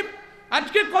সাকিম,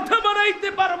 আজকে কথা বাড়াইতে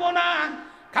পারবো না,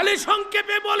 খালি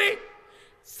সংক্ষেপে বলি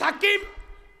সাকিম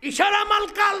ইশারা মাল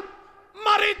কালব,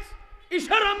 মারিজ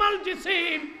ইশারা মাল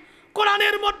জিসিম।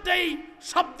 কোরআনের মধ্যেই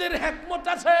শব্দের হিকমত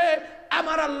আছে।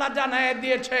 আমার আল্লাহ জানায়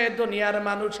দিয়েছে দুনিয়ার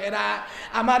মানুষেরা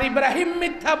আমার ইব্রাহিম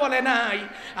মিথ্যা বলে নাই।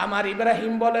 আমার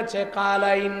ইব্রাহিম বলেছে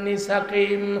ক্বালা ইন্নী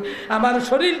সাকিম, আমার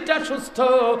শরীরটা সুস্থ,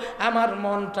 আমার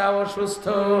মনটাও সুস্থ।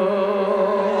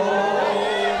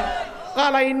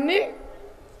 ক্বালা ইন্নী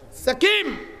সাকিম,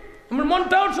 আমার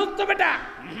মনটাও সুস্থ। বেটা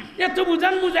এত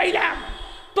বুঝান বুঝাইলাম,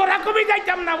 তোরা কবি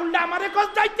যাইতাম না, উল্টা আমারে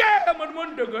কষ্ট যাইতে, আমার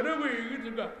মনটা খারাপ হয়ে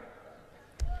গেছে।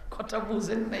 কথা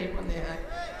বুঝেন নাই মনে হয়,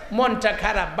 মনটা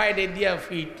খারাপ, বাইরে দিয়া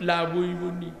ফিট লাভই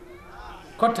বনি।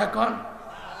 কথা কন।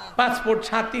 পাসপোর্ট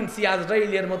 7 ইঞ্চি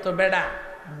আজরাইলের মতো বেড়া,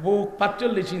 বুক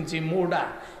 45 ইঞ্চি মোড়া,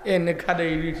 এনে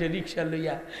খাড়াই রয়েছে রিক্সা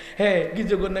লইয়া। হ্যাঁ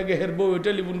কিছুক্ষণ আগে হের বউ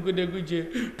টেলিফোন করে কইছে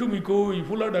তুমি কই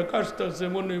ফুলাটা কাশতেছে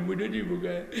মনে মুড়ে দিব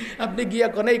গে, আপনি গিয়া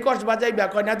কোন এই কষ বাজাইবা?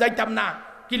 কয় না যাইতাম না।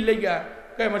 কি লইগা?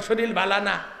 কয় আমার শরীর ভালা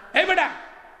না। এই বেটা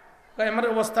কয় আমার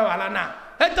অবস্থা ভালা না।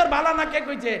 এই তোর ভালা না কে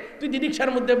কইছে? তুই যে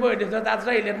রিক্সার মধ্যে বইতেছ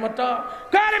আজরাইলের মতো।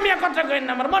 কয় মিয়া কথা কই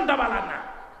না, আমার মনটা ভালা না।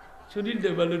 শরীরটা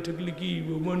ভালো থাকলে কি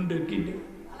মনটা কি?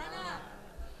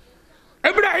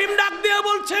 ইব্রাহিম ডাক দিয়ে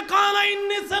বলছে ক্বালা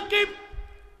ইন্নী সাকিম,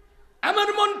 আমার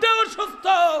মনটাও সুস্থ,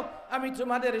 আমি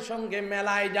তোমাদের সঙ্গে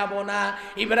মেলায় যাব না।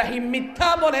 ইব্রাহিম মিথ্যা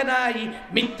বলে নাই,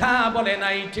 মিথ্যা বলে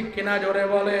নাই, ঠিক কিনা জোরে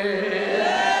বলে।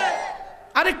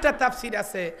 আরেকটা তাফসীর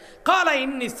আছে ক্বালা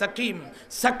ইন্নী সাকিম,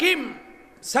 সাকিম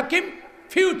সাকিম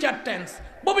ফিউচার টেন্স,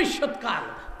 ভবিষ্যৎকাল।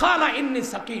 ক্বালা ইন্নী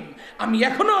সাকিম, আমি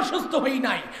এখনো অসুস্থ হই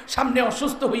নাই, সামনে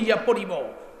অসুস্থ হইয়া পড়িব।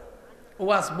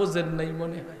 ওয়াজ বুঝেন নাই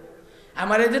মনে হয়।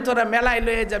 আমারে যে তোরা মেলায়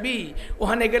লয়ে যাবি,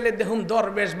 ওখানে গেলে দেখুন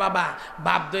দরবেশ বাবা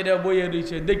বাপ দইরা বইয়ে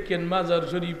রয়েছে, দেখেন মাজার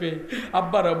শরীফে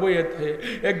আব্বারা বইয়েতে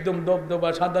একদম দবদবা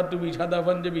সাদা টুপি, সাদা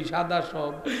পাঞ্জাবি, সাদা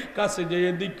সব। কাছে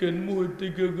যেয়ে দেখেন মুখ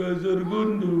থেকে গাছের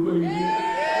গন্ধ বাইরে।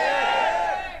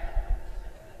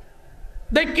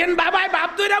 দেখেন বাবাই বাপ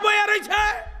দইরা বইয়ে রয়েছে,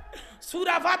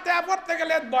 সূরা ফাতিহা পড়তে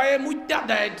গেলে বয়ে মুইটা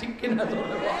দেয়, ঠিক কিনা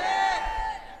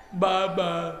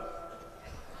বাবা?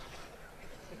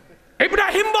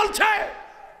 ইব্রাহিম বলছে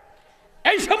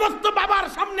এই সমস্ত বাবার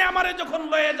সামনে আমারে যখন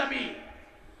লয়ে যাবি,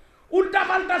 উল্টা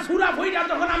পাল্টা সূরা ফইরা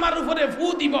যখন আমার উপরে ফু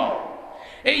দিব,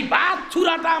 এই বাদ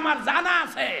সূরাটা আমার জানা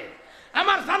আছে,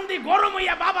 আমার শান্তি গরম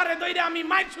হইয়া বাবারে দইরা আমি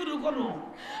মাইর শুরু করু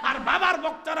আর বাবার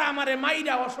বক্তারা আমারে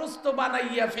মাইরা অসুস্থ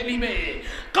বানাইয়া ফেলিবে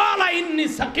কালা ইন্নী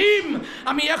সাকিম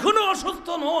আমি এখনো অসুস্থ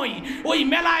নই ওই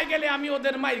মেলায় গেলে আমি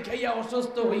ওদের মাইর খাইয়া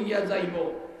অসুস্থ হইয়া যাইব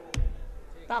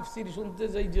তাফসীর শুনতে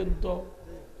যাইছেন তো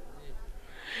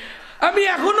আমি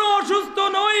এখনো অসুস্থ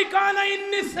নই কালা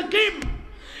ইন্নী সাকিম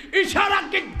ইশারা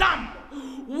কিদাম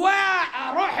ওয়া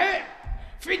রহে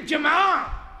ফি জামা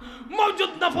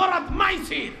موجود نفرات ما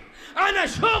يصير انا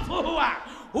شوفه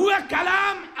هو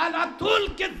كلام على طول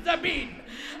كذابين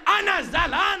انا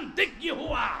زعلان دقي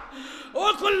هو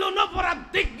وكل نفرة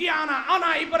دقي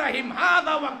انا ابراهيم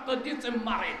هذا وقت جسم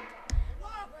مريض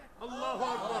الله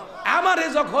اكبر আমারে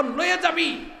যখন লয়ে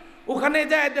যাবি ওখানে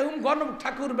যায় দেখুন গণক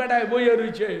ঠাকুর বেড়ায় বইয়া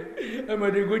রইছে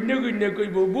আমারে গণ্য গণ্য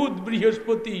কইব বুধ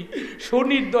বৃহস্পতি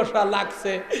শনির দশা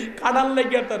লাগছে কাটার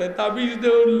লেগে তারে তাবিজ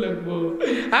দেওয়ার লাগবো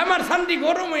আমার শান্তি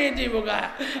গরম হয়ে যাইব গা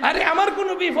আরে আমার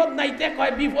কোনো বিপদ নাই তে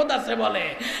কয় বিপদ আছে বলে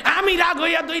আমি রাগ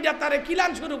হইয়া দইটা তারে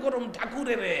কিলান শুরু করুম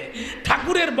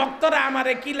ঠাকুরের ভক্তরা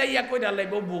আমারে কিলাইয়া কইরা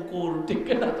লাইব বুকুর ঠিক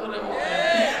না তোরে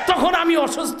তখন আমি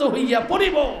অসুস্থ হইয়া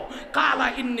পড়িব কালা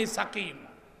ইন্নী সাকিম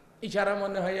ইশারা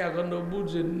মনে হয় এখনো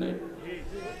বুঝেন নাই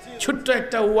ছোট্ট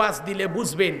একটা ওয়াজ দিলে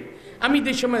বুঝবেন আমি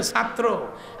যে সময় ছাত্র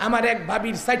আমার এক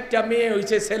ভাবির 4টা মেয়ে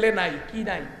হইছে ছেলে নাই কি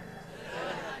নাই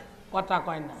কথা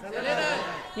কয় না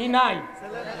কি নাই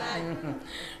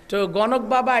তো গণক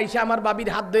বাবা এসে আমার বাবির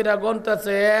হাত ধরে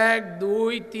গন্তাছে 1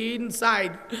 2 3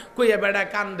 4 কইয়া বেড়া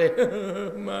কান্দে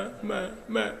মা মা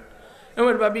মা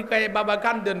আমার বাবি কয় বাবা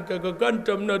কান্দেন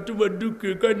কান্দতাম না তোমার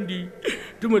দুঃখে কান্দি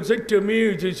তোমার 4টা মেয়ে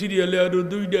হয়েছে সিরিয়ালে আরো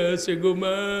 2টা আছে গো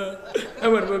মা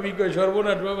আমার বাবি কয়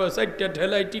সর্বনাশ বাবা 4টা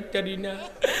ঠেলায় টিকতারি না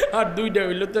আর 2টা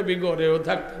হইলো তবে ঘরেও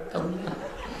থাকতাম না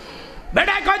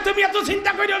বেটা কয় তুমি এত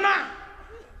চিন্তা করিও না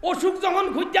অসুখ যখন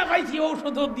খুঁজা পাইছি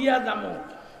ঔষধও দিয়া যাবো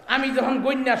আমি যখন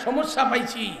গন্যা সমস্যা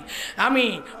পাইছি আমি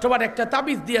তোমার একটা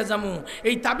তাবিজ দিয়া যাবো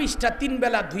এই তাবিজটা 3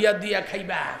 বেলা ধুইয়া দিয়া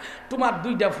খাইবা তোমার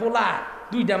 2টা ফোলা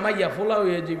 2টা মাইয়া ফোলা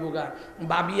হয়ে যাইব গা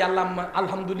বাবি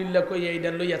আলহামদুলিল্লাহ কইয়া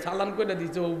এইটা লইয়া চালান করে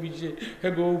দিছে অফিসে হে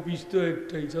গো অফিস তো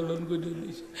একটাই চালান করে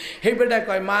দিছে হে বেটা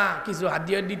কয় মা কিছু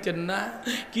হাদিয়া দিতেন না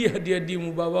কি হাদিয়া দিমু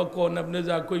বাবা কোন আপনি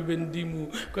যা কইবেন দিমু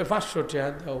কয় 500 টাকা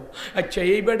দাও আচ্ছা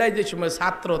এই বেটায় যে সময়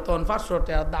ছাত্র তখন 500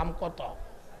 টাকা দাম কত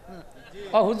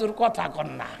ও হুজুর কথা কন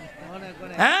না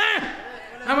হ্যাঁ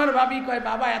আমার বাবি কয়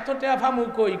বাবা এত টাকা ফামু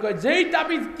কই কয় যেই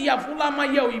তাবিজ দিয়া ফুলা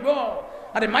মাইয়া হইব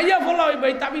আরে মাইয়া ফোলা হইব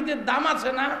এই তাবিজের দাম আছে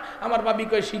না আমার বাবি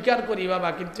কয় স্বীকার করি বাবা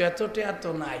কিন্তু এত টাকা তো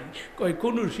নাই কয়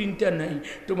কোনো চিন্তা নাই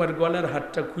তোমার গলার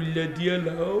হাতটা খুললে দিয়ে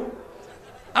নাও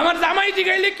আমার জামাই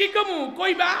জিগাইলে কি কমু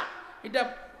কইবা এটা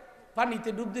পানিতে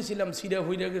ডুব দিছিলাম সিরা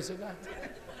হইরা গেছে গা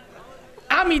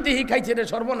আমি দেহি খাইছে রে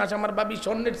সর্বনাশ আমার বাবি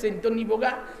স্বর্ণের চেন তো নিব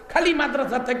গা খালি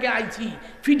মাদ্রাসা থেকে আইছি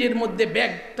ফিডের মধ্যে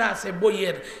ব্যাগটা আছে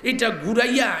বইয়ের এটা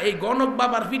ঘুরাইয়া এই গণক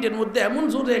বাবার ফিডের মধ্যে এমন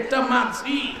জোরে একটা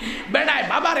মারছি বেড়ায়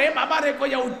বাবারে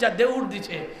কইয়া উঠটা দেউর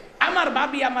দিছে আমার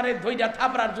বাবি আমারে ধইরা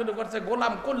থাপড়ার শুরু করছে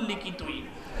গোলাম করলি কি তুই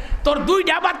তোর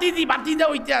 2টা বাতি দা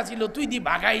হইতে আসিল তুই দি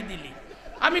ভাগাই দিলি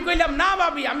আমি কইলাম না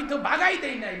বাবি আমি তো ভাগাই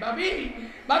দেই নাই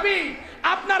বাবি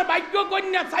আপনার ভাগ্য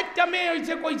কন্যা 4টা মেয়ে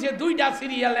হইছে কইছে 2টা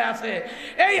সিরিয়ালে আছে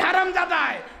এই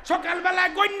হারামজাদায়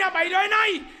সকালবেলায় কন্যা বাইর হয়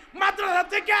নাই মাদ্রাসা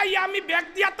থেকে আই আমি ব্যাগ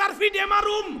দিয়া তার ফিডে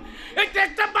মারুম এটা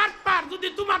একটা বাটপার যদি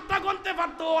তোমারটা গনতে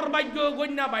পারতো ওর ভাগ্য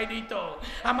কন্যা বাইর হইতো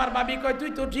আমার বাবি কয়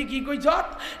তুই তো ঠিকই কইছত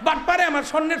বাটপারে আমার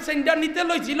স্বর্ণের চেনটা নিতে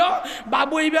লইছিল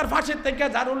বাবু এইবার ফাঁসের থেকে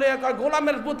ঝাড়ু লইয়া কয়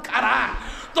গোলামের পুত খারা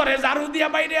তোরে ঝাড়ু দিয়া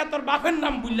বাইরে তোর বাপের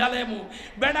নাম বুঝলালে মু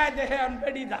বেড়ায় দেখে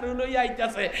বেড়ি ঝাড়ু লইয়া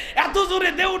আইতাছে এত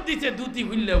জোরে দেউর দিছে দুতি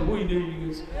খুললে বই রয়ে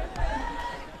গেছে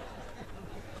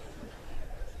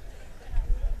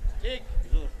ঠিক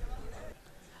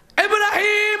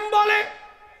ইব্রাহিম বলে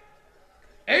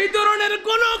এই ধরনের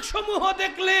গণক সমূহ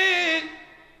দেখলে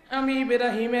আমি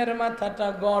ইব্রাহিমের মাথাটা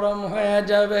গরম হয়ে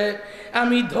যাবে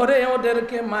আমি ধরে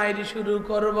ওদেরকে মাইর শুরু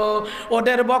করব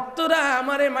ওদের ভক্তরা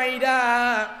আমারে মাইরা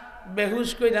বেহুশ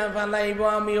কইরা ফালাইব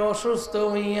আমি অসুস্থ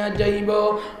হইয়া যাইব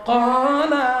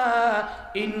ক্বালা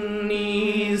ইন্নী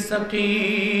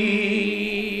সাকিম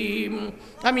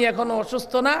আমি এখনো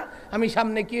অসুস্থ না আমি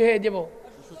সামনে কি হয়ে যাব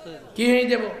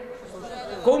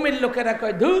কৌমের লোকেরা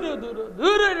কয় দূর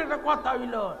একটা কথা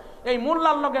হইল এই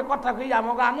মোল্লার লগে কথা কই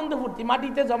আমাকে আনন্দ ফুর্তি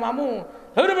মাটিতে জমামু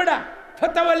ধরু বেটা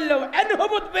ফতা বললো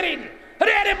এনহবুত বেরিন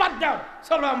আরে বাদ দাও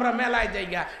চলো আমরা মেলায়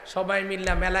যাইগা সবাই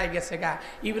মিল্লা মেলায় গেছে গা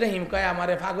ইব্রাহিম কয়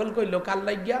আমারে পাগল কইলো কাল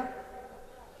লাগিয়া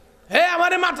হে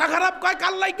আমারে মাথা খারাপ কয়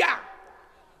কাল লাগিয়া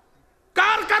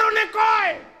কার কারণে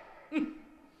কয়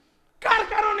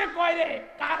রে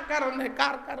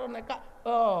কার কারণে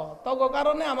ও তগো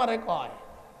কারণে আমারে কয়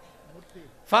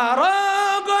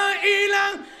ফারাগ ইলা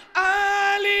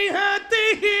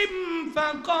আলিহাতিহিম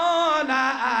فقال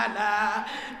ألا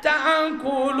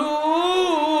تأكلون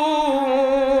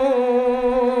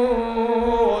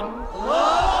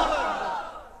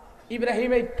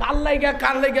ইব্রাহিম এই কার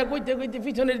লাইগা কইতে কইতে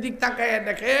পিছনের দিক তাকায়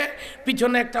দেখে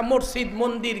পিছনে একটা মসজিদ,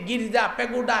 মন্দির, গির্জা,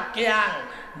 পেগুডা, কেয়াং,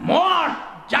 মঠ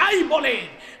যাই বলে,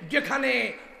 যেখানে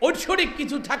ঐশ্বরিক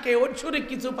কিছু থাকে, ঐশ্বরিক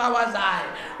কিছু পাওয়া যায়,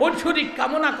 ঐশ্বরিক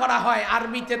কামনা করা হয়,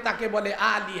 আরবিতে তাকে বলে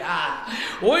আলিহা।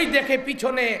 ওই দেখে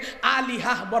পিছনে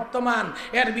আলিহা বর্তমান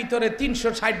এর ভিতরে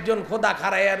 360 জন খোদা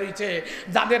খাড়াইয়া রয়েছে,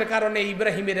 যাদের কারণে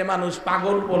ইব্রাহিমের মানুষ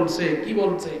পাগল বলছে। কি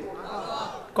বলছে?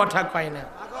 কথা কয় না।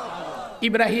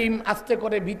 ইব্রাহিম আস্তে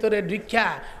করে ভিতরে ঢুকিয়া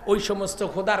ওই সমস্ত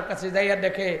খোদার কাছে যাইয়া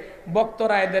দেখে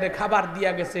বক্তরা এদের খাবার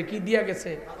দিয়া গেছে। কি দিয়া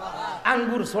গেছে?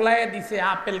 আঙ্গুর সোলাইয়া দিছে,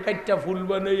 আপেল কাইটটা ফুল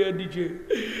বানাইয়া দিছে,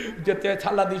 যাতে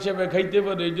ছালাদ হিসেবে খাইতে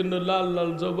পারে, এই জন্য লাল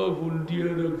লাল জবা ফুল দিয়ে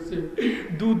রাখছে।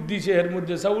 দুধ দিছে, এর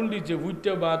মধ্যে চাউল দিছে,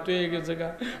 ভুইটা ভাত হয়ে গেছে গা,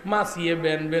 মাছিয়ে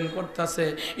বেন বেন করতেছে।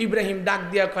 ইব্রাহিম ডাক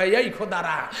দিয়া কয়,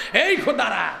 এই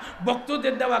খোদারা,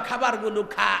 ভক্তদের দেওয়া খাবারগুলো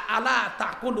খা। আলা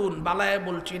তাকুলুন, বালায়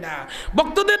বলছি না,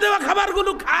 ভক্তদের দেওয়া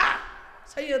খাবারগুলো খা।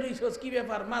 কি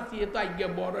ব্যাপার? মাছিয়ে তো আজ্ঞা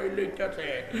বড়ই লইতেছে,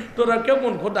 তোরা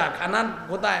কেমন খোদা? খানার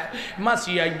খোদায়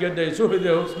মাছি আজ্ঞা দেয়,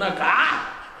 শহীদে হোস না, খা।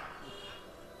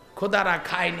 খোদারা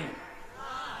খায়নি,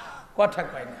 কথা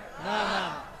কয় না,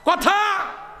 কথা।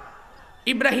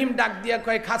 ইব্রাহিম ডাক দিয়া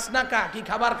কয়, খাস না কা? কি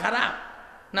খাবার খারাপ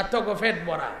না তোকে পেট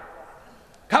ভরা?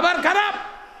 খাবার খারাপ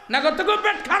না তোকে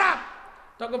পেট খারাপ?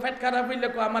 তোকে পেট খারাপ হইলে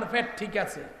কো আমার পেট ঠিক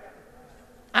আছে,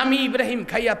 আমি ইব্রাহিম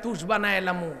খাইয়া তুষ বানায়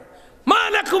এলাম।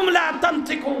 মালাকুম লা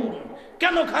তানতিকুন,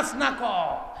 কেন খাস না ক?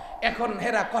 এখন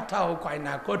হেরা কথাও কয়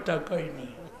না, কথা কয়নি,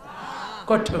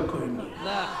 কথা কয়নি,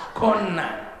 কোন না।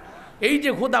 এই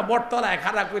যে খোদা বটতলায়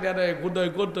খাড়া কইরা রে, খুদয়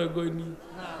কথা কইনি,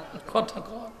 কথা ক।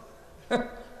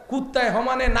 কুত্তায়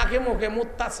সমানে নাকে মুখে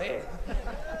মুত্তাছে,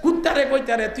 কুত্তারে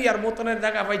কইতারে তুই আর মতনের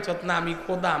জায়গা পাইছত না, আমি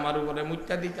খোদা আমার উপরে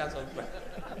মুত্তা দিতাছ।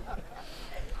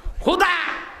 খোদা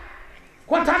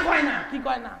কথা কয় না, কি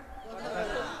কয় না?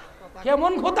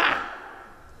 কেমন খোদা?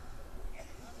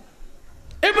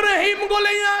 ইব্রাহিম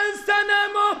বলে, ইয়া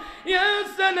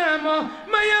সালামু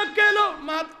মা ইয়াকালু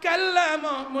মা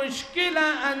তাকাল্লামু মুশকিলা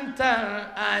আনতা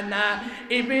আনা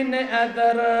ইবনে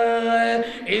আদর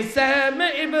ইসাম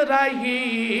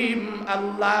ইব্রাহিম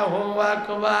আল্লাহু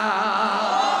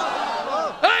আকবার।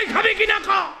 এই খাবি কি না ক?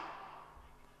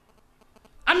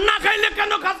 আর না খাইলে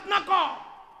কেন খাস না ক?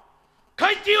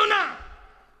 খাইতিও না,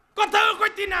 কথাও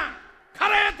কইতি না,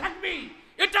 খাড়ায় থাকবি,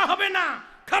 এটা হবে না,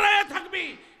 খাড়ায় থাকবি,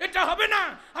 এটা হবে না।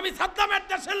 আমি সাদ্দামের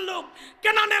দেশের লোক,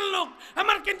 কেনানের লোক,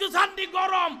 আমার কিন্তু শান্তি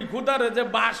গরম। খুদারে যে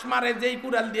বাঁশ মারে, যেই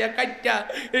কুড়াল দিয়া কাইটা,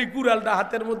 এই কুড়ালটা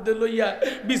হাতের মধ্যে লইয়া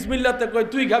বিসমিল্লাতে কই,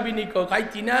 তুই খাবি নি?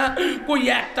 খাইতি না। কই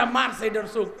একটা মার সাইডের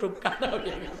চোখ টোক কাটা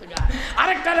হয়ে গেছে গা।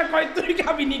 আরেকটারে কয়, তুই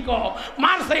খাবি নি?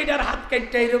 মার সাইডের হাত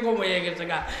কাইটা এরকম হয়ে গেছে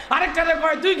গা। আরেকটারে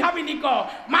কয়, তুই খাবি নি?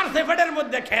 মারছে পেটের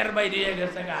মধ্যে খের বাইরে হয়ে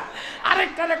গেছে গা।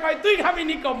 আরেকটারে কয়, তুই খাবি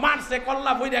নি? মারছে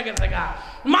কল্লা বইরা গেছে গা।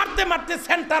 মারতে মারতে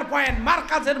সেন্টার পয়েন্ট মার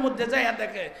কাছের মধ্যে যাইয়া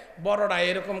দেখে বড়রা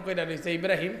এরকম কইরা রইছে।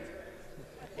 ইব্রাহিম,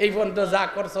 এই পর্যন্ত যা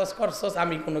করছস,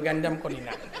 আমি কোনো গ্যাঞ্জাম করি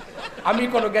না, আমি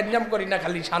কোনো গ্যাঞ্জাম করি না,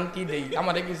 খালি শান্তি দেই,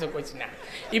 আমারে কিছু কইছি না।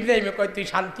 ইব্রাহিমে কয়, তুই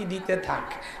শান্তি দিতে থাক,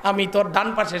 আমি তোর ডান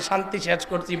পাশে শান্তি শেষ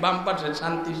করছি, বাম পাশে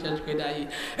শান্তি শেষ করে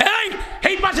আই।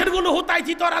 এই পাশের গুলো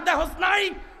হুতাইছি, তোরা দেখস নাই?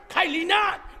 খাইলি না?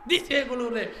 দিতে এগুলো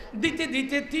দিতে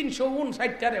দিতে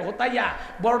 359টারে হতাইয়া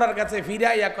বড়টার কাছে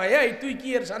ফিরাইয়া কয়, এই তুই কি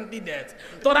এর শান্তি দেস?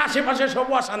 তোর আশেপাশে সব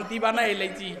শান্তি বানাই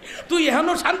লাইছি, তুই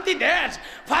এখনো শান্তি দেস?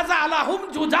 ফাজা আলাহুম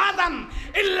জুজাদান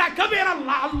ইল্লা কাবির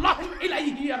আল্লাহ আল্লাহু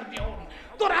ইলাইহি ইয়ারজিউন।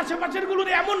 তোর আশেপাশের গুলোর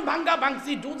এমন ভাঙ্গা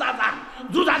ভাঙছি,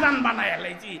 জুজাদান বানাই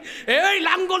লাইছি। এই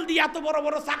লাঙ্গল দিয়া এত বড়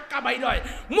বড় চাক্কা বাইর হয়,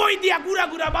 মই দিয়া গুড়া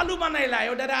গুড়া বালু বানাইলাই,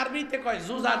 ওটারে আরবিতে কয়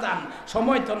জুজাদান।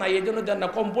 সময় তো নাই, এই জন্য দেন না,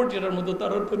 কম্পিউটারের মতো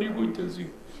তাড়াতাড়ি বইতেছি।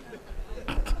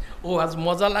 ও আজ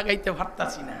মজা লাগাইতে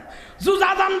পারতাছি না।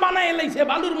 জুজাদান বানাই লাইছে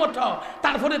বালুর মতো,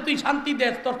 তারপরে তুই শান্তি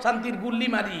দেস? তোর শান্তির গুল্লি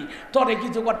মারি, তোরে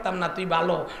কিছু করতাম না, তুই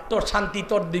ভালো, তোর শান্তি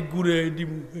তোর দিক ঘুরে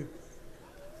দিব।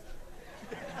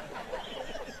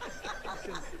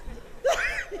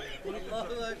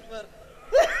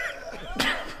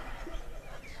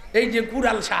 এই যে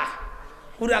কুড়াল শাহ,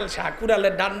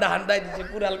 কুড়ালের ডান্ডা হান্ডাই দিছে,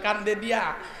 কুড়াল কান্দে দিয়া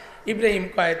ইব্রাহিম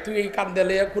কয়, তুই এই কান্দে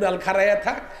লইয়া কুড়াল খারাইয়া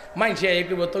থাক, মাইসে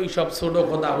এগুলো তুই সব ছোট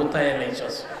খোদা হতায়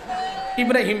লাইছস।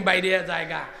 ইব্রাহিম বাইরে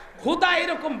জায়গা, খোদা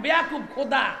এরকম বেয়াকুব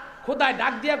খোদা, খোদায়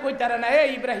ডাক দিয়া কইতারে না, এই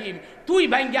ইব্রাহিম তুই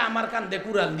ভাঙ্গে আমার কান্দে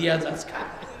কুড়াল দিয়া যাস খা।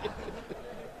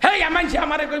 হেই মাইসে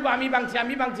আমারে কইব আমি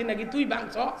ভাঙছি নাকি তুই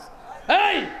ভাঙছস?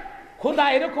 এই খোদা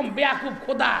এরকম বেয়াকুব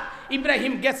খোদা।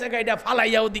 ইব্রাহিম গেছে গাইডা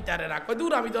ফালাইয়াও দিতারে না, কই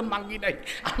দূর আমি যখন মাঙ্গি নাই,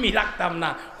 আমি রাখতাম না,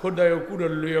 খোদায়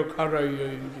কুড়াল লইয়া খারাই।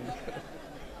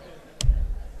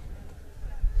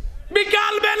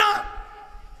 বিকাল বেলা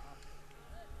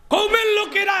কওমের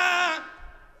লোকেরা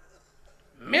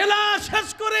মেলা শেষ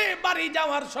করে বাড়ি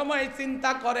যাওয়ার সময়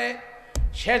চিন্তা করে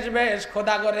শেষ বেশ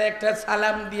খোদা করে একটা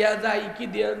সালাম দিয়া যায়, কি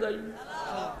দিয়া যায়,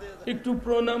 একটু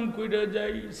প্রণাম কইরা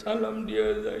যাই, সালাম দিয়া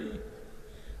যাই।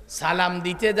 সালাম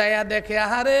দিতে যায়া দেখে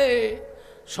আহারে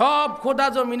সব খোদা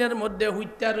জমিনের মধ্যে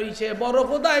হুইত্যা রইছে, বড়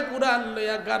খোদায় কুরআন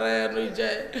লইয়া গারে রইছে,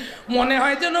 মনে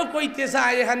হয় যেন কইতে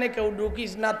চায় এখানে কেউ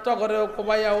ঢুকিস না, তো করে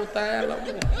কবাইয়া উতায় এলাম।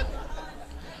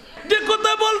 যে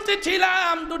কথা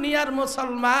বলতেছিলাম দুনিয়ার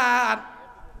মুসলমান,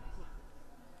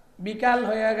 বিকাল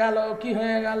হয়ে গেল, কি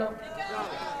হয়ে গেল?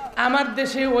 আমার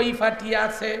দেশে ওই ফাটি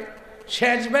আছে,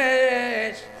 শেষ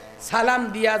বেশ সালাম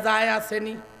দিয়া যায়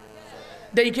আসেনি?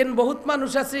 দেখেন বহুত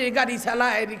মানুষ আছে গাড়ি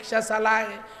চালায়, রিক্সা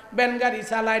চালায়, ভ্যান গাড়ি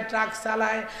চালায়, ট্রাক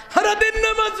চালায়, সারাদিন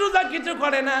নামাজ রোজা কিছু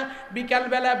করে না, বিকাল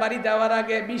বেলায় বাড়ি যাওয়ার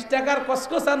আগে 20 টাকার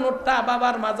কসকসা নোটটা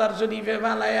বাবার মাজার শরীফে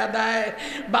ফালাইয়া দেয়।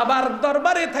 বাবার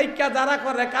দরবারে থাইকা যারা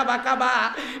করে কাবা কাবা,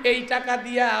 এই টাকা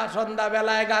দিয়া সন্ধ্যা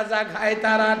বেলায় গাঁজা খায়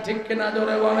তারা, ঠিক কিনা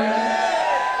জোরে বলে?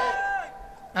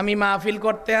 আমি মাহফিল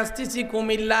করতে আসতেছি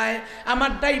কুমিল্লায়,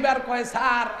 আমার ড্রাইভার কয়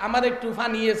স্যার আমার একটু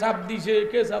ফানিয়ে চাপ দিছে।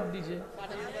 কে চাপ দিছে?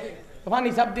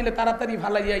 ফানি চাপ দিলে তাড়াতাড়ি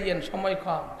ফালাইয়া আইয়েন, সময়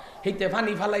কম, হেইতে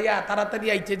ফানি ফালাইয়া তাড়াতাড়ি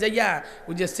আইতে যাইয়া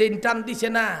ওই যে চেন টান দিছে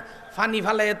না, ফানি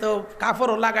ফালাইয়া তো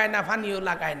কাপড়ও লাগায় না, ফানিও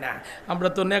লাগায় না, আমরা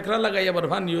তো নেকড়া লাগাই আবার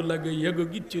ফানিও লাগাই, এগো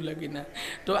কিচ্ছু লাগে না।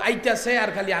 তো আইতাছে আর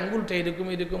খালি আঙ্গুলটা এরকম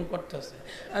এরকম করতেছে।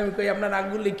 আমি কই আপনার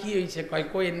আঙ্গুলে কি হয়েছে? কয়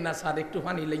কইেন না স্যার একটু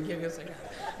ফানি লাগিয়ে গেছে।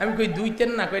 আমি কই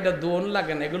দুইতেন না, কই এটা দোন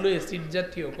লাগে না, এগুলো অ্যাসিড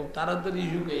জাতীয়, খুব তাড়াতাড়ি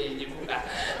শুকিয়ে যাবে।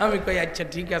 আমি কই আচ্ছা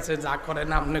ঠিক আছে, যা করেন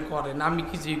আপনি করেন, আমি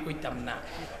কিছুই কইতাম না।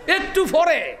 একটু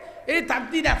পরে এই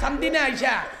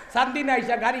সান্দিনে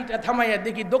আইসা গাড়িটা থামাইয়া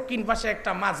দেখি দক্ষিণ পাশে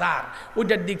একটা মাজার,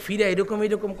 ওইটার দিক ফিরে এরকম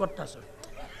এরকম করতেছ।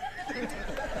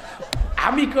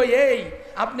 আমি কই এই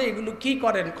আপনি এগুলো কি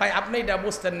করেন? কয় আপনি এটা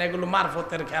বুঝতেন না, এগুলো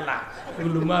মারফতের খেলা।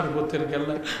 এগুলো মারফতের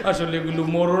খেলা, আসলে এগুলো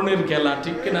মরণের খেলা,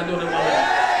 ঠিক কিনা জোরে বলে?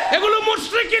 এগুলো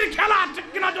মুশরিকের খেলা, ঠিক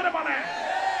কিনা জোরে বলে?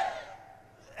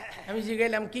 আমি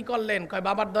জিগাইলাম কি করলেন? কয়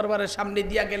বাবার দরবারের সামনে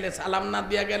দিয়া গেলে, সালাম না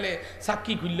দিয়া গেলে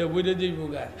সাক্ষী খুললে বইরে যাইব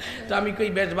গা। তো আমি কই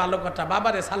বেশ ভালো কথা,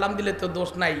 বাবারে সালাম দিলে তো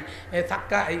দোষ নাই,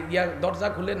 চাক্কা ইয়া দরজা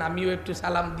খুলেন, আমিও একটু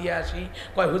সালাম দিয়ে আসি।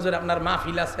 কয় হুজুর আপনার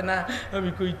মাহফিল আছে না?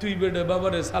 আমি কই তুই বেটা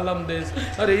বাবারে সালাম দেস,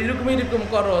 আরে এরকম এরকম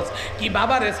করস কি?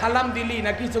 বাবারে সালাম দিলি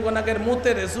না কিছুক্ষণ আগের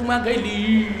মুতেরে চুমা খাইলি?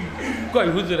 কয়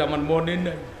হুজুর আমার মনে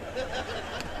নাই।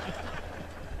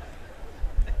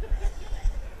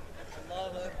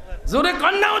 জোরে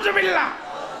কন্যা উজবিল্লাহ।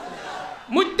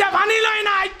 মুদ্দা পানি লয়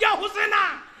না, আজ্ঞা হুসে না,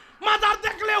 মাজার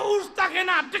দেখলে হুশ থাকে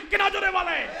না, ঠিক কিনা জোরে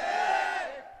বলে?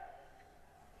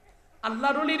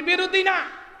 আল্লাহর ওলির বিরোধী না,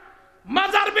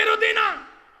 মাজার বিরোধী না।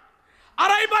 আর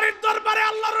এই বাড়ির দরবারে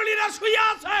আল্লাহর ওলিরা শুয়ে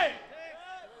আছে,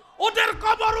 ওদের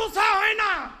কবর উঁচা হয়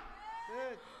না।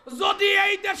 যদি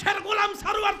এই দেশের গোলাম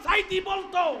সারওয়ার সাইদি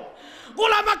বলতো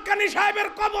গোলাম আক্কানি সাহেবের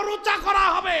কবর উঁচা করা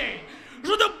হবে,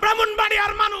 শুধু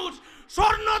ব্রাহ্মণবাড়িয়ার মানুষ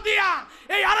স্বর্ণ দিয়া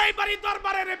এই আড়াই বাড়ি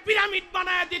দরবারের পিরামিড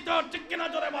বানায় দিত, ঠিক কিনা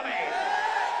জোরে বলে?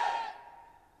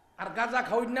 আর গাঁজা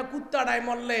খাওয়াই না কুত্তাটাই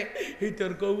মরলে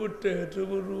এইটার কবরটা এত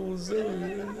বড় উঁচা,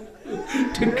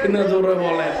 ঠিক কিনা জোরে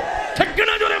বলেন? ঠিক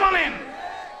কিনা জোরে বলেন?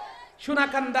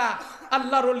 সোনাকান্দা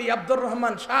আল্লাহর ওলি আব্দুর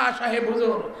রহমান শাহ সাহেব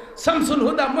হুজুর শামসুল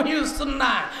হুদা মহিউস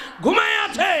সুন্নাহ ঘুমায়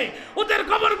আছে, ওদের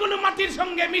কবরগুলো মাটির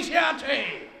সঙ্গে মিশে আছে।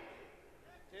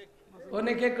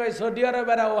 অনেকে কয় সৌদি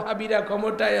আরবের ওহাবিরা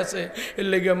ক্ষমতায় আছে, এর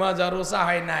লেগে মাজার ওসা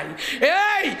হয় নাই।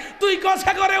 এই তুই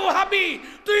কথা করে ওহাবি,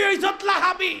 তুই ওই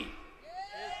লাহাবি।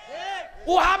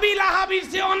 ওহাবি লাহাবির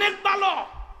চেয়ে অনেক ভালো।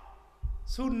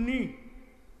 সুন্নি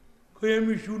কই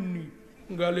আমি সুন্নি,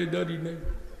 গালে দাড়ি নাই,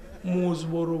 মোজ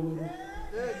বড় বড়।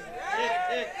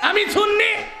 আমি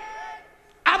সুন্নি,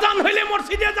 আজান হইলে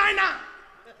মসজিদে যায় না।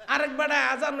 আরেকবার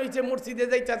আজান হইছে মসজিদে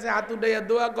যাইতেছে, হাত উঠাইয়া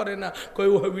দোয়া করে না। কই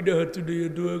ওহাবিটা হাত উঠাইয়া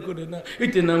দোয়া করে না,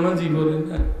 এতে নামাজি করে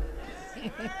না।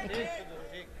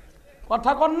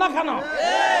 কথা কন না কেন?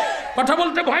 কথা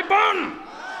বলতে ভয় পান?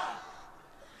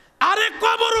 আরে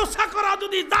কবর উঁচা করা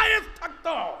যদি জায়েজ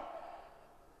থাকতো,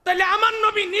 তাহলে আমার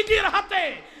নবী নিজের হাতে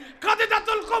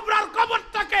খাদিজাতুল কুবরার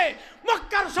কবরটাকে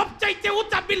মক্কার সবচাইতে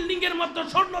উঁচা বিল্ডিং এর মধ্যে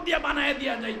স্বর্ণ দিয়ে বানায়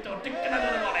দিয়া যাইতো, ঠিক কিনা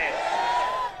বলে?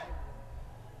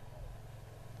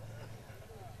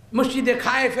 মসজিদে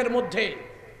খায়েফের মধ্যে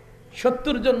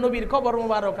 70 জন নবীর কবর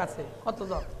মোবারক আছে।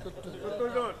 কতজন? 70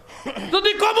 জন।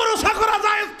 যদি কবর উঁচা করা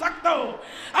জায়েজ থাকতো,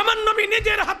 আমার নবী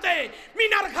নিজের হাতে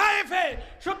মিনার খায়েফে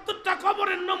 70টা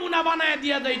কবরের নমুনা বানায়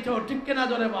দিয়া যাইতো, ঠিক কিনা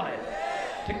জোরে বলে?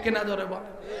 ঠিক কিনা জোরে বলে?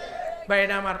 ভাই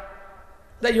এটা আমার,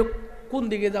 যাই হোক কোন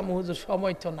দিকে যাবো হুজুর,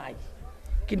 সময় তো নাই।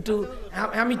 কিন্তু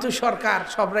আমি তো সরকার,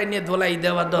 সবরাই নিয়ে ধোলাই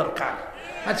দেওয়া দরকার।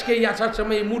 আজকে এই আসার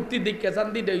সময় এই মূর্তি দেখে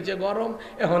চান্দি হয়েছে গরম,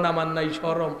 এখন আমার নাই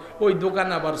শরম, ওই দোকান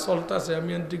আবার চলতেছে,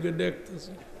 আমি এদিকে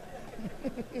দেখতেছি।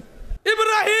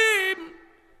 ইব্রাহিম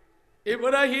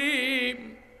ইব্রাহিম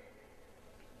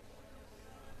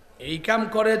এই কাম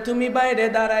করে তুমি বাইরে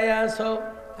দাঁড়ায় আসো,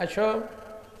 আসো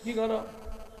কি করো?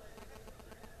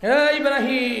 হে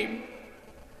ইব্রাহিম,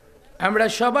 আমরা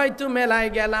সবাই তো মেলায়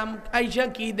গেলাম, আইসা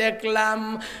কি দেখলাম?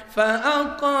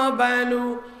 ফাআকাবালু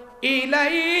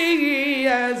ইলাইহি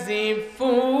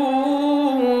ইয়াজিফুন,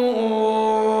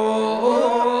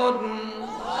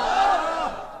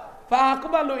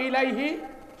 ফাআকাবালু ইলাইহি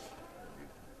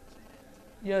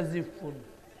ইয়াজিফুন।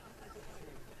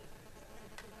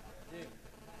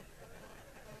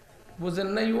 বুঝেন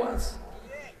নাই ওয়াজ?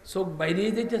 চোখ বাইরে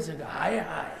যেতেছে, হায়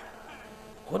হায়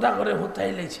খোদা করে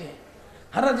হতাই লেছে।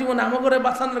 সারা জীবন আমাকে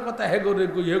বাঁচানোর কথা হে গরে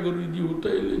কই হে গরি দি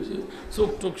হতাই লেছে, চোখ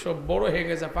টোক সব বড় হয়ে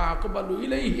গেছে। ফাআকাবালু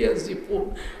ইলাইহি ইয়াজিফুন,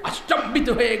 আশ্চর্যিত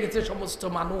হয়ে গেছে সমস্ত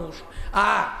মানুষ।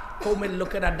 কওমের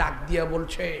লোকেরা ডাক দিয়া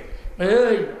বলছে,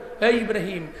 এই এই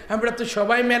ইব্রাহিম, আমরা তো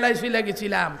সবাই মেলায় চলে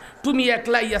গেছিলাম, তুমি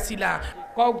একলাই আসিলা,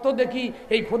 কক তো দেখি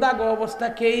এই খোদা গো অবস্থা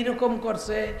কে এইরকম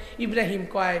করছে? ইব্রাহিম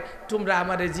কয়, তোমরা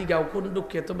আমারে জিগাও কোন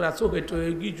দুঃখে তোমরা চোখে টোয়ে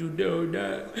কিছু দেও না,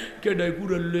 কেডাই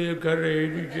কুড়াল লয়ে খারে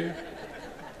দিছে।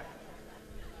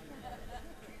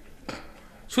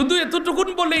 শুধু এতটুকুন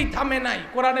বলেই থামে নাই,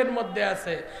 কোরআনের মধ্যে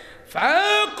আছে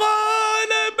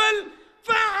ফাকালা বাল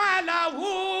ফাআলাহু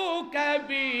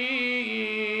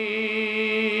কাবীর।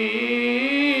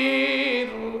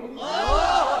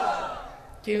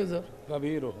 কি হুজুর?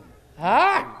 কাবীরুহুম,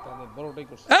 হ্যাঁ তাদের বড়টাই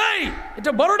করছে। এই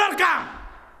এটা বড়টার কাম।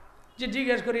 যে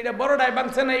জিজ্ঞেস করি এটা বড়টাই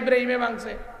ভাঙছে না ইব্রাহিমে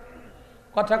ভাঙছে?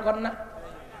 কথা কর না,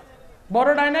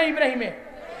 বড়টাই না ইব্রাহিমে?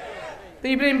 তো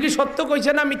ইব্রাহিম কি সত্য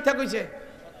কইছে না মিথ্যা কইছে?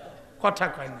 কথা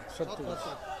কয় না, সত্য।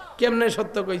 কেমনে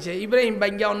সত্য কইছে? ইব্রাহিম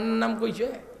ভাঙ্গিয়া অন্য নাম কইছে?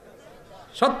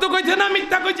 সত্য কইছে না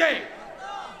মিথ্যা কইছে?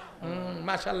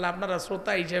 মাশাআল্লাহ, আপনারা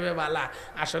শ্রোতা হিসেবে ভালা।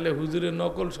 আসলে হুজুরের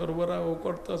নকল সরবরাহ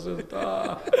করতেছেন তা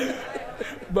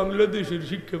বাংলাদেশের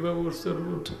শিক্ষা ব্যবস্থার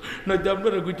মতো, নয়তো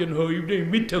আপনারা কইছেন ইব্রাহিম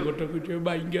মিথ্যা কথা কইছে,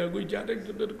 ভাঙ্গিয়া কইছে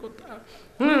আরেকজনের কথা।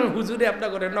 হুজুরে আপনার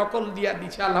করে নকল দিয়া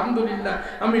দিছে, আলহামদুলিল্লাহ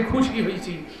আমি খুশি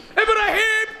হয়েছি।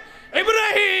 ইব্রাহিম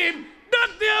ইব্রাহিম ডাক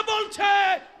দিয়া বলছে,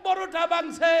 বড়টা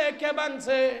ভাঙছে। কে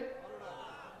ভাঙছে?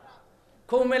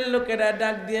 কওমের লোকেরা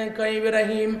ডাক দিয়ে কয়,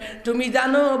 ইব্রাহিম তুমি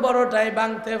জানো বড়টাই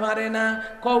ভাঙতে পারে না?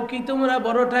 কও কি তোমরা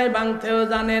বড়টাই ভাঙতেও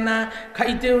জানে না,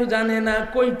 খাইতেও জানে না,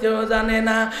 কইতেও জানে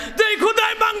না? যেই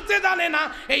খুদাই ভাঙতে জানে না,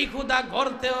 এই খুদা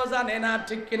গড়তেও জানে না।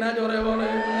 ঠিক কিনা জোরে বলে?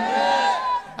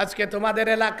 আজকে তোমাদের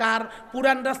এলাকার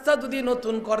পুরান রাস্তা যদি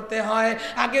নতুন করতে হয়,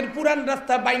 আগের পুরান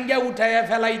রাস্তা ভাঙ্গা উঠাইয়া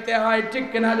ফেলাইতে হয়। ঠিক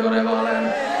কিনা জোরে বলেন?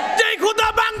 যেই খুদা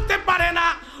ভাঙতে পারে না,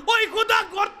 ওই খুদা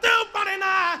করতেও পারে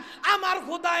না। আমার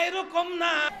খুদা এরকম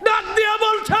না। ডাক দিয়া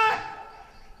বলছে,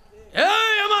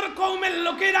 এই আমার কওমের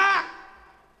লোকেরা,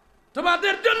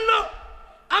 তোমাদের জন্য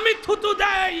আমি থুতু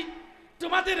দেই,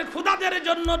 তোমাদের খুদাদের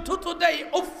জন্য থুতু দেই।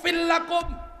 উফিল লাকুম,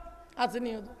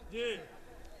 আসেনি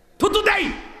থুতু দেই,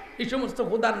 এই সমস্ত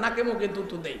খুদার নাকে মুখে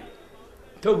থুতু দেই,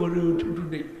 থুতু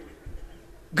দেই,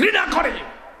 ঘৃণা করে।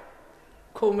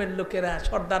 কওমের লোকেরা,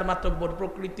 সর্দার মাতব্বর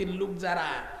প্রকৃতির লোক যারা,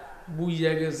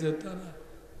 বুঝা গেছে তারা।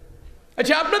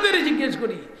 আচ্ছা আপনাদের জিজ্ঞেস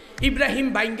করি, ইব্রাহিম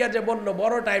ভাঙ্গা যে বলল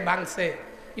বড়টাই ভাঙছে,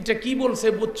 এটা কি বলছে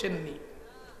বুঝছেন নি?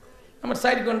 আমার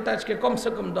 4 ঘন্টা আজকে কমসে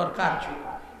কম দরকার ছিল।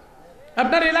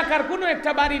 আপনার এলাকার কোনো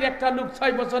একটা বাড়ির একটা লোক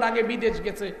 6 বছর আগে বিদেশ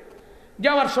গেছে,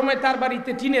 যাওয়ার সময় তার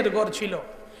বাড়িতে টিনের ঘর ছিল,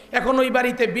 এখন ওই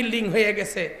বাড়িতে বিল্ডিং হয়ে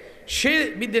গেছে, সে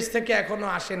বিদেশ থেকে এখনো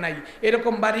আসে নাই।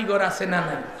 এরকম বাড়িঘর আছে না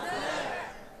নাই?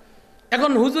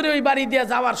 এখন হুজুরে ওই বাড়ি দিয়ে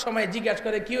যাওয়ার সময় জিজ্ঞাসা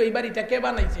করে, কি ওই বাড়িটা কে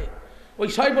বানাইছে? ওই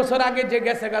 6 বছর আগে যে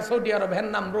গেছে গা সৌদি আরব, এর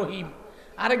নাম রহিম।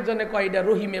 আরেকজনে কয় এটা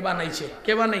রহিমে বানাইছে।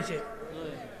 কে বানাইছে?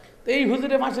 তো এই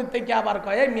হুজুরে মাসের থেকে আবার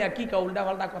কয়, এই মিয়া কি কয় উল্টা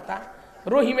পাল্টা কথা,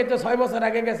 রহিমে তো 6 বছর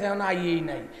আগে গেছে, এখন আইয়েই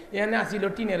নাই। এখানে আসিল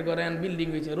টিনের ঘরে, বিল্ডিং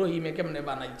হয়েছে, রহিমে কেমনে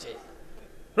বানাইছে?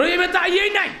 রহিমে তো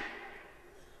আইয়েই নাই।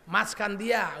 মাঝখান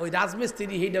দিয়া ওই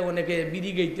রাজমিস্ত্রি সেইটা অনেকে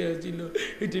বিড়ি গাইতে হয়েছিল,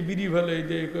 এটা বিড়ি ভালো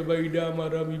এটা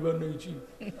আমার, আমি বানাইছি।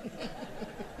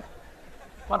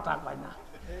 কথা কয় না,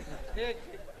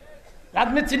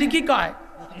 রাজমিস্ত্রি কি কয়,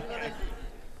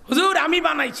 হুজুর আমি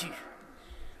বানাইছি।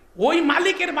 ওই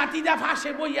মালিকের বাতিজা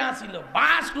ফাঁসে বইয়া ছিল,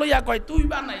 বাঁশ লইয়া কয় তুই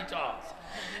বানাইছ,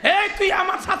 এই তুই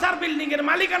আমার চাচার বিল্ডিং এর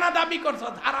মালিকানা দাবি করছ,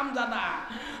 হারামজাদা।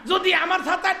 যদি আমার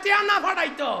ছাতা টিয়া না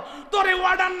ফাটাইতো, তোরে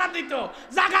অর্ডার না দিত,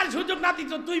 জাগার সুযোগ না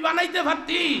দিত, তুই বানাইতে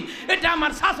পারতি? এটা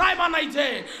আমার চাচাই বানাইছে।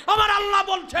 আমার আল্লাহ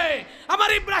বলছে, আমার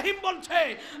ইব্রাহিম বলছে,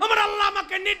 আমার আল্লাহ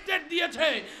আমাকে নির্দেশ দিয়েছে,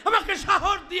 আমাকে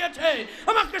সাহস দিয়েছে,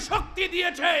 আমাকে শক্তি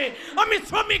দিয়েছে। আমি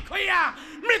শ্রমিক হইয়া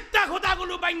মিথ্যা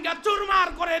খোদাগুলো বাইঙ্গা চুরমার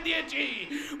করে দিয়েছি।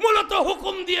 মূলত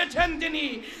হুকুম দিয়েছেন তিনি,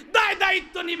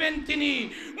 দায়িত্ব নিবেন তিনি।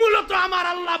 মূলত আমার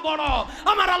আল্লাহ বড়,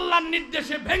 আমার আল্লাহর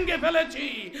নির্দেশে ভেঙ্গে ফেলেছি।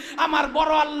 আমার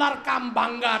বড় আল্লাহর কাম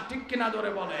ভাঙ্গা, ঠিক কিনা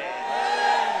ধরে বলে।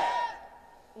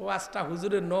 ওয়াজটা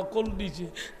হুজুরে নকল দিছে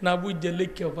না, বুঝে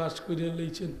লিখে পাস করে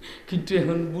লইছেন, কিন্তু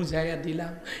এখন বুঝাইয়া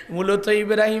দিলাম। মূলত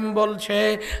ইব্রাহিম বলছে,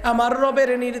 আমার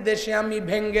রবের নির্দেশে আমি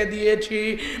ভেঙ্গে দিয়েছি,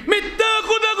 মিথ্যা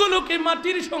খোদাগুলোকে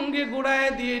মাটির সঙ্গে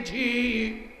গুড়ায় দিয়েছি।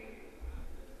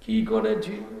 কি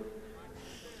করেছি?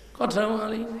 কথা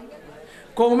বলি।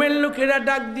 কওমের লোকেরা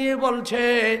ডাক দিয়ে বলছে,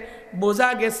 বোঝা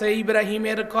গেছে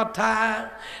ইব্রাহিমের কথা।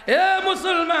 এ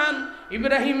মুসলমান,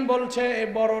 ইব্রাহিম বলছে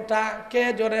বড়টা কে,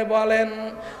 জোরে বলেন।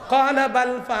 ক্বালা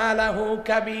বাল ফালাহু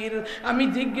কাবীর। আমি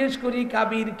জিজ্ঞেস করি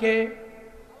কাবীর কে?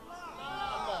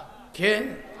 কে?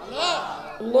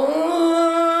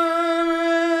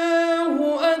 আল্লাহু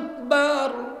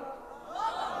আকবার,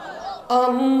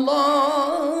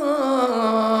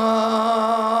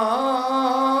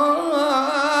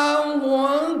 আল্লাহু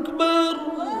আকবার,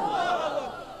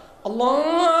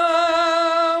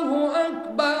 আল্লাহু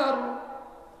আকবার,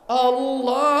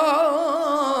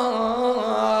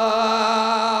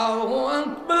 আল্লাহু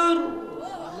আকবার,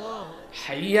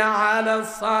 হাইয়া আলাস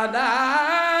সালাহ,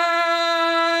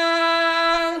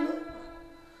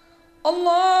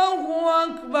 আল্লাহু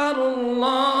আকবার,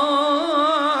 আল্লাহু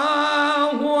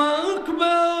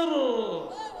আকবার।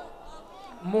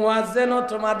 মুয়াজ্জিন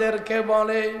তোমাদেরকে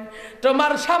বলে,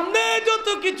 তোমার সামনে যত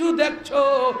কিছু দেখছো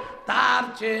তার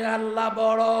চেয়ে আল্লাহ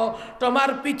বড়, তোমার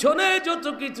পিছনে যত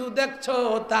কিছু দেখছো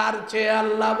তার চেয়ে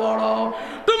আল্লাহ বড়,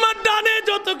 তোমার ডানে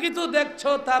যত কিছু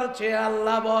দেখছো তার চেয়ে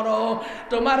আল্লাহ বড়,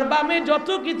 তোমার বামে যত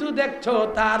কিছু দেখছো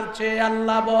তার চেয়ে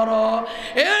আল্লাহ বড়।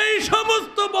 এই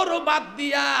সমস্ত বড় বাদ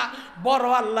দিয়া বড়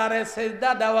আল্লাহরে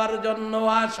সেজদা দেওয়ার জন্য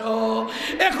আসো।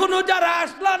 এখনো যারা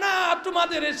আসলা না,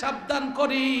 তোমাদের সাবধান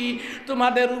করি,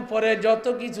 তোমাদের উপরে যত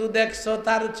কিছু দেখছো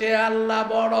তার চেয়ে আল্লাহ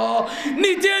বড়,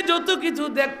 নিচে যত কিছু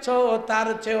দেখছো তার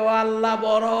চেয়েও আল্লাহ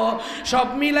বড়। সব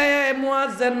মিলায়ে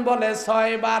মুয়াজ্জিন বলে 6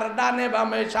 বার, ডানে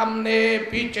বামে সামনে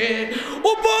পিছে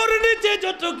উপর নিচে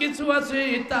যত কিছু আছে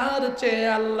তার চেয়ে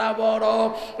আল্লাহ বড়।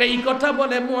 এই কথা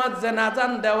বলে মুয়াজ্জিন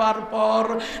আজান দেওয়ার পর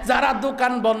যারা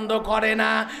দোকান বন্ধ করে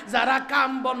না, যারা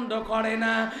কাম বন্ধ করে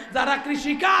না, যারা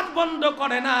কৃষি কাজ বন্ধ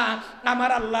করে না,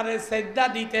 আমার আল্লাহরে সেজদা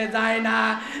দিতে যায় না,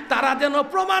 তারা যেন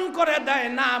প্রমাণ করে দেয়,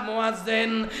 না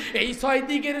মুয়াজ্জিন, এই 6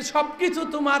 দিকের সবকিছু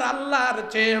তোমার আল্লাহর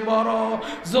চেয়ে বড়।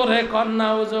 জোরে কর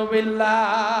নাউজুবিল্লাহ।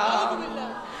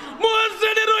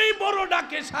 মুয়াজ্জিনের ওই বড়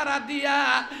ডাকে সাড়া দিয়া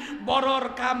বড়র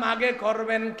কাম আগে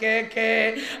করবেন কে কে?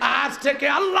 আজ থেকে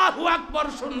আল্লাহু আকবার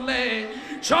শুনলে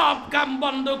সব কাম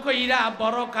বন্ধ কইরা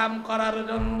বড় কাম করার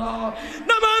জন্য,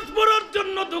 নামাজ পড়ার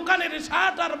জন্য দোকানের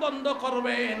শাটার বন্ধ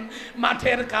করবেন,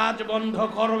 মাঠের কাজ বন্ধ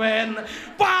করবেন,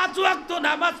 5 ওয়াক্ত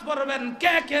নামাজ পড়বেন।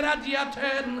 কে কে রাজি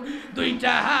আছেন?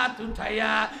 2টা হাত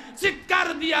উঠাইয়া চিৎকার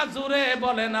দিয়া জোরে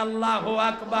বলেন আল্লাহু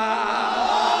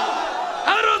আকবার।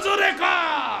 আরো জোরে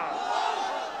কর।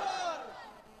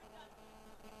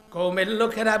 কওমের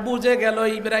লোকেরা বুঝে গেল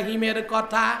ইব্রাহিমের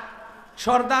কথা।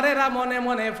 সর্দারেরা মনে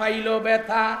মনে পাইল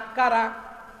ব্যথা। কারা?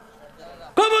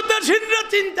 ক্ষমতাসীনরা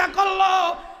চিন্তা করলো,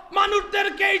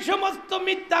 মানুষদেরকে এই সমস্ত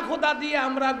মিথ্যা খোদা দিয়ে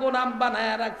আমরা গোলাম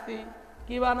বানায় রাখছি।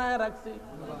 কি বানায় রাখছি?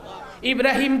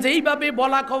 ইব্রাহিম যেইভাবে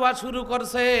বলা কওয়া শুরু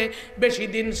করছে, বেশি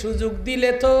দিন সুযোগ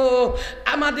দিলে তো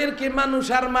আমাদেরকে মানুষ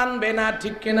আর মানবে না,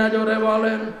 ঠিক কিনা জোরে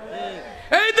বলেন।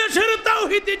 এই দেশের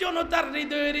তাওহীদি জনতার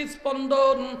হৃদয়ের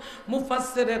স্পন্দন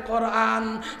মুফাসসিরে কোরআন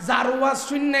যার ওয়াজ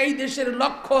শুনে এই দেশের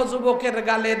লক্ষ যুবকের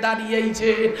গালে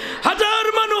দাঁড়িয়েছে। হাজার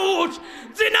মানুষ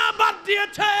জিনা বাদ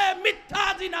দিয়েছে, মিথ্যা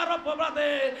জিনার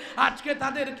অপরাধে আজকে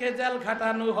তাদেরকে জেল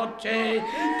খাটানো হচ্ছে।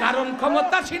 কারণ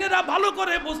ক্ষমতাসীনেরা ভালো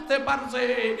করে বুঝতে পারছে,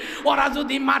 ওরা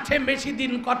যদি মাঠে বেশি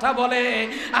দিন কথা বলে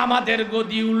আমাদের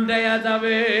গদি উল্টাইয়া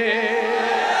যাবে,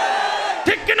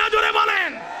 ঠিক কিনা জোরে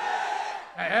বলেন।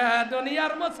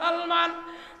 দুনিয়ার মুসলমান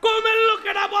কওমের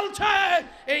লোকেরা বলছে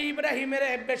এই ইব্রাহিমের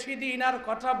বেশি দিন আর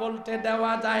কথা বলতে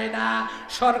দেওয়া যায় না,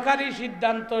 সরকারি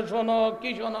সিদ্ধান্ত শোনো।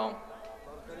 কি শোনো?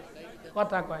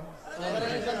 কথা কয় না।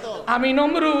 আমি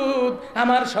নমরুদ,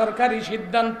 আমার সরকারি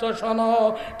সিদ্ধান্ত শোনো।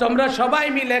 তোমরা সবাই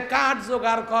মিলে কাঠ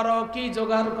জোগাড় করো। কি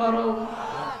জোগাড় করো?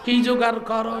 কি জোগাড়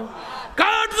করো?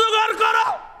 কাঠ জোগাড় করো,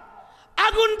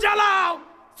 আগুন জ্বালাও।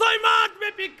 6 মাস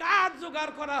ব্যাপী কাঠ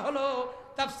জোগাড় করা হলো।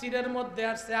 তাফসীরের মধ্যে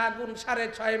আসছে আগুন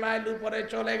 6.5 মাইল উপরে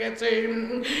চলে গেছে।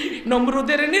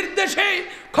 নমরুদের নির্দেশে,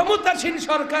 ক্ষমতাসীন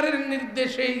সরকারের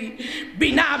নির্দেশে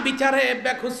বিনা বিচারে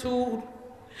বেকসুর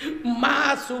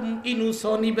মাসুম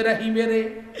ইনুসন ইব্রাহিমের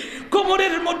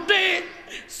কোমরের মধ্যে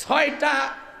 6টা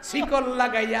শিকল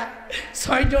লাগাইয়া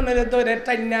 6 জনের ধরে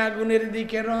টাইনা আগুনের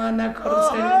দিকে রওনা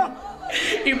করছে।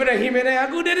 ইব্রাহিমের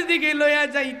আগুনের দিকে লইয়া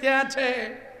যাইতে আছে।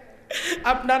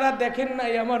 আপনারা দেখেন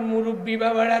নাই, আমার মুরব্বী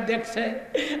বাবারা দেখছে,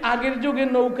 আগের যুগে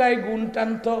নৌকায় গুণ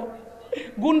টানতো,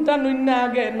 গুণ টানুন না,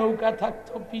 আগে নৌকা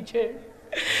থাকতো পিছে।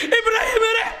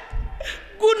 ইব্রাহিমের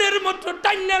গুণের মতো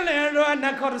টাইনা লইয়া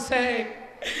রওনা করছে।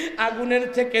 আগুনের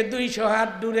থেকে 200 হাত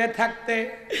দূরে থাকতে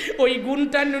ওই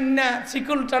গুণটা নুন্না,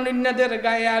 শিকলটা নুন্নাদের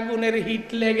গায়ে আগুনের হিট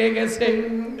লেগে গেছে।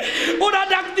 ওরা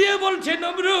ডাক দিয়ে বলছে,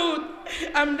 নমরুদ,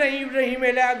 আমরা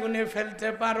ইব্রাহিমের আগুনে ফেলতে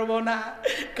পারবো না,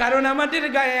 কারণ আমাদের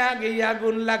গায়ে আগেই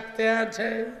আগুন লাগতে আছে।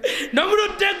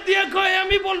 নমরুদ ডাক দিয়ে কয়,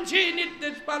 আমি বলছি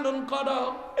নির্দেশ পালন করো।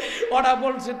 ওরা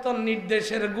বলছে, তোর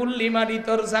নির্দেশের গুল্লি মারি,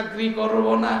 তোর চাকরি করব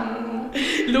না।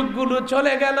 লোকগুলো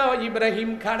চলে গেল, ইব্রাহিম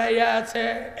খাড়াইয়া আছে।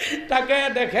 তাকে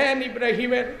দেখেন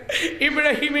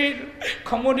ইব্রাহিমের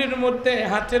কোমরের মধ্যে,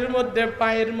 হাতের মধ্যে,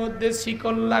 পায়ের মধ্যে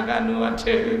শিকল লাগানো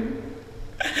আছে।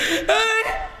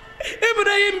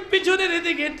 ইব্রাহিম পিছনের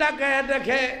দিকে তাকায়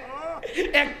দেখে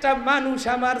একটা মানুষ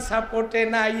আমার সাপোর্টে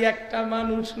নাই, একটা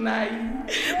মানুষ নাই।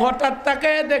 হঠাৎ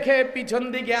তাকায় দেখে পিছন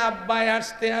দিকে আব্বাই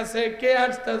আসতে আছে। কে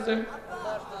আসতেছে?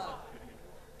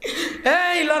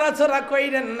 এই লড়াচড়া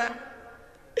কইরেন না,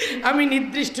 আমি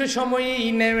নির্দিষ্ট সময়েই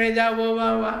নেমে যাব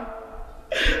বাবা।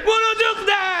 মনোযোগ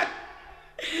দেখ।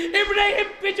 ইব্রাহিম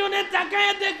পিছনে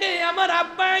তাকায় দেখে আমার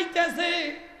আব্বা আইতাছে।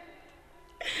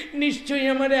 নিশ্চয়ই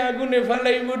আমারে আগুনে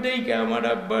ফালাইব দেখে আমার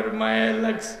আব্বার মায়া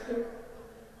লাগছে।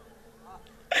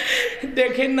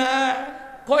 দেখে না,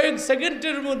 কয়েক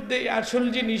সেকেন্ডের মধ্যে আসল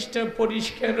জিনিসটা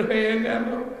পরিষ্কার হয়ে গেল।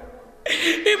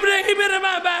 ইব্রাহিমের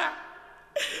বাবা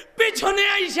পিছনে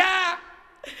আইসা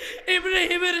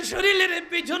ইব্রাহিমের শরীরের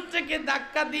পিছন থেকে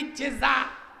ধাক্কা দিচ্ছে, যা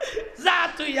যা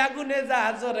তুই আগুনে যা,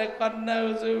 জোরে কন্যা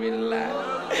উজুবিল্লাহ।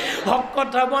 হক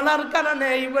কথা বলার কারণে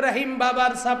ইব্রাহিম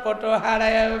বাবার সাপোর্ট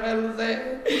হারাইয়া ফেলছে।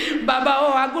 বাবাও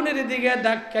আগুনের দিকে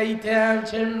ধাক্কাইতে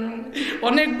আছেন।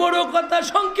 অনেক বড় কথা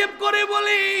সংক্ষেপ করে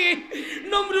বলি,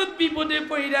 নমরুদ বিপদে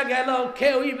পইরা গেল।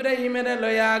 কেউ ইব্রাহিমের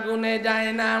লইয়া আগুনে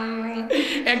যায় না।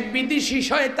 এক বিদেশি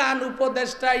শয়তান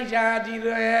উপদেষ্টা ইসা হাজির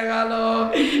হয়ে গেল।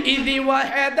 ইদি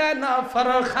ওয়াহেদা নফর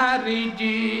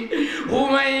খারিজি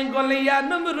হুমাই গলিয়া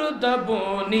নমরুদ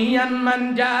বনিয়ান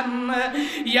মানজান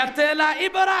ইয়াতেলা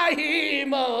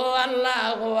ইব্রাহিম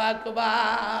আল্লাহু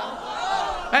আকবার।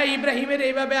 ইব্রাহিমের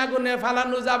এইভাবে আগুনে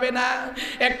ফালানো যাবে না।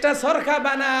 একটা সরখা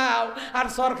বানাও, আর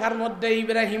সরখার মধ্যে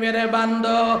ইব্রাহিমের বান্ধ।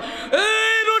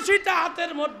 এই রশিটা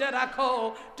হাতের মধ্যে রাখো,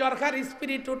 চরখার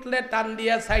স্পিরিট উঠলে টান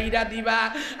দিয়া ছাইরা দিবা।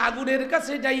 আগুনের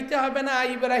কাছে যাইতে হবে না,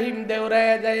 ইব্রাহিম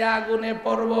দেউরায় যায় আগুনে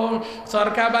পড়ব।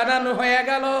 সরখা বানানো হয়ে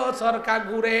গেল, সরখা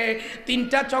ঘুরে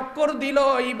 3টা চক্কর দিল।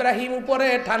 ইব্রাহিম উপরে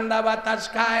ঠান্ডা বাতাস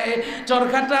খায়,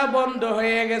 চরখাটা বন্ধ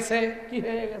হয়ে গেছে। কি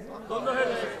হয়ে গেছে? বন্ধ হয়ে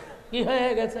গেছে। কি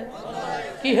হয়ে গেছে?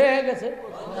 কি হয়ে গেছে?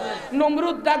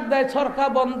 নমরুদ ডাক দেয়, সরকা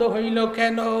বন্ধ হইল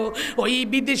কেন? ওই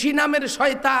বিদেশি নামের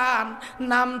শয়তান,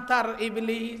 নাম তার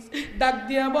ইবলিস, ডাক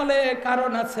দিয়া বলে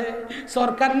কারণ আছে।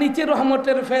 সরকার নিচে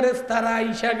রহমতের ফেরেশতারা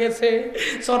আইসা গেছে,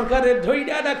 সরকারের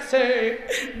ধইরা রাখছে,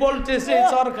 বলতেছে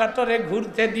সরকারটারে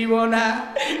ঘুরতে দিব না,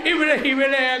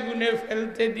 ইব্রাহিমের আগুনে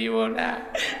ফেলতে দিব না।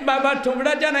 বাবা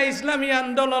তোমরা জানা ইসলামী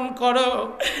আন্দোলন করো,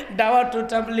 দাওয়াত ও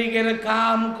তাবলীগের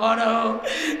কাম করো,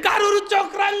 কারুর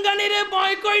চক্রাঙ্গানিরে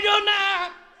ভয় কইরো না,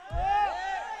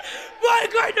 ভয়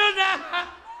কইরো না।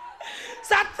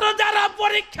 ছাত্র যারা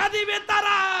পরীক্ষা দিবে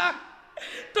তারা,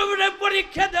 তোমরা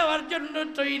পরীক্ষা দেওয়ার জন্য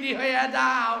তৈরি হয়ে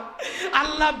যাও।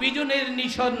 আল্লাহ বিজনের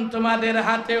নিশান তোমাদের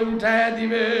হাতে উঠায়া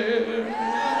দিবে।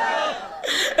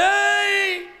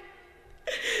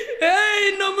 এই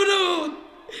নমরুদ,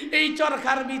 এই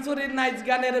চরখার ভিতরে নাচ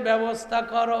গানের ব্যবস্থা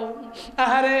করো।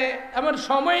 আরে আমার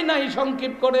সময় নাই,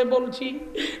 সংক্ষেপ করে বলছি।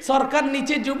 সরকার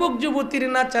নিচে যুবক যুবতীর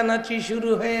নাচানাচি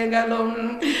শুরু হয়ে গেল।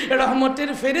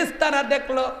 রহমতের ফেরেশতারা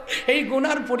দেখলো এই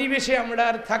গুনার পরিবেশে আমরা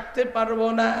আর থাকতে পারবো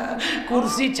না।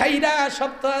 কুরসি ছাইরা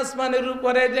সপ্ত আসমানের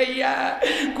উপরে যাইয়া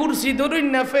কুরসি ধরুন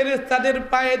না, ফেরেশতাদের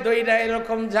পায়ে দইরা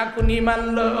এরকম ঝাঁকুনি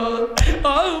মারলো।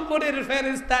 ও উপরের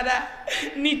ফেরেশতারা,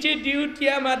 নিচে ডিউটি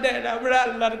আমাদের, আমরা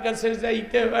আল্লাহর কাছে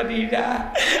যাইতে পারি না।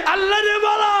 আল্লাহ রে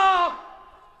বলো,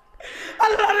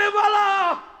 আল্লাহ রে বলো,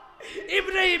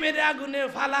 ইব্রাহিমের আগুনে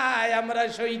ফালায় আমরা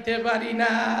সইতে পারি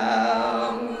না।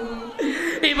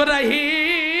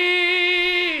 ইব্রাহিম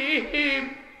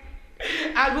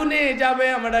আগুনে যাবে,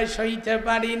 আমরা সইতে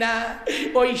পারি না।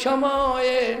 ওই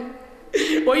সময়ে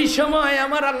ওই সময়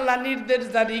আমার আল্লাহ নির্দেশ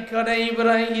জারি করে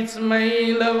ইব্রাহিম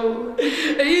ইসমাইল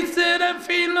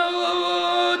ইসরাফিল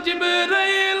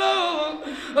জিবরাইল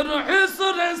রূহ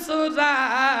সুরা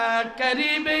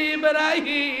করিব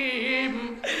ইব্রাহিম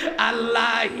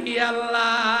আল্লাহি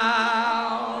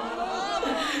আল্লাহ।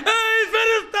 এই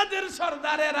ফেরেশতাদের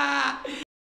সর্দারেরা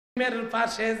এর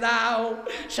পাশে যাও,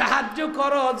 সাহায্য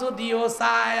করো যদিও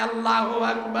চায়। আল্লাহু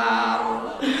আকবার,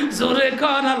 জোরে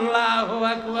কর আল্লাহু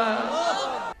আকবার।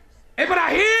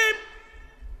 ইব্রাহিম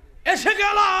এসে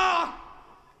গেল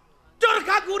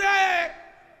চরকা ঘুরে।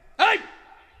 এই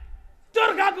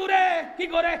চরকা ঘুরে কি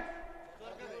করে?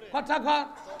 কথা কর।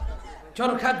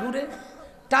 চরকা ঘুরে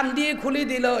টান দিয়ে খুলে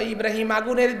দিল। ইব্রাহিম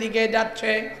আগুনের দিকে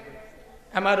যাচ্ছে।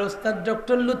 আমার ওস্তাদ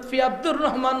ডক্টর লুৎফি আব্দুর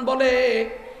রহমান বলে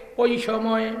ওই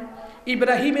সময়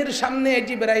ইব্রাহিমের সামনে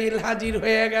জিবরাইল হাজির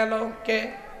হয়ে গেল। কে?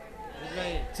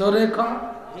 জোরে কর।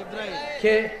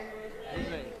 কে?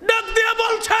 ডাক দিয়ে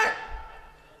বলছে,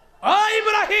 ও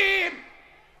ইব্রাহিম,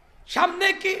 সামনে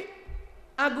কি?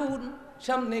 আগুন।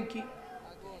 সামনে কি?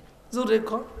 জোরে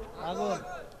কর।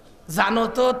 জানো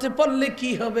তো ওতে পড়লে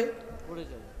কি হবে?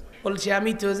 বলছে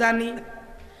আমি তো জানি,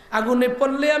 আগুনে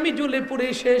পড়লে আমি জ্বলে পুড়ে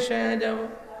শেষ হয়ে যাব।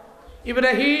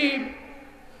 ইব্রাহিম,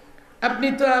 আপনি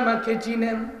তো আমাকে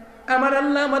চিনেন। আমার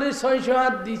আল্লাহ আমারে 600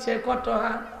 হাত দিছে। কত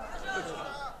হাত?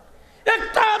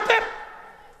 একটা হাতে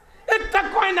একটা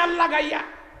কয়নার লাগাইয়া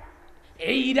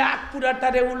এই রাত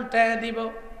পুরাটারে উল্টায় দিব।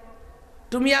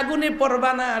 তুমি আগুনে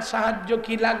পড়বা না, সাহায্য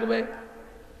কি লাগবে?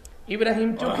 ইব্রাহিম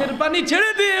চোখের পানি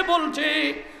ছেড়ে দিয়ে বলছে,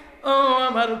 ও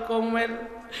আমার কওমের,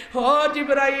 ও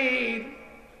জিবরাইল,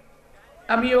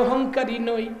 আমি অহংকারী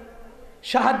নই,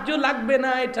 সাহায্য লাগবে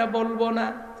না এটা বলবো না।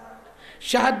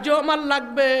 সাহায্য আমার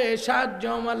লাগবে, সাহায্য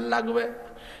আমার লাগবে,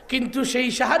 কিন্তু সেই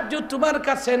সাহায্য তোমার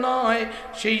কাছে নয়,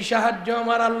 সেই সাহায্য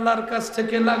আমার আল্লাহর কাছ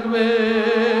থেকে লাগবে।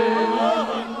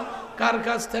 কার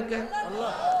কাছ থেকে?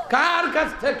 কার কাছ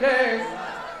থেকে?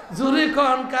 জোরে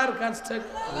কোন, কার কাছ থেকে?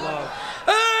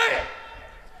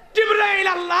 জিবরাইল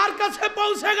আল্লাহর কাছে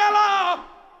পৌঁছে গেল।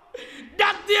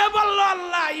 ডাক দিয়ে বলল,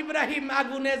 আল্লাহ, ইব্রাহিম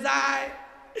আগুনে যায়,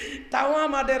 তাও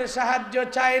আমাদের সাহায্য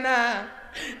চায় না।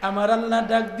 আমার আল্লাহ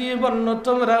ডাক দিয়ে বলল,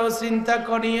 তোমরাও চিন্তা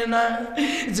করিও না,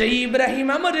 যে ইব্রাহিম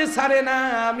আমারে ছাড়ে না,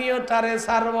 আমিও তারে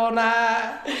ছাড়ব না।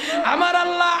 আমার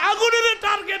আল্লাহ আগুনের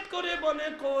টার্গেট করে বলে,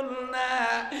 কুলনা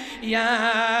ইয়া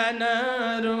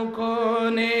নারু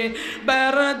কুনি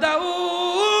বারদাউ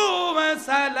ওয়া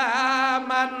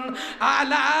সালামান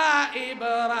আলা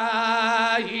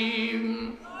ইব্রাহিম।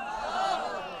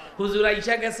 হুজুর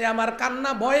আইসা গেছে, আমার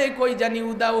কান্না ভয়ে কই জানি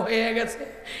উদাও হয়ে গেছে।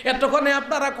 এতক্ষণে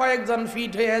আপনারা কয়েকজন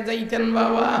ফিট হয়ে যাইতেন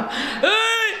বাবা।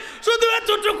 শুধু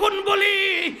এতটুকুন বলি,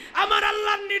 আমার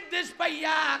আল্লাহর নির্দেশ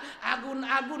পাইয়া আগুন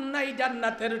আগুন নাই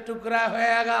জান্নাতের টুকরা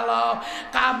হয়ে গেল।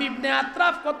 কাব ইবনে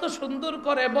আত্রাফ কত সুন্দর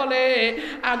করে বলে,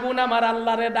 আগুন আমার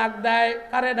আল্লাহরে ডাক দেয়।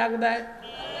 কারে ডাক দেয়?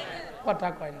 কথা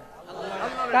কয় না।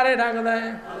 কারে ডাক দেয়?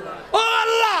 ও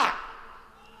আল্লাহ,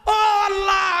 ও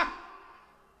আল্লাহ,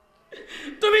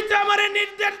 তুমি তো আমারে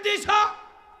নির্দেশ দিছ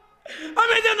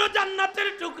আমি যেন জান্নাতের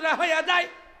টুকরা হয়ে যাই।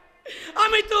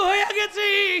 আমি তো হয়ে গেছি।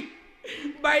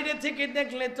 বাইরে থেকে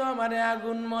দেখলে তো আমারে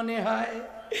আগুন মনে হয়।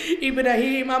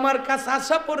 ইব্রাহিম আমার কাছে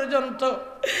আসা পর্যন্ত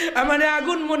আমারে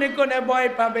আগুন মনে করে ভয়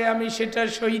পাবে, আমি সেটা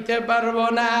সইতে পারবো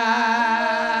না।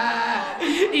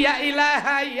 ইয়া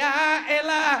ইলাহা ইয়া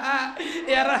ইলাহা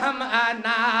ইরহাম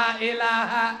আনা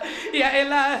ইলাহা, ইয়া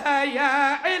ইলাহা ইয়া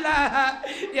ইলাহা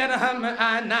ইরহাম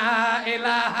আনা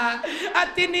ইলাহা।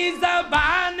 আতিনি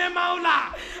জবান মাওলা,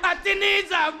 আতিনি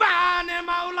জবান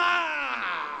মাওলা।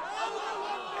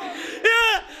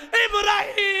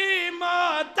 ইব্রাহিম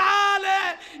তালে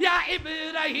ইয়া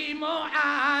ইব্রাহিম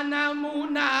আনা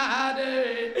মুনার,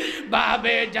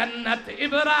 বাবে জান্নাত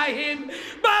ইব্রাহিম,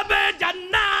 বাবে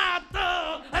জান্নাত।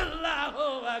 আল্লাহু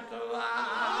আকবার।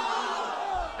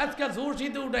 আজকে জোর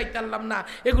শীতে উঠাইতাম না,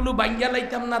 এগুলো বাইঙ্গা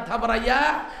লাইতাম না, থাবরাইয়া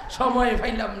সময়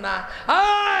পাইলাম না।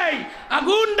 এই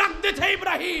আগুন ডাকতেছে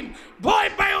ইব্রাহিম, ভয়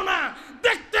পাইও না,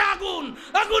 দেখতে আগুন,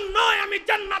 আগুন নয়, আমি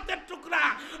জান্নাতের টুকরা।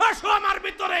 আসো আমার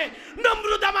ভিতরে।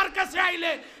 নমরুদ আমার কাছে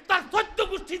আইলে তার 14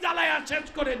 গোষ্ঠী জ্বালায়া শেষ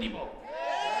করে দিব।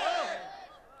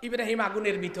 ইব্রাহিম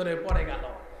আগুনের ভিতরে পড়ে গেল।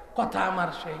 কথা আমার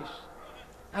শেষ।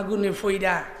 আগুনে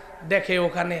ফইরা দেখে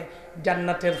ওখানে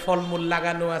জান্নাতের ফলমূল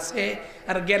লাগানো আছে,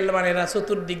 আর গেলমানেরা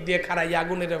চতুর্দিক দিয়ে খাড়াই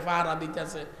আগুনের পাহারা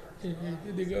দিতেছে।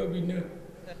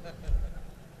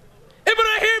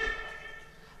 ইব্রাহিম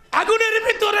আগুনের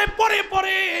ভিতরে পড়ে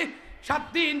পড়ে 7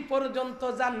 দিন পর্যন্ত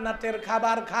জান্নাতের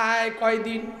খাবার খায়।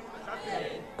 কয়দিন?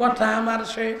 কথা আমার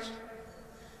শেষ।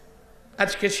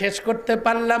 আজকে শেষ করতে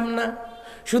পারলাম না।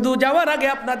 শুধু যাওয়ার আগে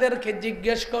আপনাদেরকে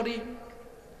জিজ্ঞেস করি,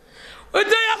 ওই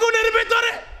যে আগুনের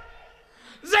ভিতরে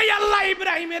যে আল্লাহ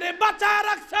ইব্রাহিমের বাঁচা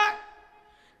রাখছে,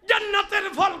 জান্নাতের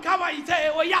ফল খাওয়াইছে,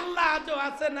 ওই আল্লাহ আজও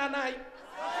আছে না নাই?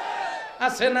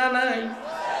 আছে না নাই?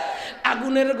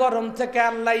 আগুনের গরম থেকে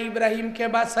আল্লাহ ইব্রাহিমকে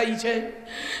বাঁচাইছে,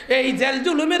 এই জেল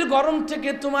জুলুমের গরম থেকে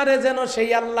তোমারে যেন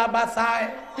সেই আল্লাহ বাঁচায়,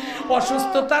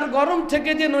 অসুস্থতার গরম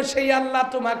থেকে যেন সেই আল্লাহ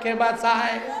তোমাকে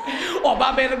বাঁচায়,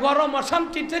 অভাবের গরম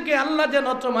অশান্তি থেকে আল্লাহ যেন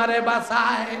তোমারে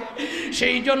বাঁচায়।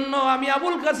 সেই জন্য আমি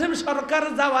আবুল কাসেম সরকার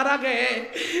যাওয়ার আগে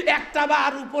একটা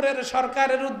বার উপরের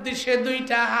সরকারের উদ্দেশ্যে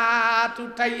দুইটা হাত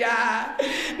উঠাইয়া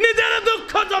নিজের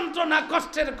দুঃখ যন্ত্রণা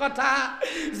কষ্টের কথা,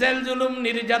 জেল জুলুম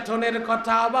নির্যাতনের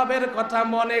কথা, অভাবের কথা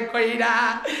মনে কইরা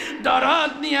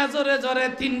দরদ নিয়া জোরে জোরে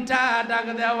তিনটা ডাক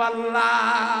দেও আল্লাহ,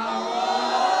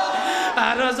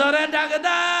 আরো জোরে ডাক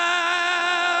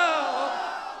দাও,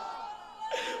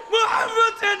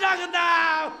 মুহাম্মদে ডাক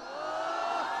দাও,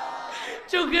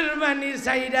 চোখের পানি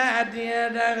ছাইরা দিয়ে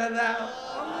ডাক দাও।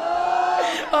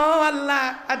 ও আল্লাহ,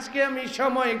 আজকে আমি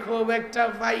সময় খুব একটা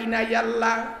পাই নাই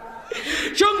আল্লাহ,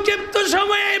 সংক্ষিপ্ত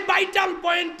সময়ে ভাইটাল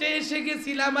পয়েন্টে এসে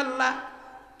গেছিলাম আল্লাহ।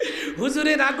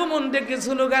 হুজুরের আগমন দেখে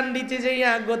স্লোগান দিতে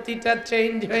যাইয়া গতিটা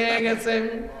চেঞ্জ হয়ে গেছে।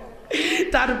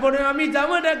 তারপরে আমি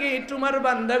যাওয়ার আগে তোমার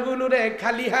বান্দাগুলোরে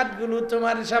খালি হাতগুলো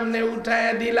তোমার সামনে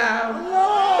উঠায়া দিলাম।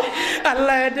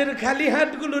 আল্লাহ, এদের খালি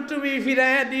হাতগুলো তুমি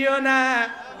ফিরাইয়া দিও না,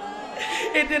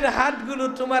 এদের হাতগুলো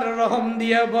তোমার রহম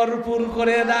দিয়া ভরপুর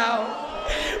করে দাও,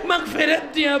 মাগফিরাত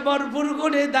দিয়া ভরপুর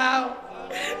করে দাও,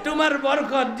 তোমার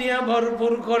বরকত দিয়া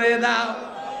ভরপুর করে দাও।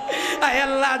 আয়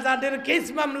আল্লাহ, যাদের কেস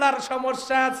মামলার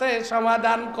সমস্যা আছে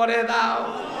সমাধান করে দাও।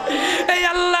 এই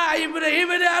আল্লাহ,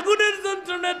 ইব্রাহিমের আগুনের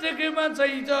যন্ত্রণা থেকে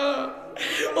বাঁচাইছো,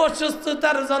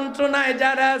 অসুস্থতার যন্ত্রণায়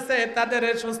যারা আছে তাদের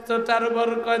সুস্থতার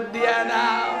বরকত দিয়া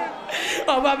দাও,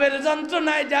 অভাবের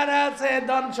যন্ত্রণায় যারা আছে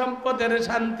ধন সম্পদের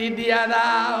শান্তি দিয়া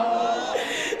দাও।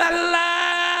 আল্লাহ,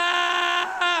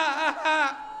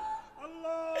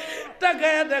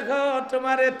 তাকায়া দেখো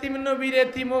তোমার এতিম নবীর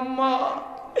এতিম উম্মত,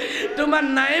 তোমার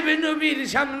নায়েবে নবীর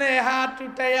সামনে হাত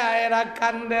উঠাইয়া এরা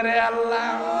কান্দে রে আল্লাহ।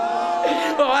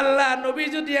 ও আল্লাহ, নবী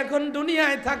যদি এখন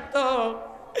দুনিয়ায় থাকতো,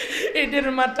 এদের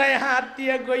মাথায় হাত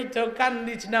দিয়ে কইতো,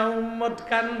 কান্দিস না উম্মত,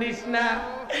 কান্দিস না।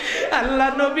 আল্লাহ,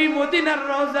 নবী মদিনার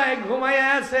রওজায় ঘুমায়া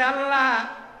আছে, আল্লাহ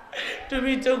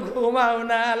তুমি তো ঘুমাও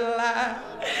না আল্লাহ,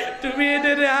 তুমি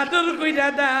এদের আদর কইরা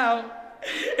দাও,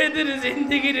 এদের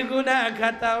জিন্দেগির গুনাহ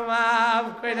খাতা মাফ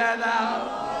কইরা দাও।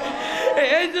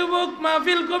 এই যুবক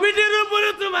মাহফিল কমিটির উপরে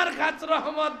তোমার খাস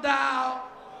রহমত দাও,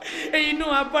 এই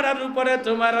নোয়াপাড়ার উপরে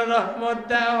তোমার রহমত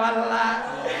দাও আল্লাহ,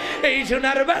 এই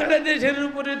সোনার বাংলাদেশের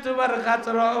উপরে তোমার খাস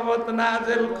রহমত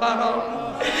নাযিল করো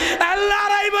আল্লাহ।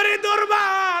 রাইবারে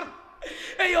দরবার,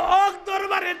 এই হক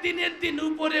দরবারে দিনের দিন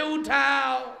উপরে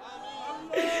উঠাও,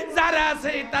 যারা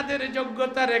আছে তাদের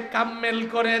যোগ্যতারে কাম্মেল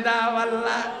করে দাও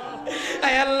আল্লাহ।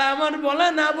 আয় আল্লাহ, আমার বলা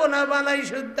না বলা বালাই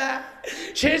সুদ্ধা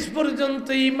শেষ পর্যন্ত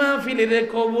এই মাহফিলের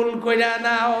কবুল কইরা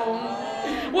নাও।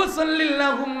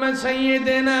 ওয়াসাল্লাল্লাহুম্মা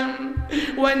সাইয়্যিদিনা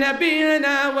ওয়া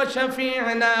নাবিয়িনা ওয়া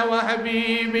শাফি'না ওয়া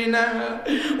হাবিবিনা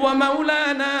ওয়া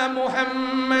মাওলানা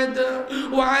মুহাম্মদ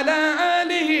ওয়া আলা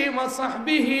আলিহি ওয়া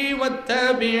সাহবিহি ওয়াত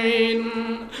তাবিঈন।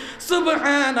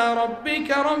 সুবহানা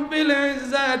রাব্বিকা রাব্বিল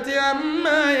ইজ্জাতি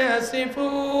আম্মা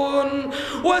ইয়াসিফুন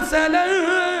ওয়া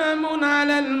সালামুন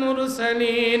আলাল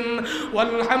মুরসালিন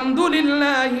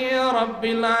ওয়ালহামদুলিল্লাহি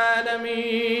রাব্বিল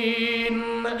আলামিন।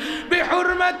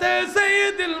 বিহুরমাতি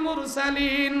সাইয়্যিদিল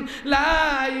মুরসালিন লা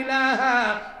ইলাহা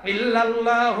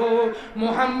ইল্লাল্লাহু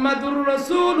মুহাম্মাদুর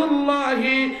রাসূলুল্লাহ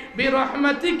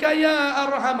বিরহমাতিকা ইয়া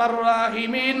আরহামার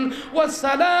রাহিমিন।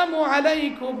 ওয়াসসালামু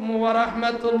আলাইকুম ওয়া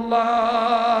রাহমাতুল্লাহ।